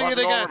like to see it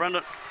again.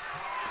 Over,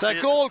 the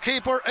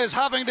goalkeeper is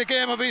having the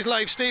game of his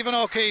life, Stephen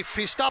O'Keefe.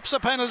 He stops a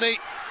penalty.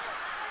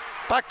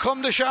 Back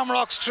come the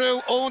Shamrocks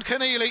through Owen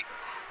Keneally.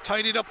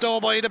 Tidied up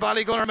though by the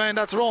Ballygunner men.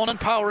 That's Ronan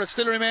Power. It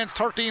still remains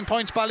 13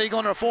 points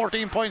Ballygunner,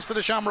 14 points to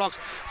the Shamrocks.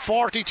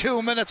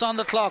 42 minutes on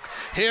the clock.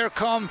 Here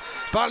come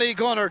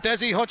Ballygunner,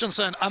 Desi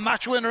Hutchinson, a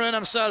match winner in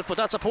himself, but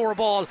that's a poor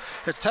ball.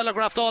 It's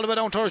telegraphed all the way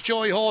down towards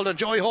Joey Holden.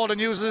 Joey Holden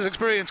uses his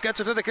experience, gets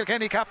it to the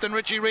Kilkenny captain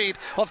Richie Reid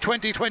of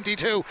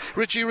 2022.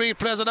 Richie Reid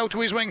plays it out to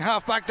his wing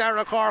half back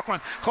Dara Corcoran.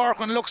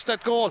 Corcoran looks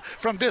at goal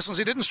from distance.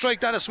 He didn't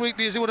strike that as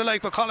sweetly as he would have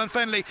liked, but Colin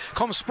Fennelly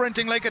comes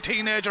sprinting like a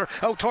teenager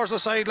out towards the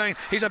sideline.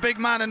 He's a big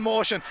man in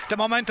motion. The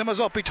momentum is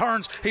up. He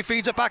turns. He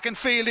feeds it back in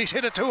field. He's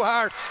hit it too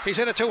hard.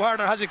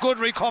 There has a good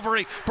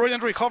recovery.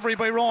 Brilliant recovery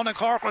by Ronan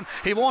Corcoran.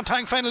 He won't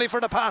thank Fennelly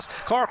for the pass.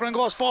 Corcoran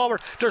goes forward.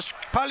 There's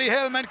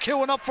Ballyhale men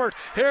queuing up for it.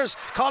 Here's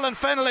Colin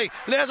Fennelly.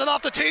 Lays it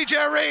off to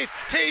TJ Reid.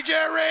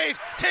 TJ Reid.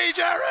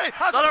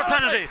 That's another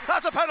penalty.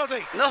 That's a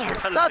penalty. Another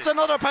penalty. That's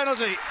another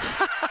penalty.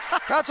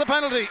 That's a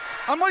penalty.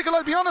 And Michael,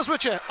 I'll be honest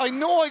with you. I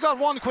know I got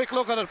one quick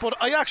look at it, but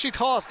I actually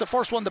thought the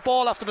first one, the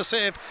ball after the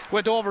save,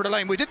 went over the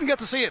line. We didn't get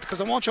to see it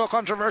because I won't show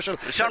controversial.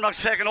 The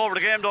Shamrocks taken over the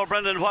game though,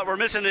 Brendan. What we're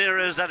missing here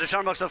is that the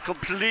Shamrocks have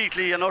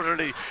completely and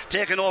utterly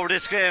taken over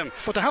this game.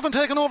 But they haven't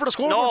taken over the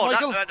scoreboard,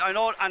 Michael. I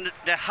know, and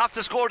they have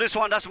to score this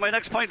one. That's my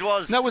next point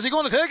was. Now, was he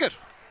going to take it?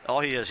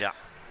 Oh, he is, yeah.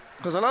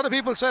 Because a lot of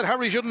people said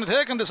Harry shouldn't have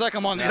taken the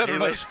second one the other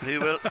night. He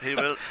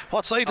will.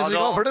 What side does he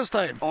go for this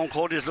time? Owen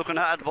Cody's looking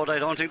at it, but I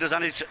don't think there's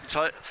any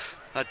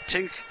I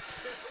think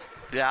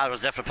yeah, it was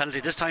definitely a penalty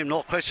this time,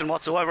 no question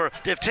whatsoever.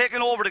 They've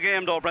taken over the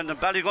game though, Brendan.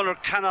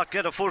 Ballygunner cannot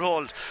get a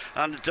foothold,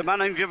 and the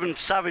man I'm giving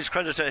savage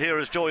credit to here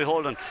is Joey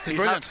Holden. He's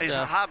brilliant. He's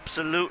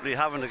absolutely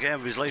having the game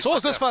of his life. So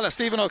is this fella,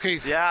 Stephen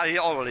O'Keefe. Yeah, he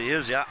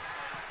is, yeah.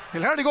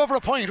 He'll hardly go for a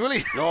point, will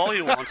he? No,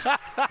 he won't.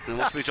 He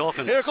must be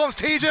joking. Here comes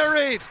TJ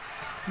Reid.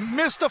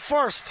 Missed the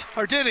first,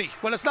 or did he?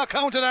 Well, it's not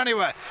counted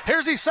anyway.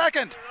 Here's his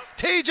second.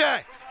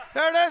 TJ.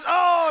 There it is.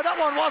 Oh, that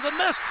one wasn't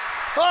missed.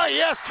 Oh,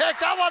 yes, take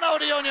that one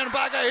out of the onion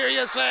bag, I hear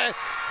you say.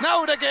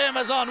 Now the game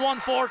is on,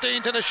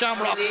 114 to the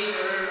Shamrocks.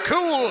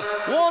 Cool,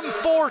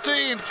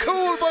 114.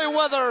 Cool by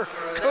weather.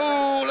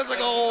 Cool as a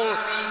goal.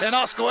 In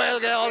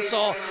Oscoelga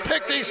also.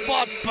 Pick the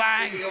spot,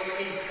 bang.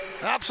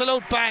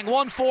 Absolute bang.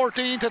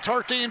 114 to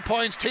 13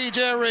 points.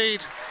 TJ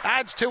Reid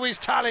adds to his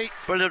tally.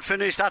 Brilliant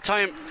finish that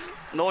time.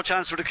 No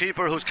chance for the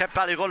keeper, who's kept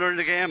Ballygunner in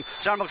the game.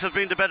 Shamrocks have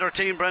been the better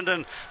team,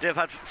 Brendan. They've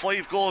had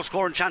 5 goal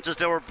scoring chances.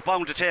 They were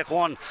bound to take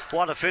one.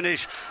 What a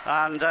finish.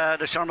 And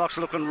the Shamrocks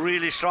looking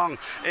really strong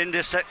in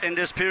this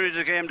period of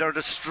the game. They're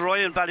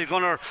destroying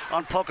Ballygunner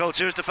on puckouts.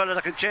 Here's the fella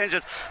that can change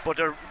it, but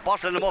they're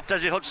bottling them up.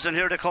 Desi Hutchinson,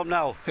 here they come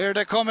now. Here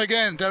they come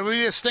again. They're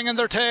really stinging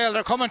their tail.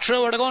 They're coming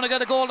through. Are they going to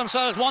get a goal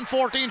themselves?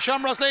 1-14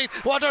 Shamrocks lead.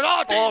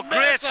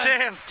 Great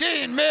save.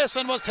 Dean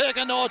Mason was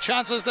taking no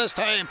chances this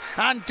time,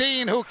 and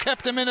Dean, who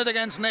kept him in it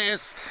against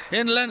Naas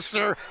in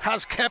Leinster,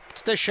 has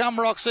kept the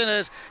Shamrocks in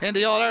it in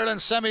the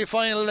All-Ireland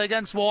semi-final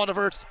against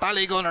Waterford.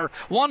 Ballygunner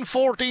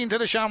 1-14 to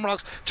the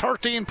Shamrocks,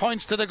 13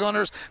 points to the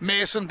Gunners.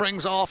 Mason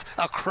brings off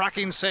a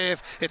cracking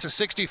save. It's a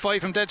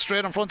 65 from dead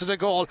straight in front of the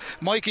goal.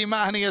 Mikey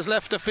Mahoney has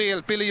left the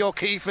field. Billy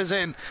O'Keefe is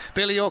in.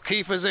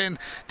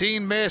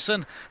 Dean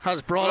Mason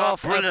has brought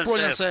off a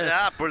brilliant save.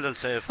 Yeah, brilliant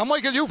save. And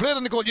Michael, you played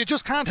in the goal. You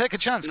just can't take a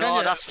chance, can you?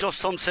 No, that's just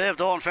some save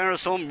though. In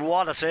fairness,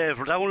 what a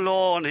save. Down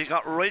low, and he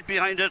got right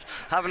behind it,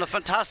 having a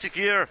fantastic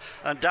year,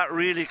 and that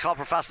really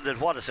copper fastened it.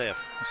 What a save.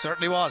 It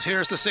certainly was.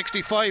 Here's the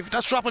 65.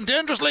 That's dropping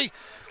dangerously.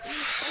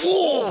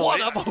 Whoa,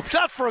 what about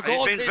that for a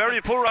goal? He's been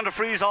very poor on the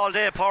frees all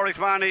day, Pádraig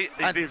Mahoney.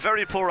 He's been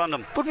very poor on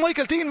them. But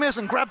Michael, Dean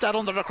Mason grabbed that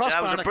under the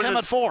crossbar and it came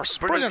at force.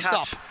 Brilliant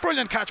stop.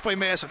 Brilliant catch by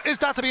Mason. Is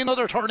that to be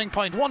another turning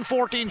point?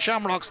 1-14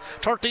 Shamrocks,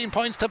 13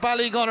 points to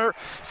Ballygunner.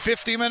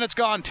 50 minutes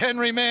gone, 10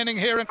 remaining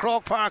here in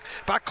Croke Park.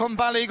 Back come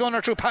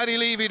Ballygunner through Paddy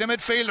Levy, the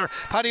midfielder.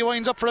 Paddy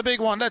winds up for a big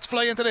one. Let's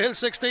fly into the Hill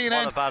 16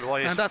 end. A bad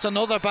wide. And that's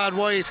another bad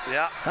wide.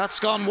 Yeah. That's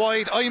gone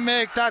wide. I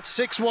make that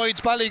 6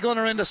 wides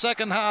Ballygunner in the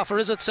second half, or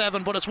is it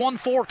 7? But it's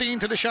 1-14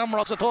 to the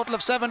Shamrocks, a total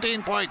of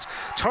 17 points.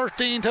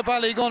 13 to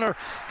Ballygunner,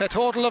 a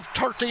total of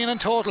 13 in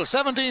total.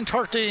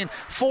 17-13,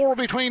 4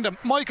 between them.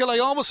 Michael, I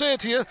almost say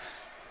to you,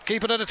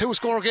 keep it at a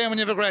 2-score game and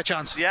you have a great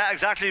chance. Yeah,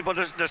 exactly, but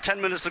there's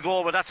 10 minutes to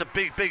go, but that's a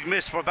big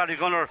miss for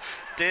Ballygunner.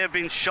 They've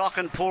been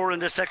shocking poor in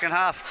the second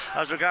half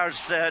as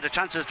regards the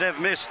chances they've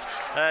missed.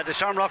 The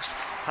Shamrocks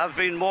have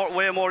been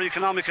way more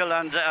economical,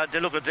 and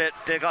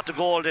they got the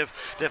goal.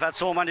 They've had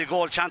so many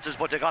goal chances,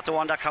 but they got the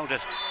one that counted.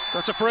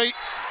 That's a free.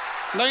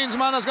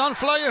 Linesman has gone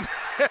flying.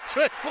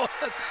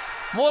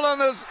 Mullen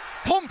is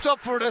pumped up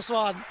for this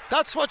one.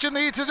 That's what you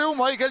need to do,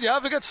 Michael. You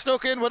have to get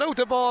stuck in without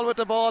the ball, with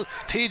the ball.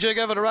 TJ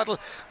gave it a rattle.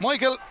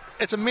 Michael,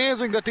 it's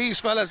amazing that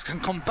these fellas can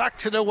come back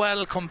to the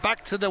well.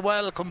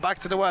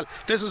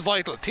 This is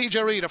vital.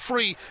 TJ Reid, a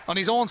free on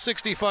his own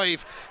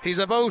 65. He's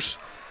about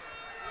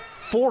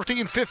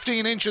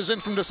 14-15 inches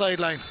in from the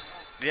sideline.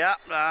 Yeah,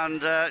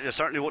 and you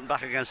certainly wouldn't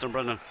back against them,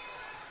 Brendan.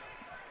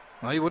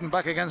 I wouldn't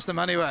back against them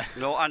anyway.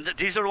 No, and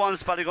these are the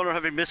ones Ballygunner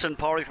have been missing.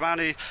 Pádraig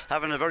Mahoney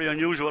having a very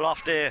unusual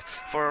off day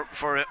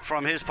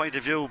from his point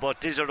of view,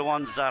 but these are the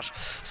ones that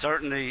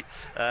certainly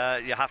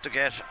you have to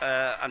get,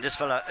 and this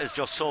fella is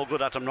just so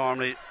good at them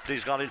normally.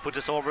 Please God, he'll put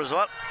this over as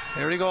well.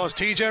 Here he goes,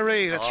 TJ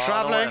Reid. It's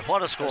travelling. No,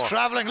 what a score. It's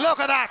travelling. Look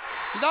at that.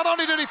 Not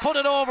only did he put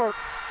it over,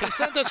 he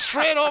sent it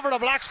straight over the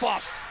black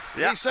spot.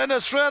 Yeah. He sent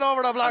it straight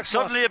over the black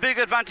spot. Suddenly a big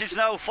advantage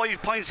now,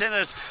 5 points in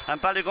it,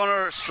 and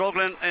Ballygunner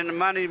struggling in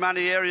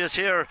many areas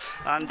here,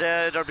 and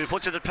they'll be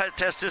put to the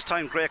test this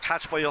time. Great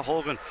catch by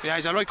Hogan. Yeah,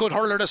 he's a right good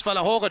hurler, this fella.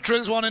 Hogan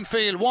drills one in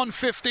field.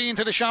 1-15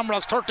 to the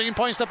Shamrocks, 13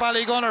 points to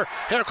Ballygunner.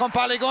 Here come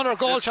Ballygunner,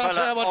 goal this chance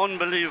here.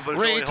 Unbelievable.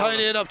 Reid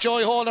tidied it up.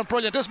 Joey Holden,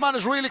 brilliant. This man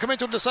has really come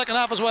into the second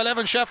half as well.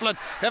 Evan Shefflin,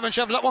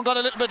 that one got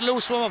a little bit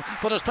loose from him,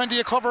 but there's plenty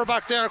of cover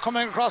back there.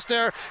 Coming across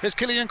there is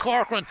Killian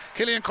Corcoran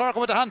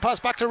with the hand pass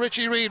back to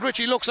Richie Reid.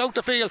 Richie looks out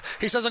the field.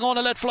 He says, I'm going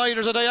to let fly.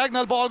 There's a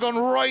diagonal ball going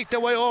right the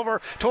way over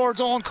towards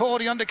Owen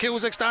Cody on the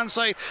Cusack stand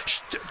side.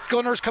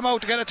 Gunners come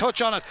out to get a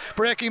touch on it.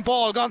 Breaking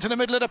ball gone to the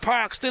middle of the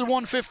park. Still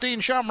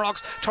 1-15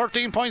 Shamrocks,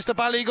 13 points to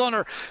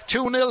Ballygunner.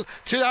 2-0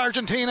 to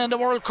Argentina in the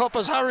World Cup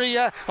as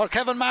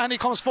Kevin Mahoney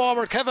comes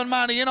forward. Kevin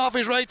Mahoney in off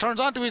his right,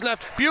 turns onto his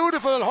left.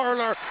 Beautiful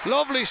hurler,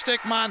 lovely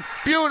stick man,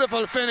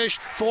 beautiful finish.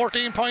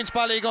 14 points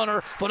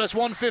Ballygunner, but it's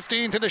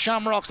 1-15 to the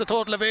Shamrocks, a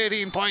total of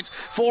 18 points.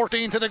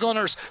 14 to the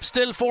Gunners,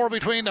 still 4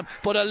 between them,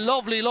 but a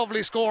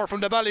lovely score from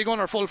the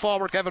Ballygunner full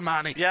forward Kevin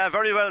Mahoney. Yeah,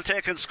 very well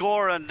taken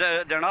score, and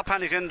they're not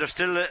panicking. There's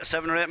still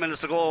 7 or 8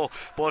 minutes to go,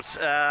 but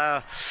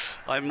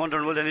I'm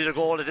wondering, will they need a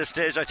goal at this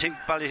stage? I think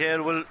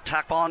Ballyhale will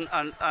tap on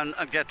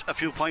and get a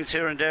few points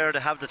here and there.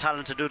 They have the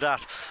talent to do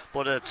that,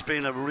 but it's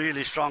been a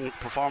really strong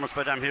performance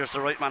by them. Here's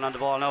the right man on the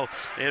ball now,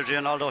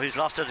 Adrian. Although he's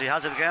lost it, he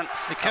has it again.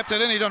 He kept it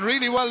in, he done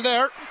really well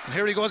there, and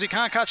here he goes, he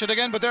can't catch it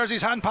again, but there's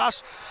his hand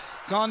pass,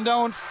 gone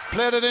down,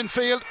 played it in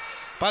field.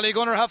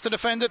 Ballygunner have to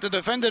defend it. They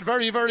defended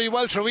very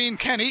well through Ian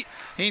Kenny.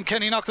 Ian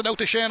Kenny knocked it out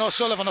to Shane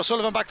O'Sullivan.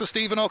 O'Sullivan back to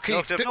Stephen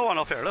O'Keefe. Look, no one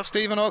up here, look.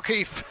 Stephen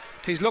O'Keefe,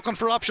 he's looking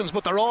for options,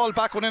 but they're all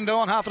back within their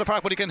own half of the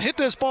park, but he can hit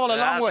this ball a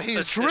long way.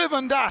 He's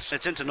driven that.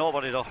 It's into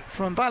nobody though.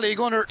 From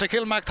Ballygunner to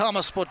Kilmac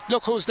Thomas, but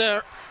look who's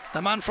there.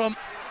 The man from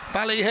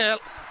Ballyhale.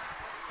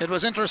 It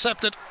was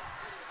intercepted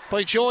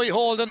by Joey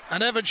Holden,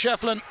 and Evan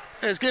Shefflin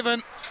is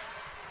given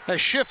A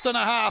shift and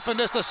a half in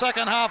this, the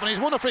second half, and he's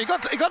won a free. He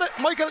got it,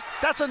 Michael.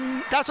 That's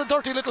a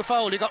dirty little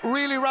foul. He got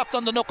really wrapped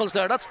on the knuckles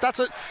there. That's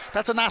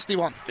a nasty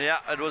one. Yeah,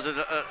 it was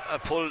a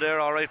pull there,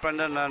 all right,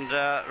 Brendan, and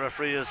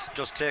referee is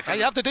just taking.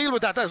 You have to deal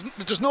with that.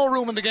 There's no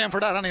room in the game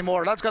for that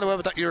anymore. Lads got away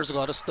with that years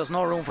ago. There's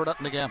no room for that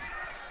in the game.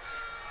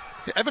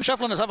 Evan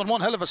Shefflin is having one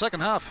hell of a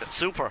second half.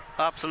 Super,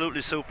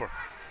 absolutely super.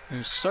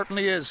 He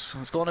certainly is.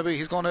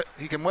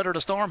 He can weather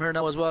the storm here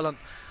now as well. And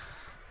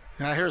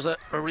here's a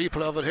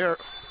replay of it here.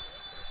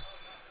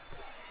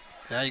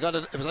 Yeah,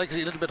 it was like a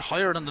little bit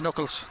higher than the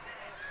knuckles,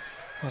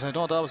 but I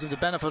don't always have the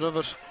benefit of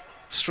it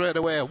straight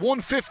away.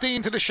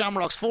 1:15 to the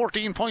Shamrocks,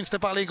 14 points to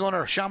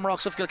Ballygunner.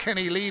 Shamrocks of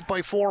Kilkenny lead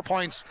by 4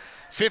 points.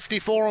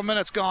 54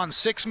 minutes gone,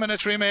 6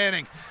 minutes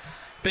remaining.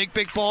 Big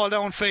ball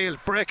downfield,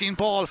 breaking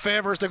ball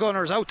favours the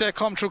Gunners. Out they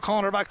come through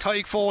cornerback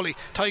Tyke Foley.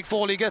 Tyke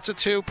Foley gets it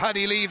to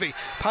Paddy Levy.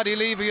 Paddy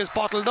Levy is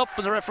bottled up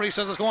and the referee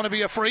says it's going to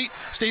be a free.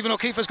 Stephen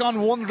O'Keefe has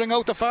gone wandering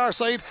out the far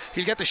side.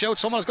 He'll get the shout.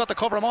 Someone's got to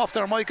cover him off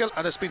there, Michael,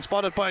 and it's been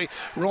spotted by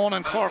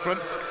Ronan Corcoran.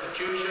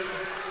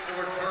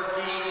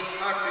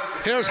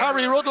 Here's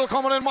Harry Ruddle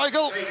coming in,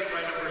 Michael.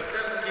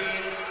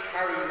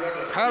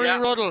 Harry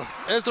Ruddle.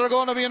 Is there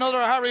going to be another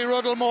Harry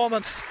Ruddle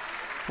moment?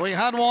 We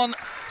had one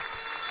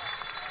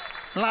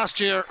last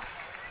year.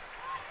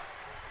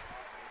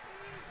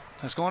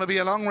 It's going to be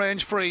a long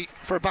range free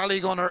for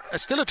Ballygunner.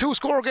 It's still a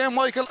 2-score game,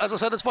 Michael. As I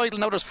said, it's vital.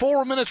 Now there's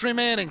 4 minutes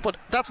remaining, but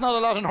that's not a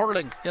lot in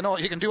hurling. You know,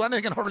 you can do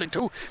anything in hurling.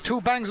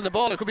 Two bangs in the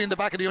ball, it could be in the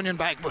back of the onion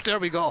bag, but there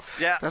we go.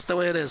 Yeah, that's the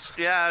way it is.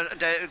 Yeah,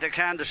 they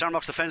can. The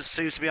Shamrocks defence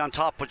seems to be on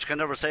top, but you can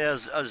never say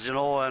as you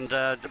know. And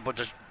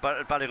but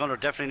Ballygunner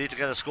definitely need to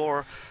get a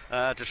score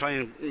to try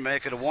and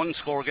make it a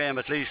 1-score game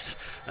at least.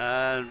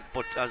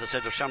 But as I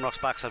said, the Shamrocks'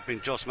 backs have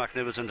been just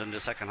magnificent in the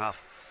second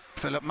half.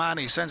 Philip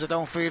Manny sends it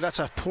downfield. That's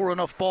a poor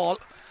enough ball.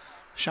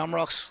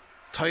 Shamrocks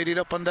tidied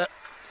up on the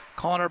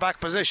cornerback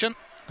position.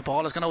 The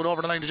ball has gone out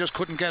over the line. They just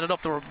couldn't get it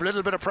up. There were a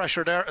little bit of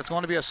pressure there. It's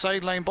going to be a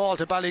sideline ball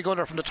to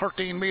Ballygunner from the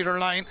 13-metre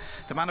line.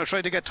 The man who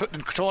tried to get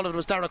in control of it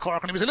was Darragh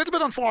Corcoran. He was a little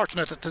bit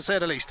unfortunate, to say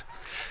the least.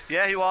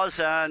 Yeah, he was,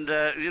 and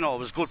it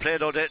was good play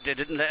though. They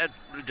didn't let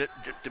it.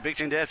 The big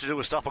thing they have to do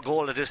is stop a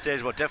goal at this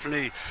stage, but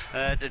definitely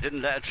they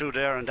didn't let it through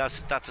there, and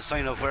that's a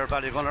sign of where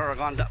Ballygunner are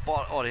gone. That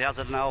ball, he has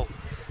it now.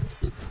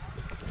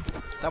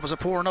 That was a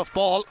poor enough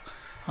ball.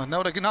 And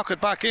now they can knock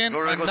it back in.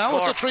 And now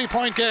score. It's a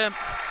 3-point game.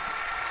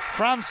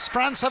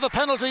 France have a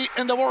penalty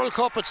in the World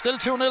Cup. It's still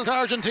 2-0 to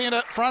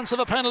Argentina. France have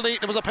a penalty.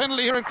 There was a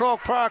penalty here in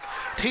Croke Park.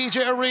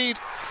 TJ Reid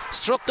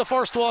struck the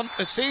first one.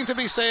 It seemed to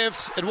be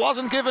saved. It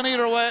wasn't given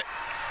either way.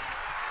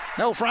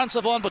 Now France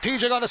have won, but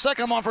TJ got a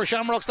second one for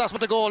Shamrocks. That's what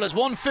the goal is.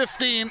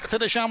 1:15 to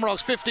the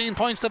Shamrocks, 15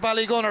 points to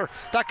Ballygunner.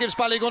 That gives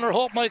Ballygunner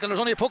hope, Michael. There's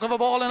only a puck of a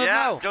ball in it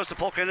now. Yeah, just a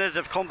puck in it.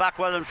 They've come back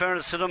well, in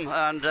fairness to them,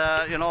 and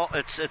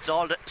it's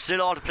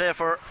still all to play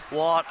for.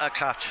 What a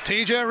catch!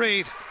 TJ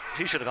Reid.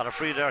 He should have got a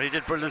free there. He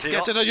did brilliantly.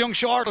 Gets it a young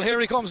shortle. Here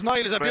he comes.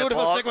 Niall is a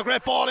beautiful stick with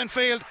great ball in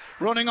field.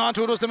 Running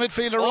onto it was the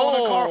midfielder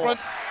Ronan Corcoran.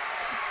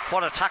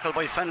 What a tackle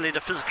by Fennelly.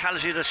 The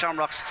physicality of the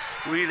Shamrocks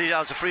really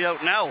has a free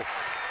out now.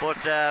 But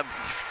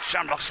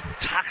Shamrocks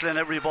tackling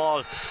every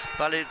ball.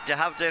 They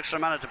have the extra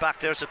man at the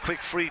back there. It's a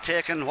quick free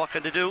taken. What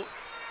can they do?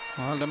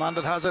 Well, the man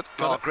that has it.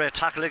 Great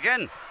tackle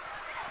again.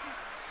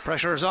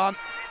 Pressure's on.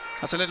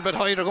 That's a little bit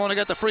high. They're going to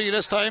get the free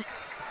this time.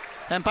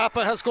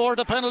 Mbappe has scored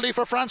a penalty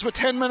for France with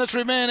 10 minutes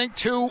remaining.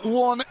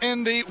 2-1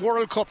 in the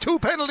World Cup. 2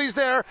 penalties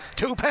there,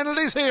 2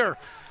 penalties here.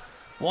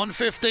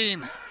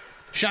 1:15.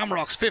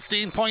 Shamrocks,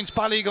 15 points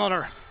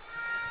Ballygunner.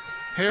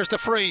 Here's the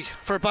free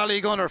for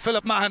Ballygunner.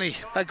 Philip Mahoney.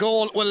 A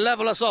goal will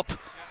level us up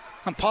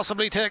and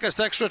possibly take us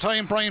to extra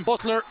time. Brian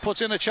Butler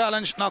puts in a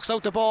challenge, knocks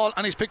out the ball,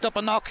 and he's picked up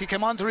a knock. He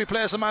came on to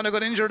replace a man who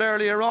got injured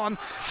earlier on,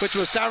 which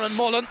was Darren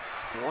Mullen.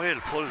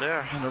 Wild pull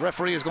there. And the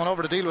referee has gone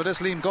over to deal with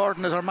this. Liam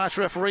Gordon is our match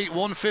referee.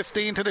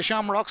 1:15 to the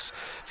Shamrocks,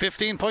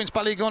 15 points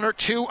Ballygunner,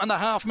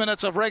 2.5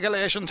 minutes of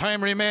regulation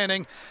time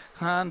remaining,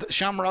 and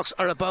Shamrocks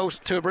are about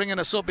to bring in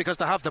a sub because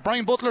they have the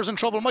Brian Butler's in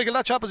trouble. Michael,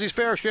 that chap has his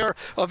fair share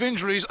of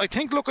injuries. I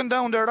think looking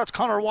down there, that's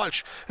Conor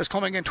Walsh is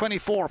coming in,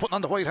 24, putting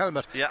on the white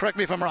helmet. Yeah. Correct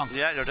me if I'm wrong.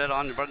 Yeah, you're dead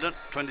on, Brendan.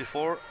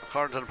 24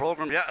 according to the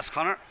programme. Yeah, it's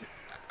Conor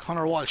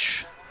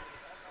Walsh.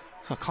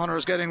 So Conor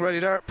is getting ready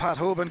there. Pat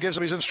Hoban gives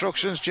him his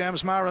instructions.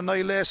 James Maher and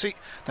Niall Lacey,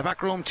 the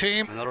backroom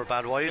team. Another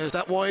bad wide. Is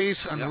that wide?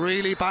 And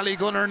really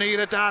Ballygunner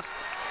needed that.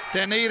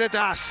 They needed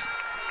that.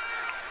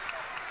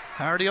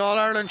 Are the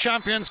All-Ireland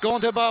champions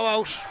going to bow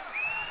out?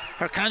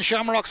 Or can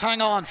Shamrocks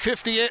hang on?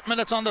 58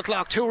 minutes on the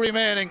clock, 2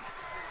 remaining.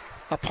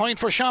 A point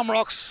for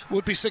Shamrocks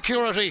would be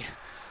security,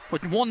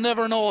 but one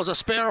never knows. A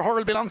spare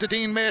hurl belonged to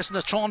Dean Mason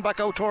that's thrown back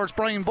out towards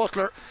Brian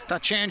Butler.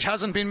 That change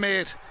hasn't been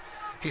made.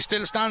 He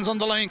still stands on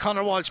the line,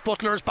 Conor Walsh.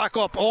 Butler's back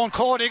up. Owen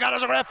Cody got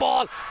us a great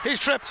ball.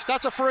 He's tripped.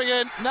 That's a free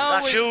in.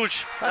 That's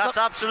huge. That's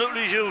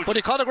absolutely huge. But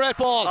he caught a great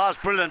ball. Oh, it's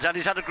brilliant. And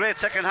he's had a great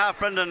second half,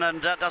 Brendan,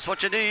 and that's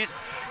what you need.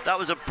 That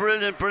was a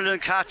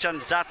brilliant catch, and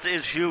that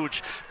is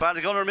huge.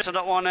 Ballygunner missing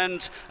that one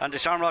end, and the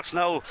Shamrocks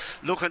now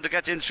looking to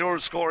get the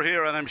insurance score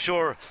here, and I'm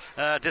sure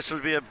this will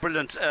be a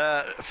brilliant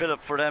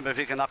fill-up for them if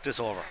he can knock this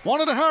over.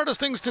 One of the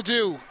hardest things to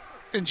do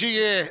in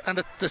GA, and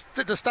the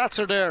stats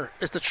are there,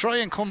 is to try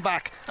and come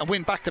back and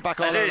win back-to-back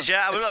All-Irelands.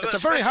 It's a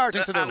very hard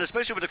thing to do. And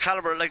especially with the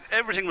calibre, like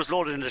everything was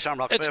loaded in the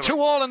Shamrocks' It's favour.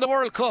 2-2 in the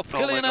World Cup.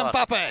 Kylian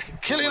Mbappe.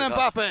 Kylian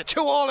Mbappe.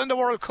 2-2 in the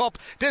World Cup.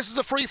 This is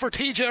a free for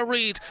TJ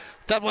Reid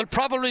that will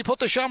probably put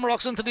the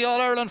Shamrocks into the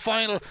All-Ireland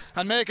final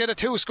and make it a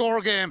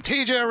 2-score game.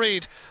 TJ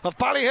Reid of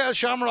Ballyhale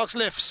Shamrocks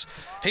lifts.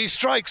 He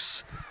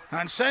strikes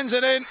and sends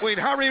it in. We'd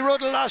Harry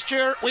Ruddle last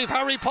year, we've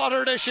Harry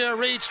Potter this year.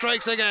 Reid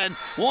strikes again.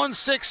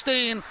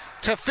 116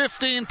 to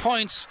 15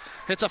 points.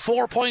 It's a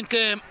 4-point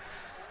game.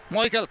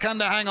 Michael, can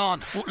they hang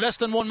on? Less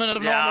than 1 minute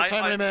of normal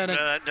time remaining.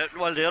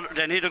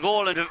 They need a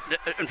goal.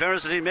 In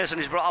fairness to Dean Mason,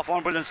 he's brought off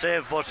one brilliant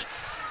save, but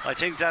I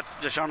think that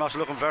the Shamrocks are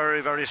looking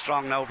very, very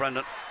strong now,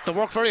 Brendan. They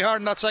worked very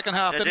hard in that second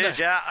half, didn't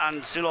they? Yeah,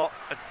 and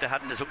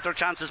they took their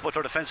chances, but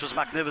their defence was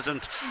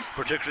magnificent,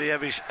 particularly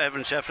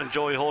Evan Shefflin,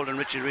 Joey Holden,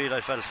 Richie Reid,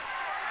 I felt.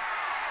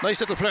 Nice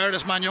little player,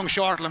 this man, young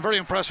Shortall. I'm very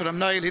impressed with him.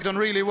 Niall, he done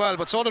really well,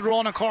 but so did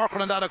Ronan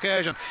Corcoran on that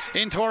occasion.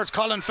 In towards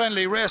Colin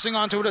Fennelly, racing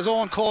onto it his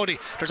own Cody.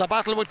 There's a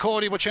battle with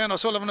Cody, but Shane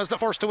O'Sullivan is the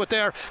first to it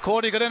there.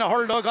 Cody got in a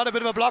hurl, got a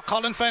bit of a block.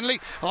 Colin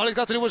Fennelly, all he's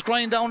got to do is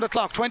grind down the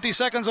clock. 20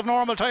 seconds of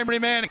normal time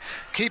remaining.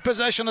 Keep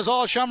possession is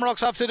all Shamrocks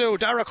have to do.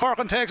 Derek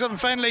Corcoran takes it and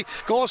Fennelly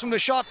goes from the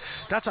shot.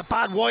 That's a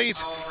bad wide.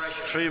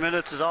 3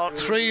 minutes is all.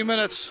 3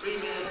 minutes.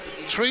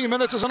 3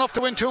 minutes is enough to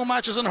win 2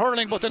 matches in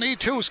hurling, but they need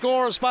 2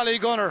 scores.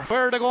 Ballygunner,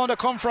 where are they going to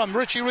come from?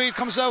 Richie Reid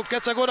comes out,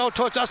 gets a good out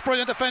touch. That's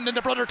brilliant defending.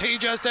 The brother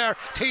TJ's there.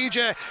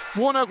 TJ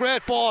won a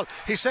great ball.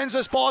 He sends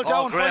this ball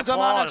down, finds a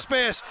man in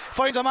space.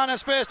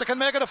 That can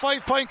make it a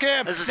 5-point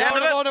game. Now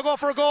they're going to go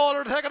for a goal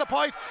or taking a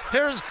point.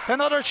 Here's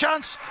another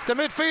chance. The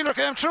midfielder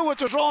came through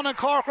with Ronan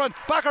Corcoran.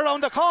 Back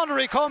around the corner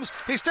he comes.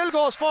 He still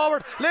goes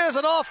forward, lays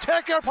it off.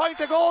 Take your point.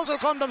 The goals will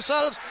come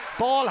themselves.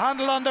 Ball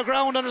handled on the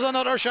ground, and there's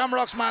another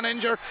Shamrocks man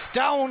injured.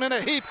 Down in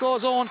a heap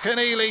goes Owen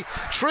Keneally.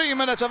 3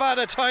 minutes of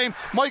added time.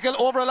 Michael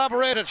over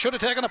elaborated. Should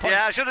have taken a point.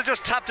 Yeah, should have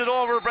just tapped it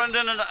over,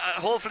 Brendan, and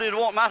hopefully it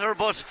won't matter.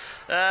 But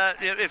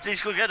if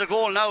these could get a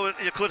goal now,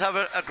 you could have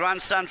a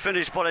grandstand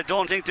finish, but I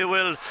don't think they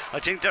will. I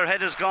think their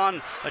head is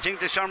gone. I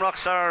think the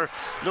Shamrocks are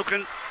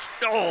looking.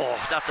 Oh,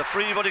 that's a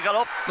free, but he got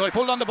up. No, he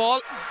pulled on the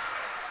ball.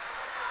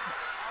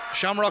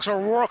 Shamrocks are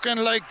working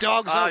like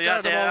dogs out there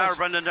at the moment. They are,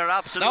 Brendan. They're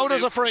absolutely. Now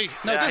there's a free.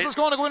 Now this is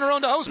going to go in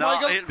around the house,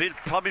 Michael. He'll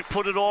probably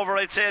put it over,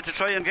 I'd say, to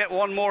try and get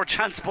one more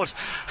chance, but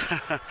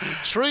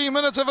 3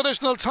 minutes of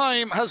additional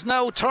time has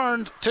now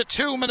turned to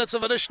 2 minutes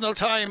of additional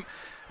time.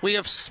 We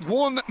have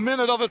 1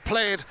 minute of it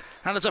played,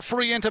 and it's a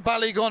free into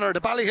Ballygunner. The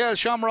Ballyhale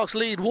Shamrocks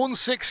lead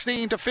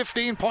 116 to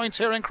 15 points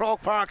here in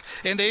Croke Park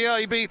in the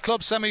AIB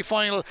Club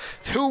semi-final.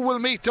 Who will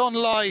meet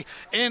Dunloy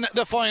in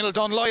the final?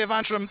 Dunloy of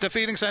Antrim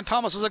defeating St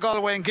Thomas's of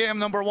Galway in game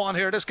number 1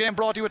 here. This game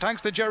brought to you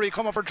thanks to Jerry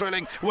Comerford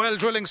Drilling, Well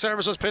Drilling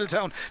Services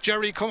Piltown,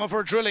 Jerry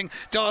Comerford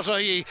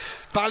Drilling.ie.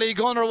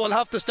 Ballygunner will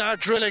have to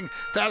start drilling.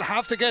 They'll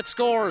have to get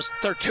scores.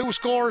 They're 2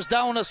 scores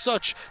down as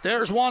such.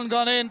 There's one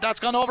gone in. That's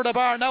gone over the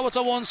bar. Now it's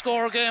a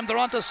 1-score game. They're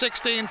on to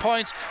 16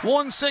 points.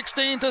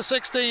 116 to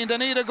 16. They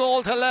need a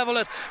goal to level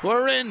it.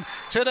 We're in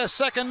to the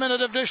 2nd minute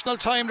of additional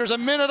time. There's a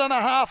minute and a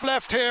half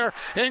left here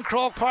in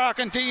Croke Park,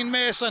 and Dean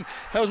Mason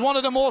has one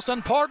of the most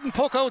important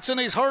puckouts in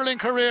his hurling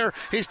career.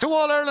 He's 2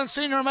 All-Ireland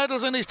senior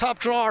medals in his top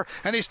drawer,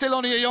 and he's still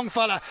only a young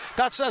fella.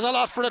 That says a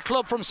lot for the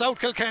club from South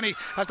Kilkenny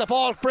as the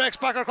ball breaks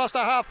back across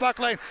the half-back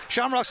line.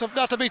 Shamrocks have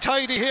got to be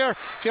tidy here.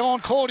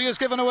 Owen Cody has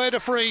given away the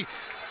free.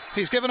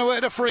 He's given away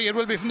the free. It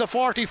will be from the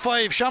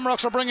 45.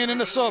 Shamrocks are bringing in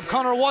the sub.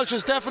 Conor Walsh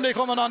is definitely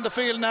coming on the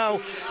field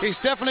now. He's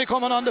definitely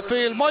coming on the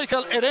field.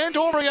 Michael, it ain't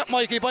over yet,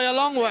 Mikey, by a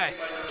long way.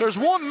 There's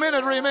 1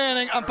 minute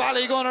remaining and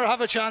Ballygunner have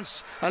a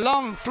chance. A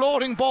long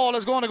floating ball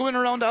is going to go in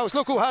around the house.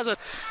 Look who has it.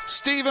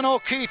 Stephen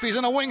O'Keefe. He's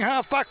in a wing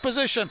half-back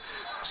position.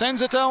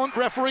 Sends it down.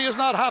 Referee is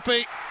not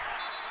happy.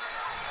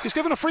 He's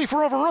given a free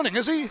for overrunning,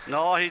 is he?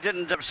 No, he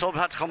didn't. The sub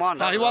had to come on.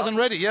 No, he wasn't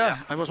ready, yeah.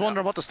 I was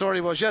wondering what the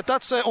story was. Yeah,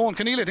 that's Owen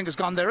Keneally, I think, is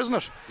gone there, isn't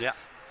it? Yeah.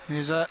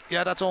 He's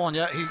that's Owen.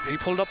 Yeah, he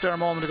pulled up there a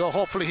moment ago.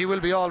 Hopefully he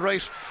will be all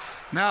right.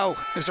 Now,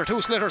 is there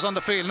 2 slitters on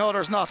the field? No,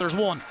 there's not. There's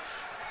 1.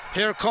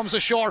 Here comes a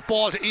short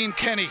ball to Ian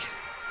Kenny.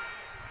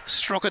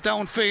 Struck it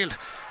downfield.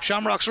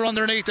 Shamrocks are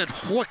underneath it.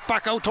 Whipped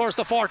back out towards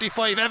the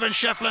 45. Evan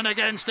Shefflin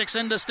again sticks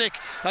in the stick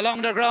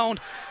along the ground.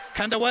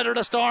 Can they weather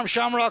the storm?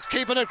 Shamrocks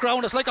keeping it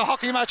ground. It's like a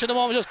hockey match at the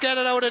moment. Just get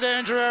it out of the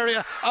danger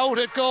area. Out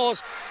it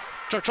goes.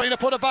 They're trying to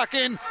put it back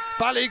in.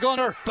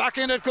 Ballygunner, back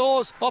in it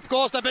goes. Up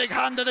goes the big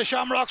hand of the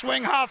Shamrocks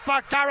wing half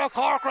back. Derek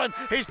Corcoran,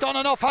 he's done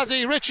enough, has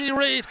he? Richie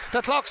Reid,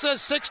 the clock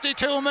says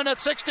 62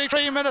 minutes,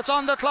 63 minutes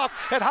on the clock.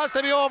 It has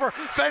to be over.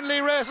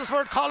 Fennelly races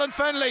for it. Colin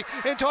Fennelly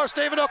into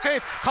Stephen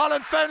O'Keefe.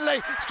 Colin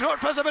Fennelly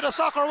plays a bit of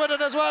soccer with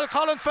it as well.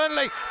 Colin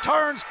Fennelly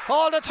turns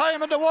all the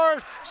time in the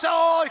world.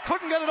 So he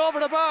couldn't get it over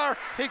the bar.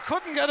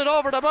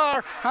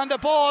 And the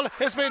ball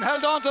is being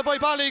held onto by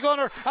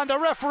Ballygunner, and the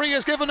referee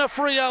is given a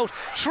free out.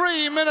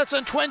 3 minutes and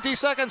and 20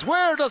 seconds.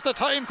 Where does the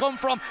time come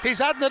from? He's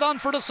adding it on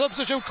for the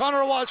substitute,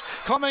 Conor Walsh,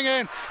 coming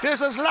in.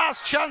 This is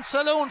last chance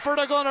saloon for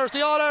the Gunners.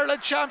 The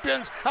All-Ireland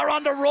champions are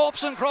on the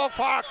ropes in Croke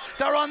Park.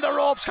 They're on the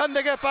ropes. Can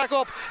they get back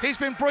up? He's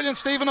been brilliant,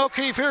 Stephen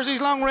O'Keefe. Here's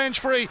his long range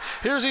free.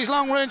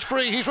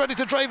 He's ready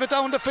to drive it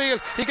down the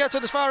field. He gets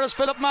it as far as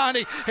Philip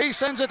Mahoney. He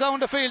sends it down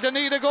the field. They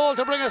need a goal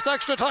to bring us to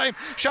extra time.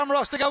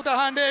 Shamrocks stick out the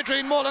hand.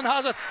 Adrian Mullen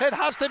has it. It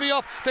has to be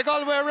up. The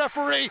Galway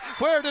referee,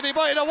 where did he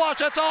buy the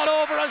watch? It's all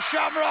over, and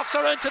Shamrocks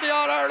are into the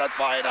All-Ireland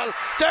final.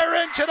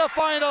 They're into the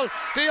final.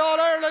 The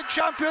All-Ireland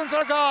champions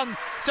are gone.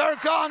 They're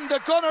gone.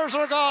 The Gunners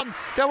are gone.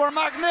 They were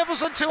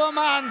magnificent to a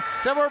man.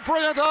 They were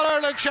brilliant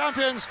All-Ireland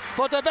champions,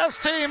 but the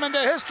best team in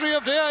the history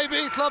of the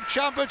IB Club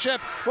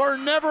Championship were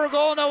never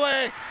going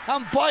away,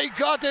 and by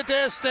God did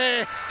they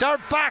stay. They're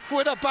back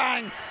with a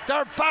bang.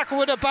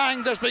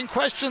 There's been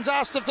questions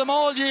asked of them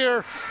all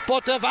year,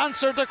 but they've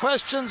answered the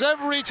questions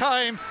every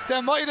time.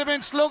 They might have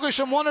been sluggish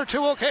on one or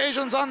two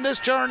occasions on this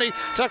journey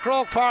to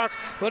Croke Park,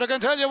 but I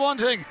can tell you one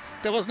thing,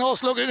 there was no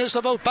sluggishness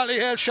about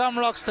Ballyhale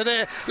Shamrocks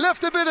today.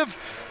 Left a bit of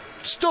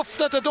stuff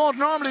that they don't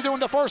normally do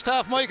in the first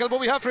half, Michael, but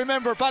we have to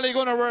remember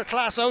Ballygunner were a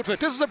class outfit.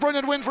 This is a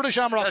brilliant win for the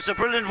Shamrocks. It's a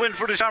brilliant win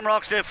for the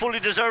Shamrocks. They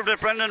fully deserved it,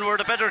 Brendan. We're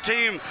the better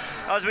team.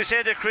 As we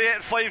say, they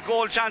created 5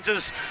 goal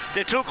chances.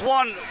 They took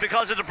one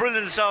because of the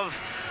brilliance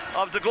of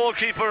the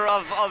goalkeeper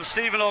of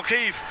Stephen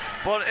O'Keefe,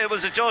 but it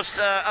was just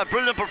a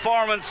brilliant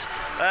performance.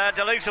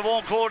 The likes of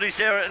Owen Cody's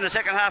there in the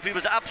second half. He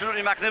was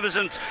absolutely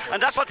magnificent,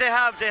 and that's what they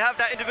have. They have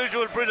that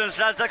individual brilliance,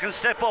 lads that can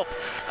step up,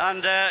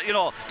 and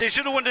they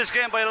should have won this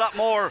game by a lot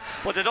more,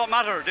 but they don't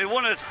matter. They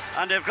won it,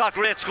 and they've got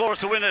great scores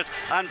to win it,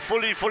 and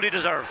fully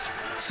deserved.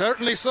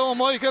 Certainly so,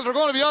 Michael. There are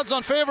going to be odds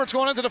on favourites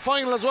going into the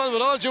final as well,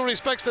 with all due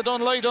respects to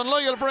Dunloy.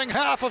 Dunloy will bring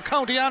half of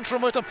County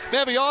Antrim with them,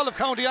 maybe all of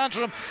County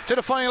Antrim to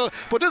the final.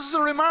 But this is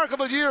a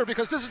remarkable year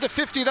because this is the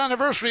 50th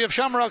anniversary of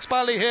Shamrocks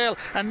Ballyhale,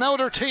 and now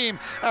their team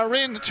are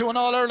in to an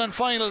All-Ireland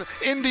final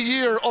in the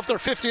year of their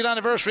 50th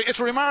anniversary. It's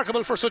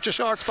remarkable for such a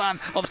short span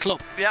of a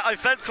club. Yeah, I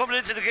felt coming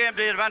into the game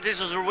the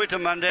advantages were with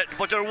them,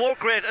 but their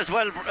work rate as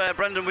well,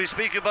 Brendan, we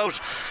speak about,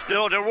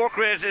 their work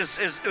rate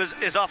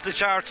is off the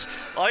charts.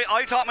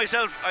 I thought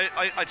myself,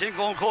 I think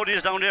Owen Cody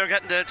is down there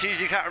getting the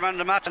TG Caterman of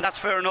the match, and that's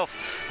fair enough,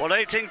 but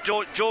I think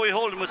Joey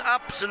Holden was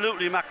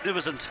absolutely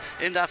magnificent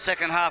in that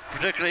second half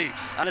particularly,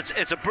 and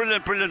it's a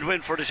brilliant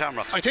win for the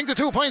Shamrocks. I think the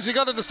 2 points he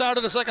got at the start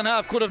of the second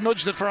half could have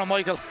nudged it for him,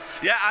 Michael.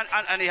 Yeah,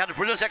 and he had a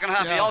brilliant second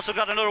half. Yeah. He also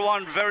got another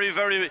one very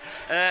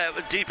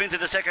deep into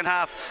the second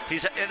half.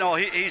 He's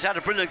had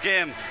a brilliant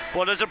game,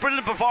 but it's a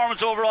brilliant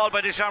performance overall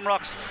by the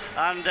Shamrocks,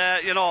 and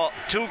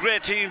 2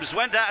 great teams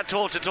went at it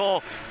toe to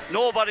toe.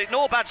 No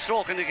bad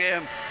stroke in the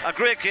game. A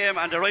great game,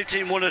 and the right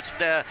team won it.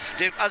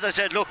 As I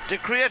said, look, they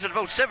created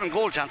about 7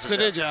 goal chances. They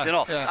did,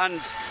 yeah.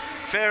 And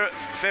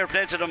fair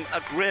play to them.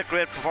 A great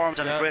performance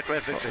and a great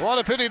victory. What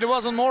a pity there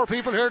wasn't more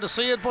people here to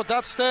see it, but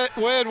that's the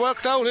way it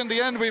worked out in the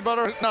end. We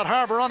better not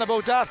harbour on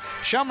about that.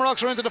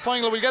 Shamrocks are into the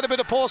final. We get a bit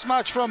of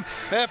post-match from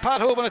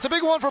Pat Hoban. It's a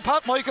big one for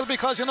Pat, Michael,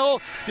 because you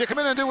come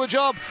in and do a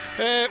job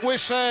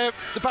with the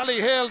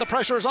Ballyhale. The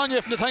pressure is on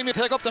you from the time you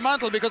take up the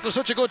mantle, because they're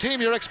such a good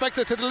team. You're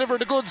expected to deliver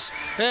the goods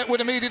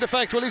with immediate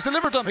effect. Well, he's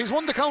delivered them. He's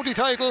won the county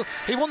title,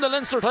 he won the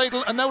Leinster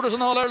title, and now there's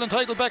an All-Ireland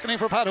title beckoning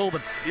for Pat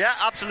Hoban. Yeah,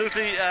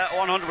 absolutely,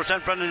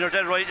 100%, Brendan. You're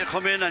dead right. You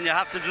come in and you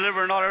have to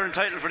deliver an All-Ireland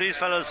title for these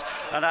fellas,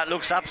 and that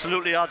looks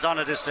absolutely odds on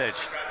at this stage.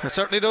 It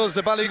certainly does.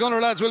 The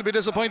Ballygunner lads will be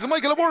disappointed.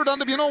 Michael, a word on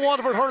them.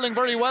 Waterford hurling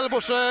very well,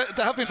 but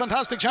they have been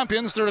fantastic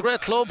champions. They're a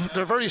great club.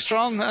 They're very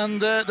strong,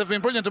 and they've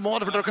been brilliant in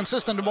Waterford. They're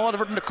consistent in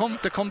Waterford, and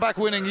they come back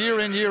winning year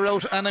in, year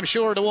out, and I'm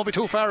sure they won't be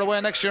too far away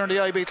next year in the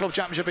IB Club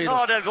Championship either.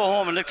 No, they'll go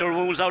home and lick their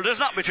wounds now. There's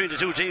not between the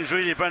two teams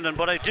really, Brendan,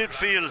 but I did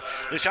feel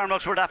the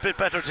Shamrocks were that bit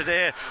better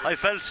today. I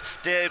felt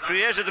they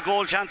created the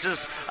goal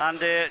chances and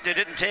they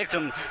didn't take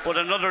them, but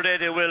another day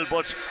they will.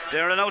 But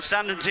they're an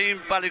outstanding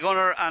team,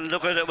 Ballygunner, and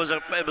look at it, it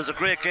was a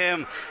great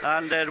game,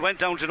 and it went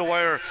down to the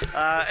wire.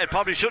 It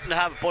probably shouldn't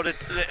have, but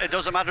it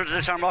doesn't matter to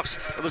the Shamrocks.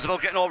 It was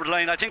about getting over the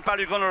line. I think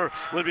Ballygunner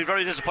will be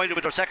very disappointed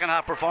with their second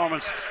half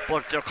performance,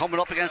 but they're coming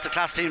up against a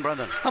class team,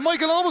 Brendan. And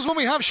Michael, always when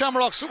we have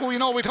Shamrocks, we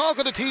talk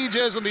of the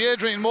TJs and the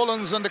Adrian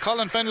Mullins and the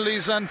Colin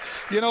Fennellys and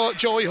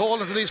Joey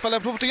Hollands and these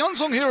fellas, but the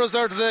unsung heroes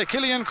there today: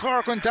 Killian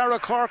Corcoran, Dara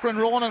Corcoran,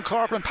 Ronan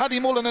Corcoran, Paddy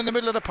Mullen in the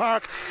middle of the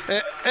park,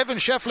 Evan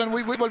Shefflin.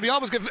 We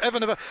always give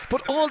Evan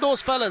but all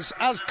those fellas,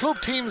 as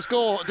club teams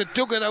go, they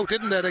dug it out,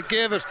 didn't they? They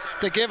gave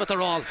it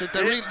their all.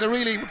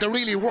 They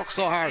really worked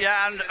so hard.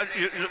 Yeah, and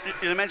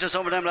you mentioned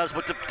some of them lads,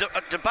 but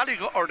the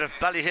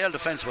Ballyhale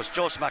defence was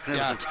just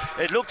magnificent.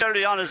 Yeah. It looked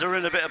early on as they were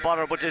in a bit of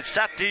bother, but it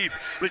sat deep.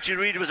 Richie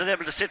Reid was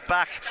able to sit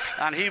back,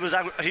 and he was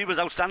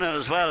outstanding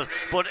as well.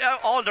 But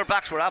all their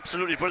backs were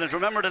absolutely brilliant.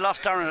 Remember, they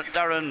lost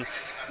Darren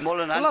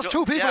Mullen. They lost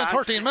 2 people in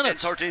 13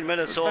 minutes. In 13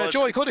 minutes. So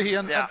Joey Cuddihy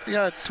and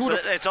 2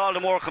 of them. It's all the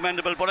more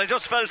commendable. But I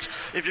just felt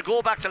if you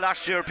go back to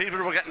last year,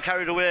 people were getting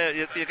carried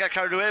away. You get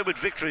carried away with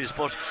victories,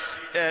 but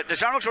the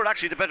Shamrocks were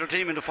actually the better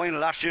team in the final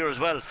last year as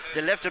well.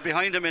 They left it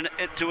behind them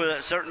to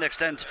a certain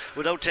extent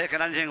without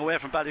taking anything away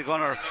from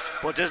Ballygunner.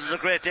 But this is a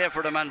great day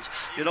for them, and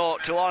you know,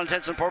 to all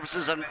intents and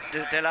purposes, and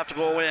they'll have to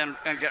go away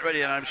and get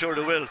ready, and I'm sure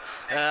they will.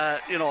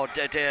 You know,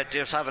 they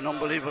just have an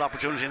unbelievable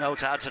opportunity now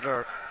to add to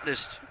their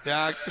list.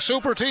 Yeah,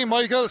 super team,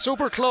 Michael,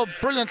 super club,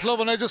 brilliant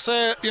club, and I just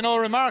say, you know,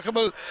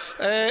 remarkable.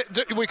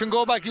 We can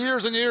go back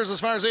years and years as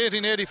far as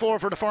 1884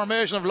 for the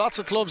formation of lots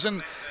of clubs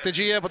in the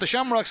GA, but the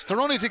Shamrocks,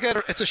 they're only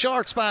together, it's a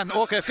short span.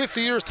 Okay,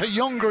 50 years to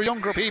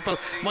younger people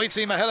might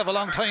seem a hell of a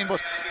long time, but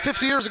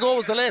 50 years ago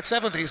was the late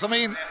 70s. I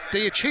mean,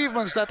 the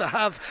achievements that they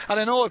have, and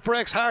I know it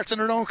breaks hearts in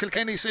around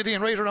Kilkenny City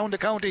and right around the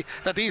county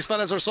that these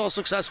fellas are so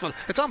successful.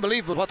 It's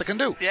unbelievable what they can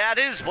do. Yeah, it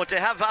is, but they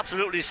have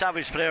absolutely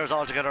savage players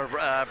altogether,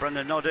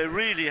 Brendan. No, they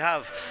really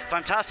have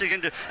fantastic.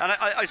 And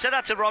I said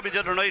that to Robbie the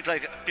other night,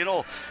 like, you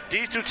know,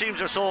 these two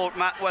teams are so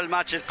well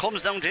matched. It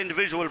comes down to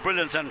individual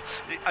brilliance, and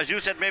as you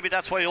said, maybe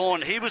that's why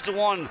Owen, he was the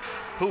one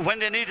who, when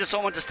they needed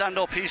someone to stand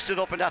up, he stood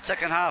up in that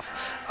second half.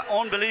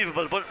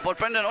 Unbelievable. But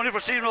Brendan, only for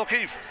Stephen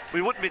O'Keefe,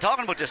 we wouldn't be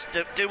talking about this.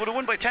 They would have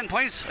won by 10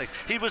 points. Like,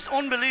 he was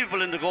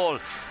unbelievable in the goal.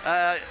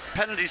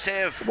 Penalty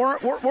save.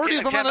 Worthy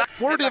of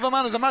a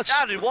man of the match.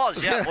 Yeah, he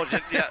was. Yeah,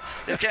 but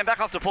it came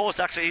back off the post.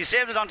 Actually, he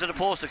saved it onto the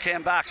post. It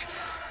came back.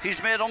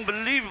 He's made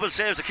unbelievable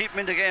saves to keep him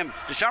in the game.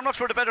 The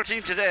Shamrocks were the better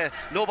team today.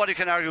 Nobody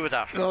can argue with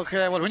that.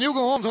 Okay, well, when you go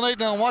home tonight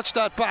now and watch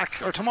that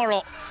back, or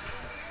tomorrow,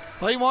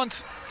 I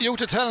want you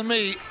to tell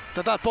me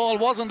that ball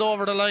wasn't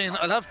over the line.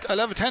 I'll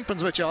have a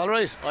tenpence with you, all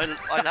right?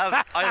 I'll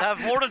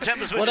have more than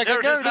tenpence with you. There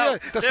it is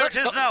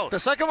now. The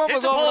second one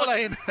was over the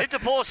line. Hit the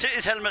post, hit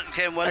his helmet,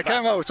 came well. It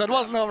came out, so it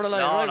wasn't over the line.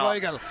 No, right, no.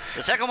 Michael.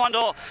 The second one,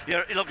 though,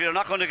 you're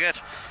not going to get.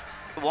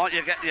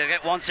 You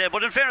get one save,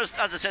 but in fairness,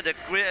 as I said, they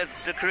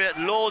create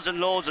loads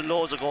and loads and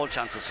loads of goal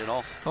chances, you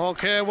know.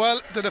 Okay,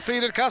 well, the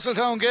defeated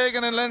Castletown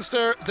Geoghegan in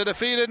Leinster, the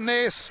defeated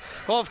Naas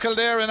of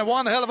Kildare in a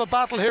one hell of a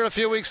battle here a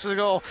few weeks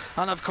ago,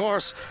 and of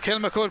course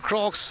Kilmacud,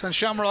 Crokes and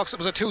Shamrocks. It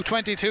was a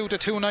 222 to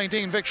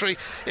 219 victory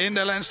in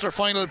the Leinster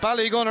final.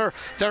 Ballygunner,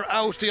 they're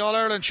out, the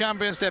All-Ireland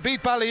champions. They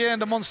beat Ballyer in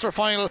the Munster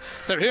final.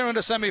 They're here in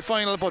the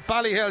semi-final, but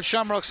Ballyhale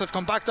Shamrocks have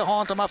come back to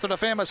haunt them after the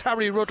famous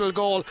Harry Ruddle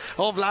goal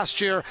of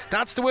last year.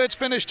 That's the way it's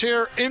finished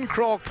here in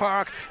Croke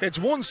Park. It's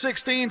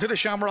 116 to the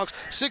Shamrocks,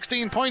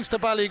 16 points to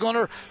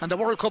Ballygunner, and the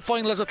World Cup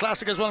final is a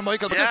classic as well,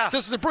 Michael. But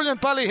this is a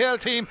brilliant Ballyhale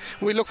team.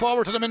 We look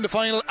forward to them in the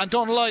final, and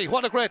don't lie,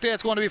 what a great day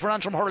it's going to be for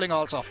Antrim hurling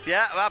also.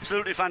 Yeah,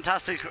 absolutely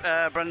fantastic,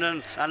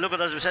 Brendan. And look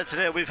at, as we said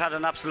today, we've had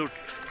an absolute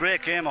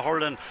great game of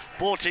hurling.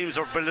 Both teams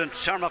were brilliant.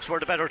 Shamrocks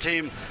were the better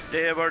team.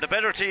 They were the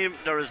better team.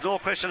 There is no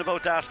question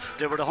about that.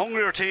 They were the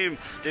hungrier team.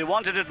 They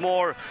wanted it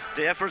more.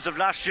 The efforts of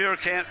last year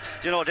came,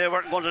 you know, they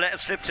weren't going to let it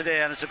slip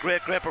today, and it's a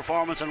great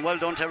performance, and well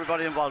done to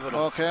everybody involved with it.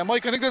 Okay,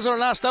 Mike, I think this is our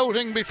last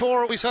outing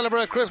before we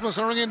celebrate Christmas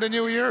and ring in the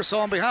new year. So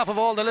on behalf of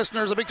all the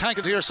listeners, a big thank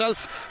you to yourself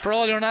for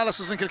all your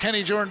analysis in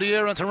Kilkenny during the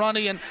year, and to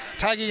Ronnie and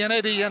Taggy and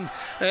Eddie and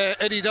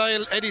Eddie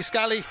Dial, Eddie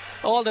Scally,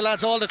 all the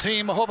lads, all the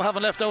team. I hope I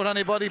haven't left out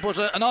anybody, but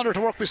an honour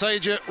to work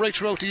beside you right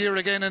throughout the year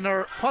again. And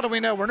what are we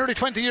now? We're nearly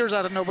 20 years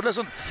at it now. But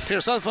listen, to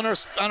yourself and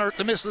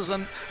the missus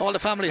and all the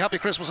family, happy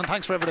Christmas and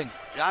thanks for everything.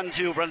 And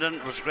to you, Brendan,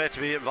 it was great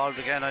to be involved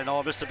again. I know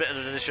I missed a bit of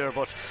it this year,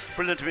 but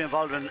brilliant to be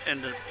involved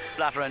in the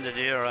latter end of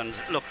the year. And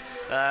look,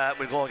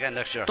 we'll go again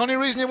next year. The only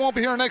reason you won't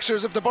be here next year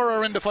is if the Borough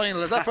are in the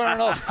final. Is that fair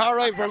enough? All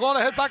right, we're going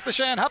to head back to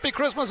Shane. Happy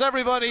Christmas,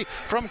 everybody,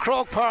 from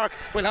Croke Park.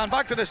 We'll hand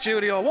back to the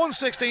studio.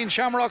 116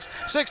 Shamrocks,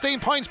 16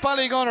 points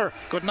Ballygunner.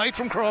 Good night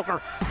from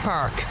Croker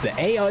Park. The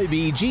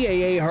AIB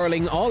GAA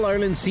Hurling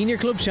All-Ireland Senior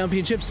Club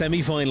Championship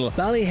semi-final.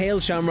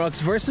 Ballyhale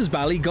Shamrocks versus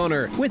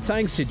Ballygunner. With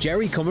thanks to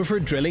Jerry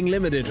Comerford Drilling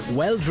Limited.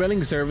 Well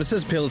Drilling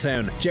Services,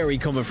 Pilltown.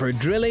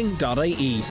 JerryComerfordDrilling.ie.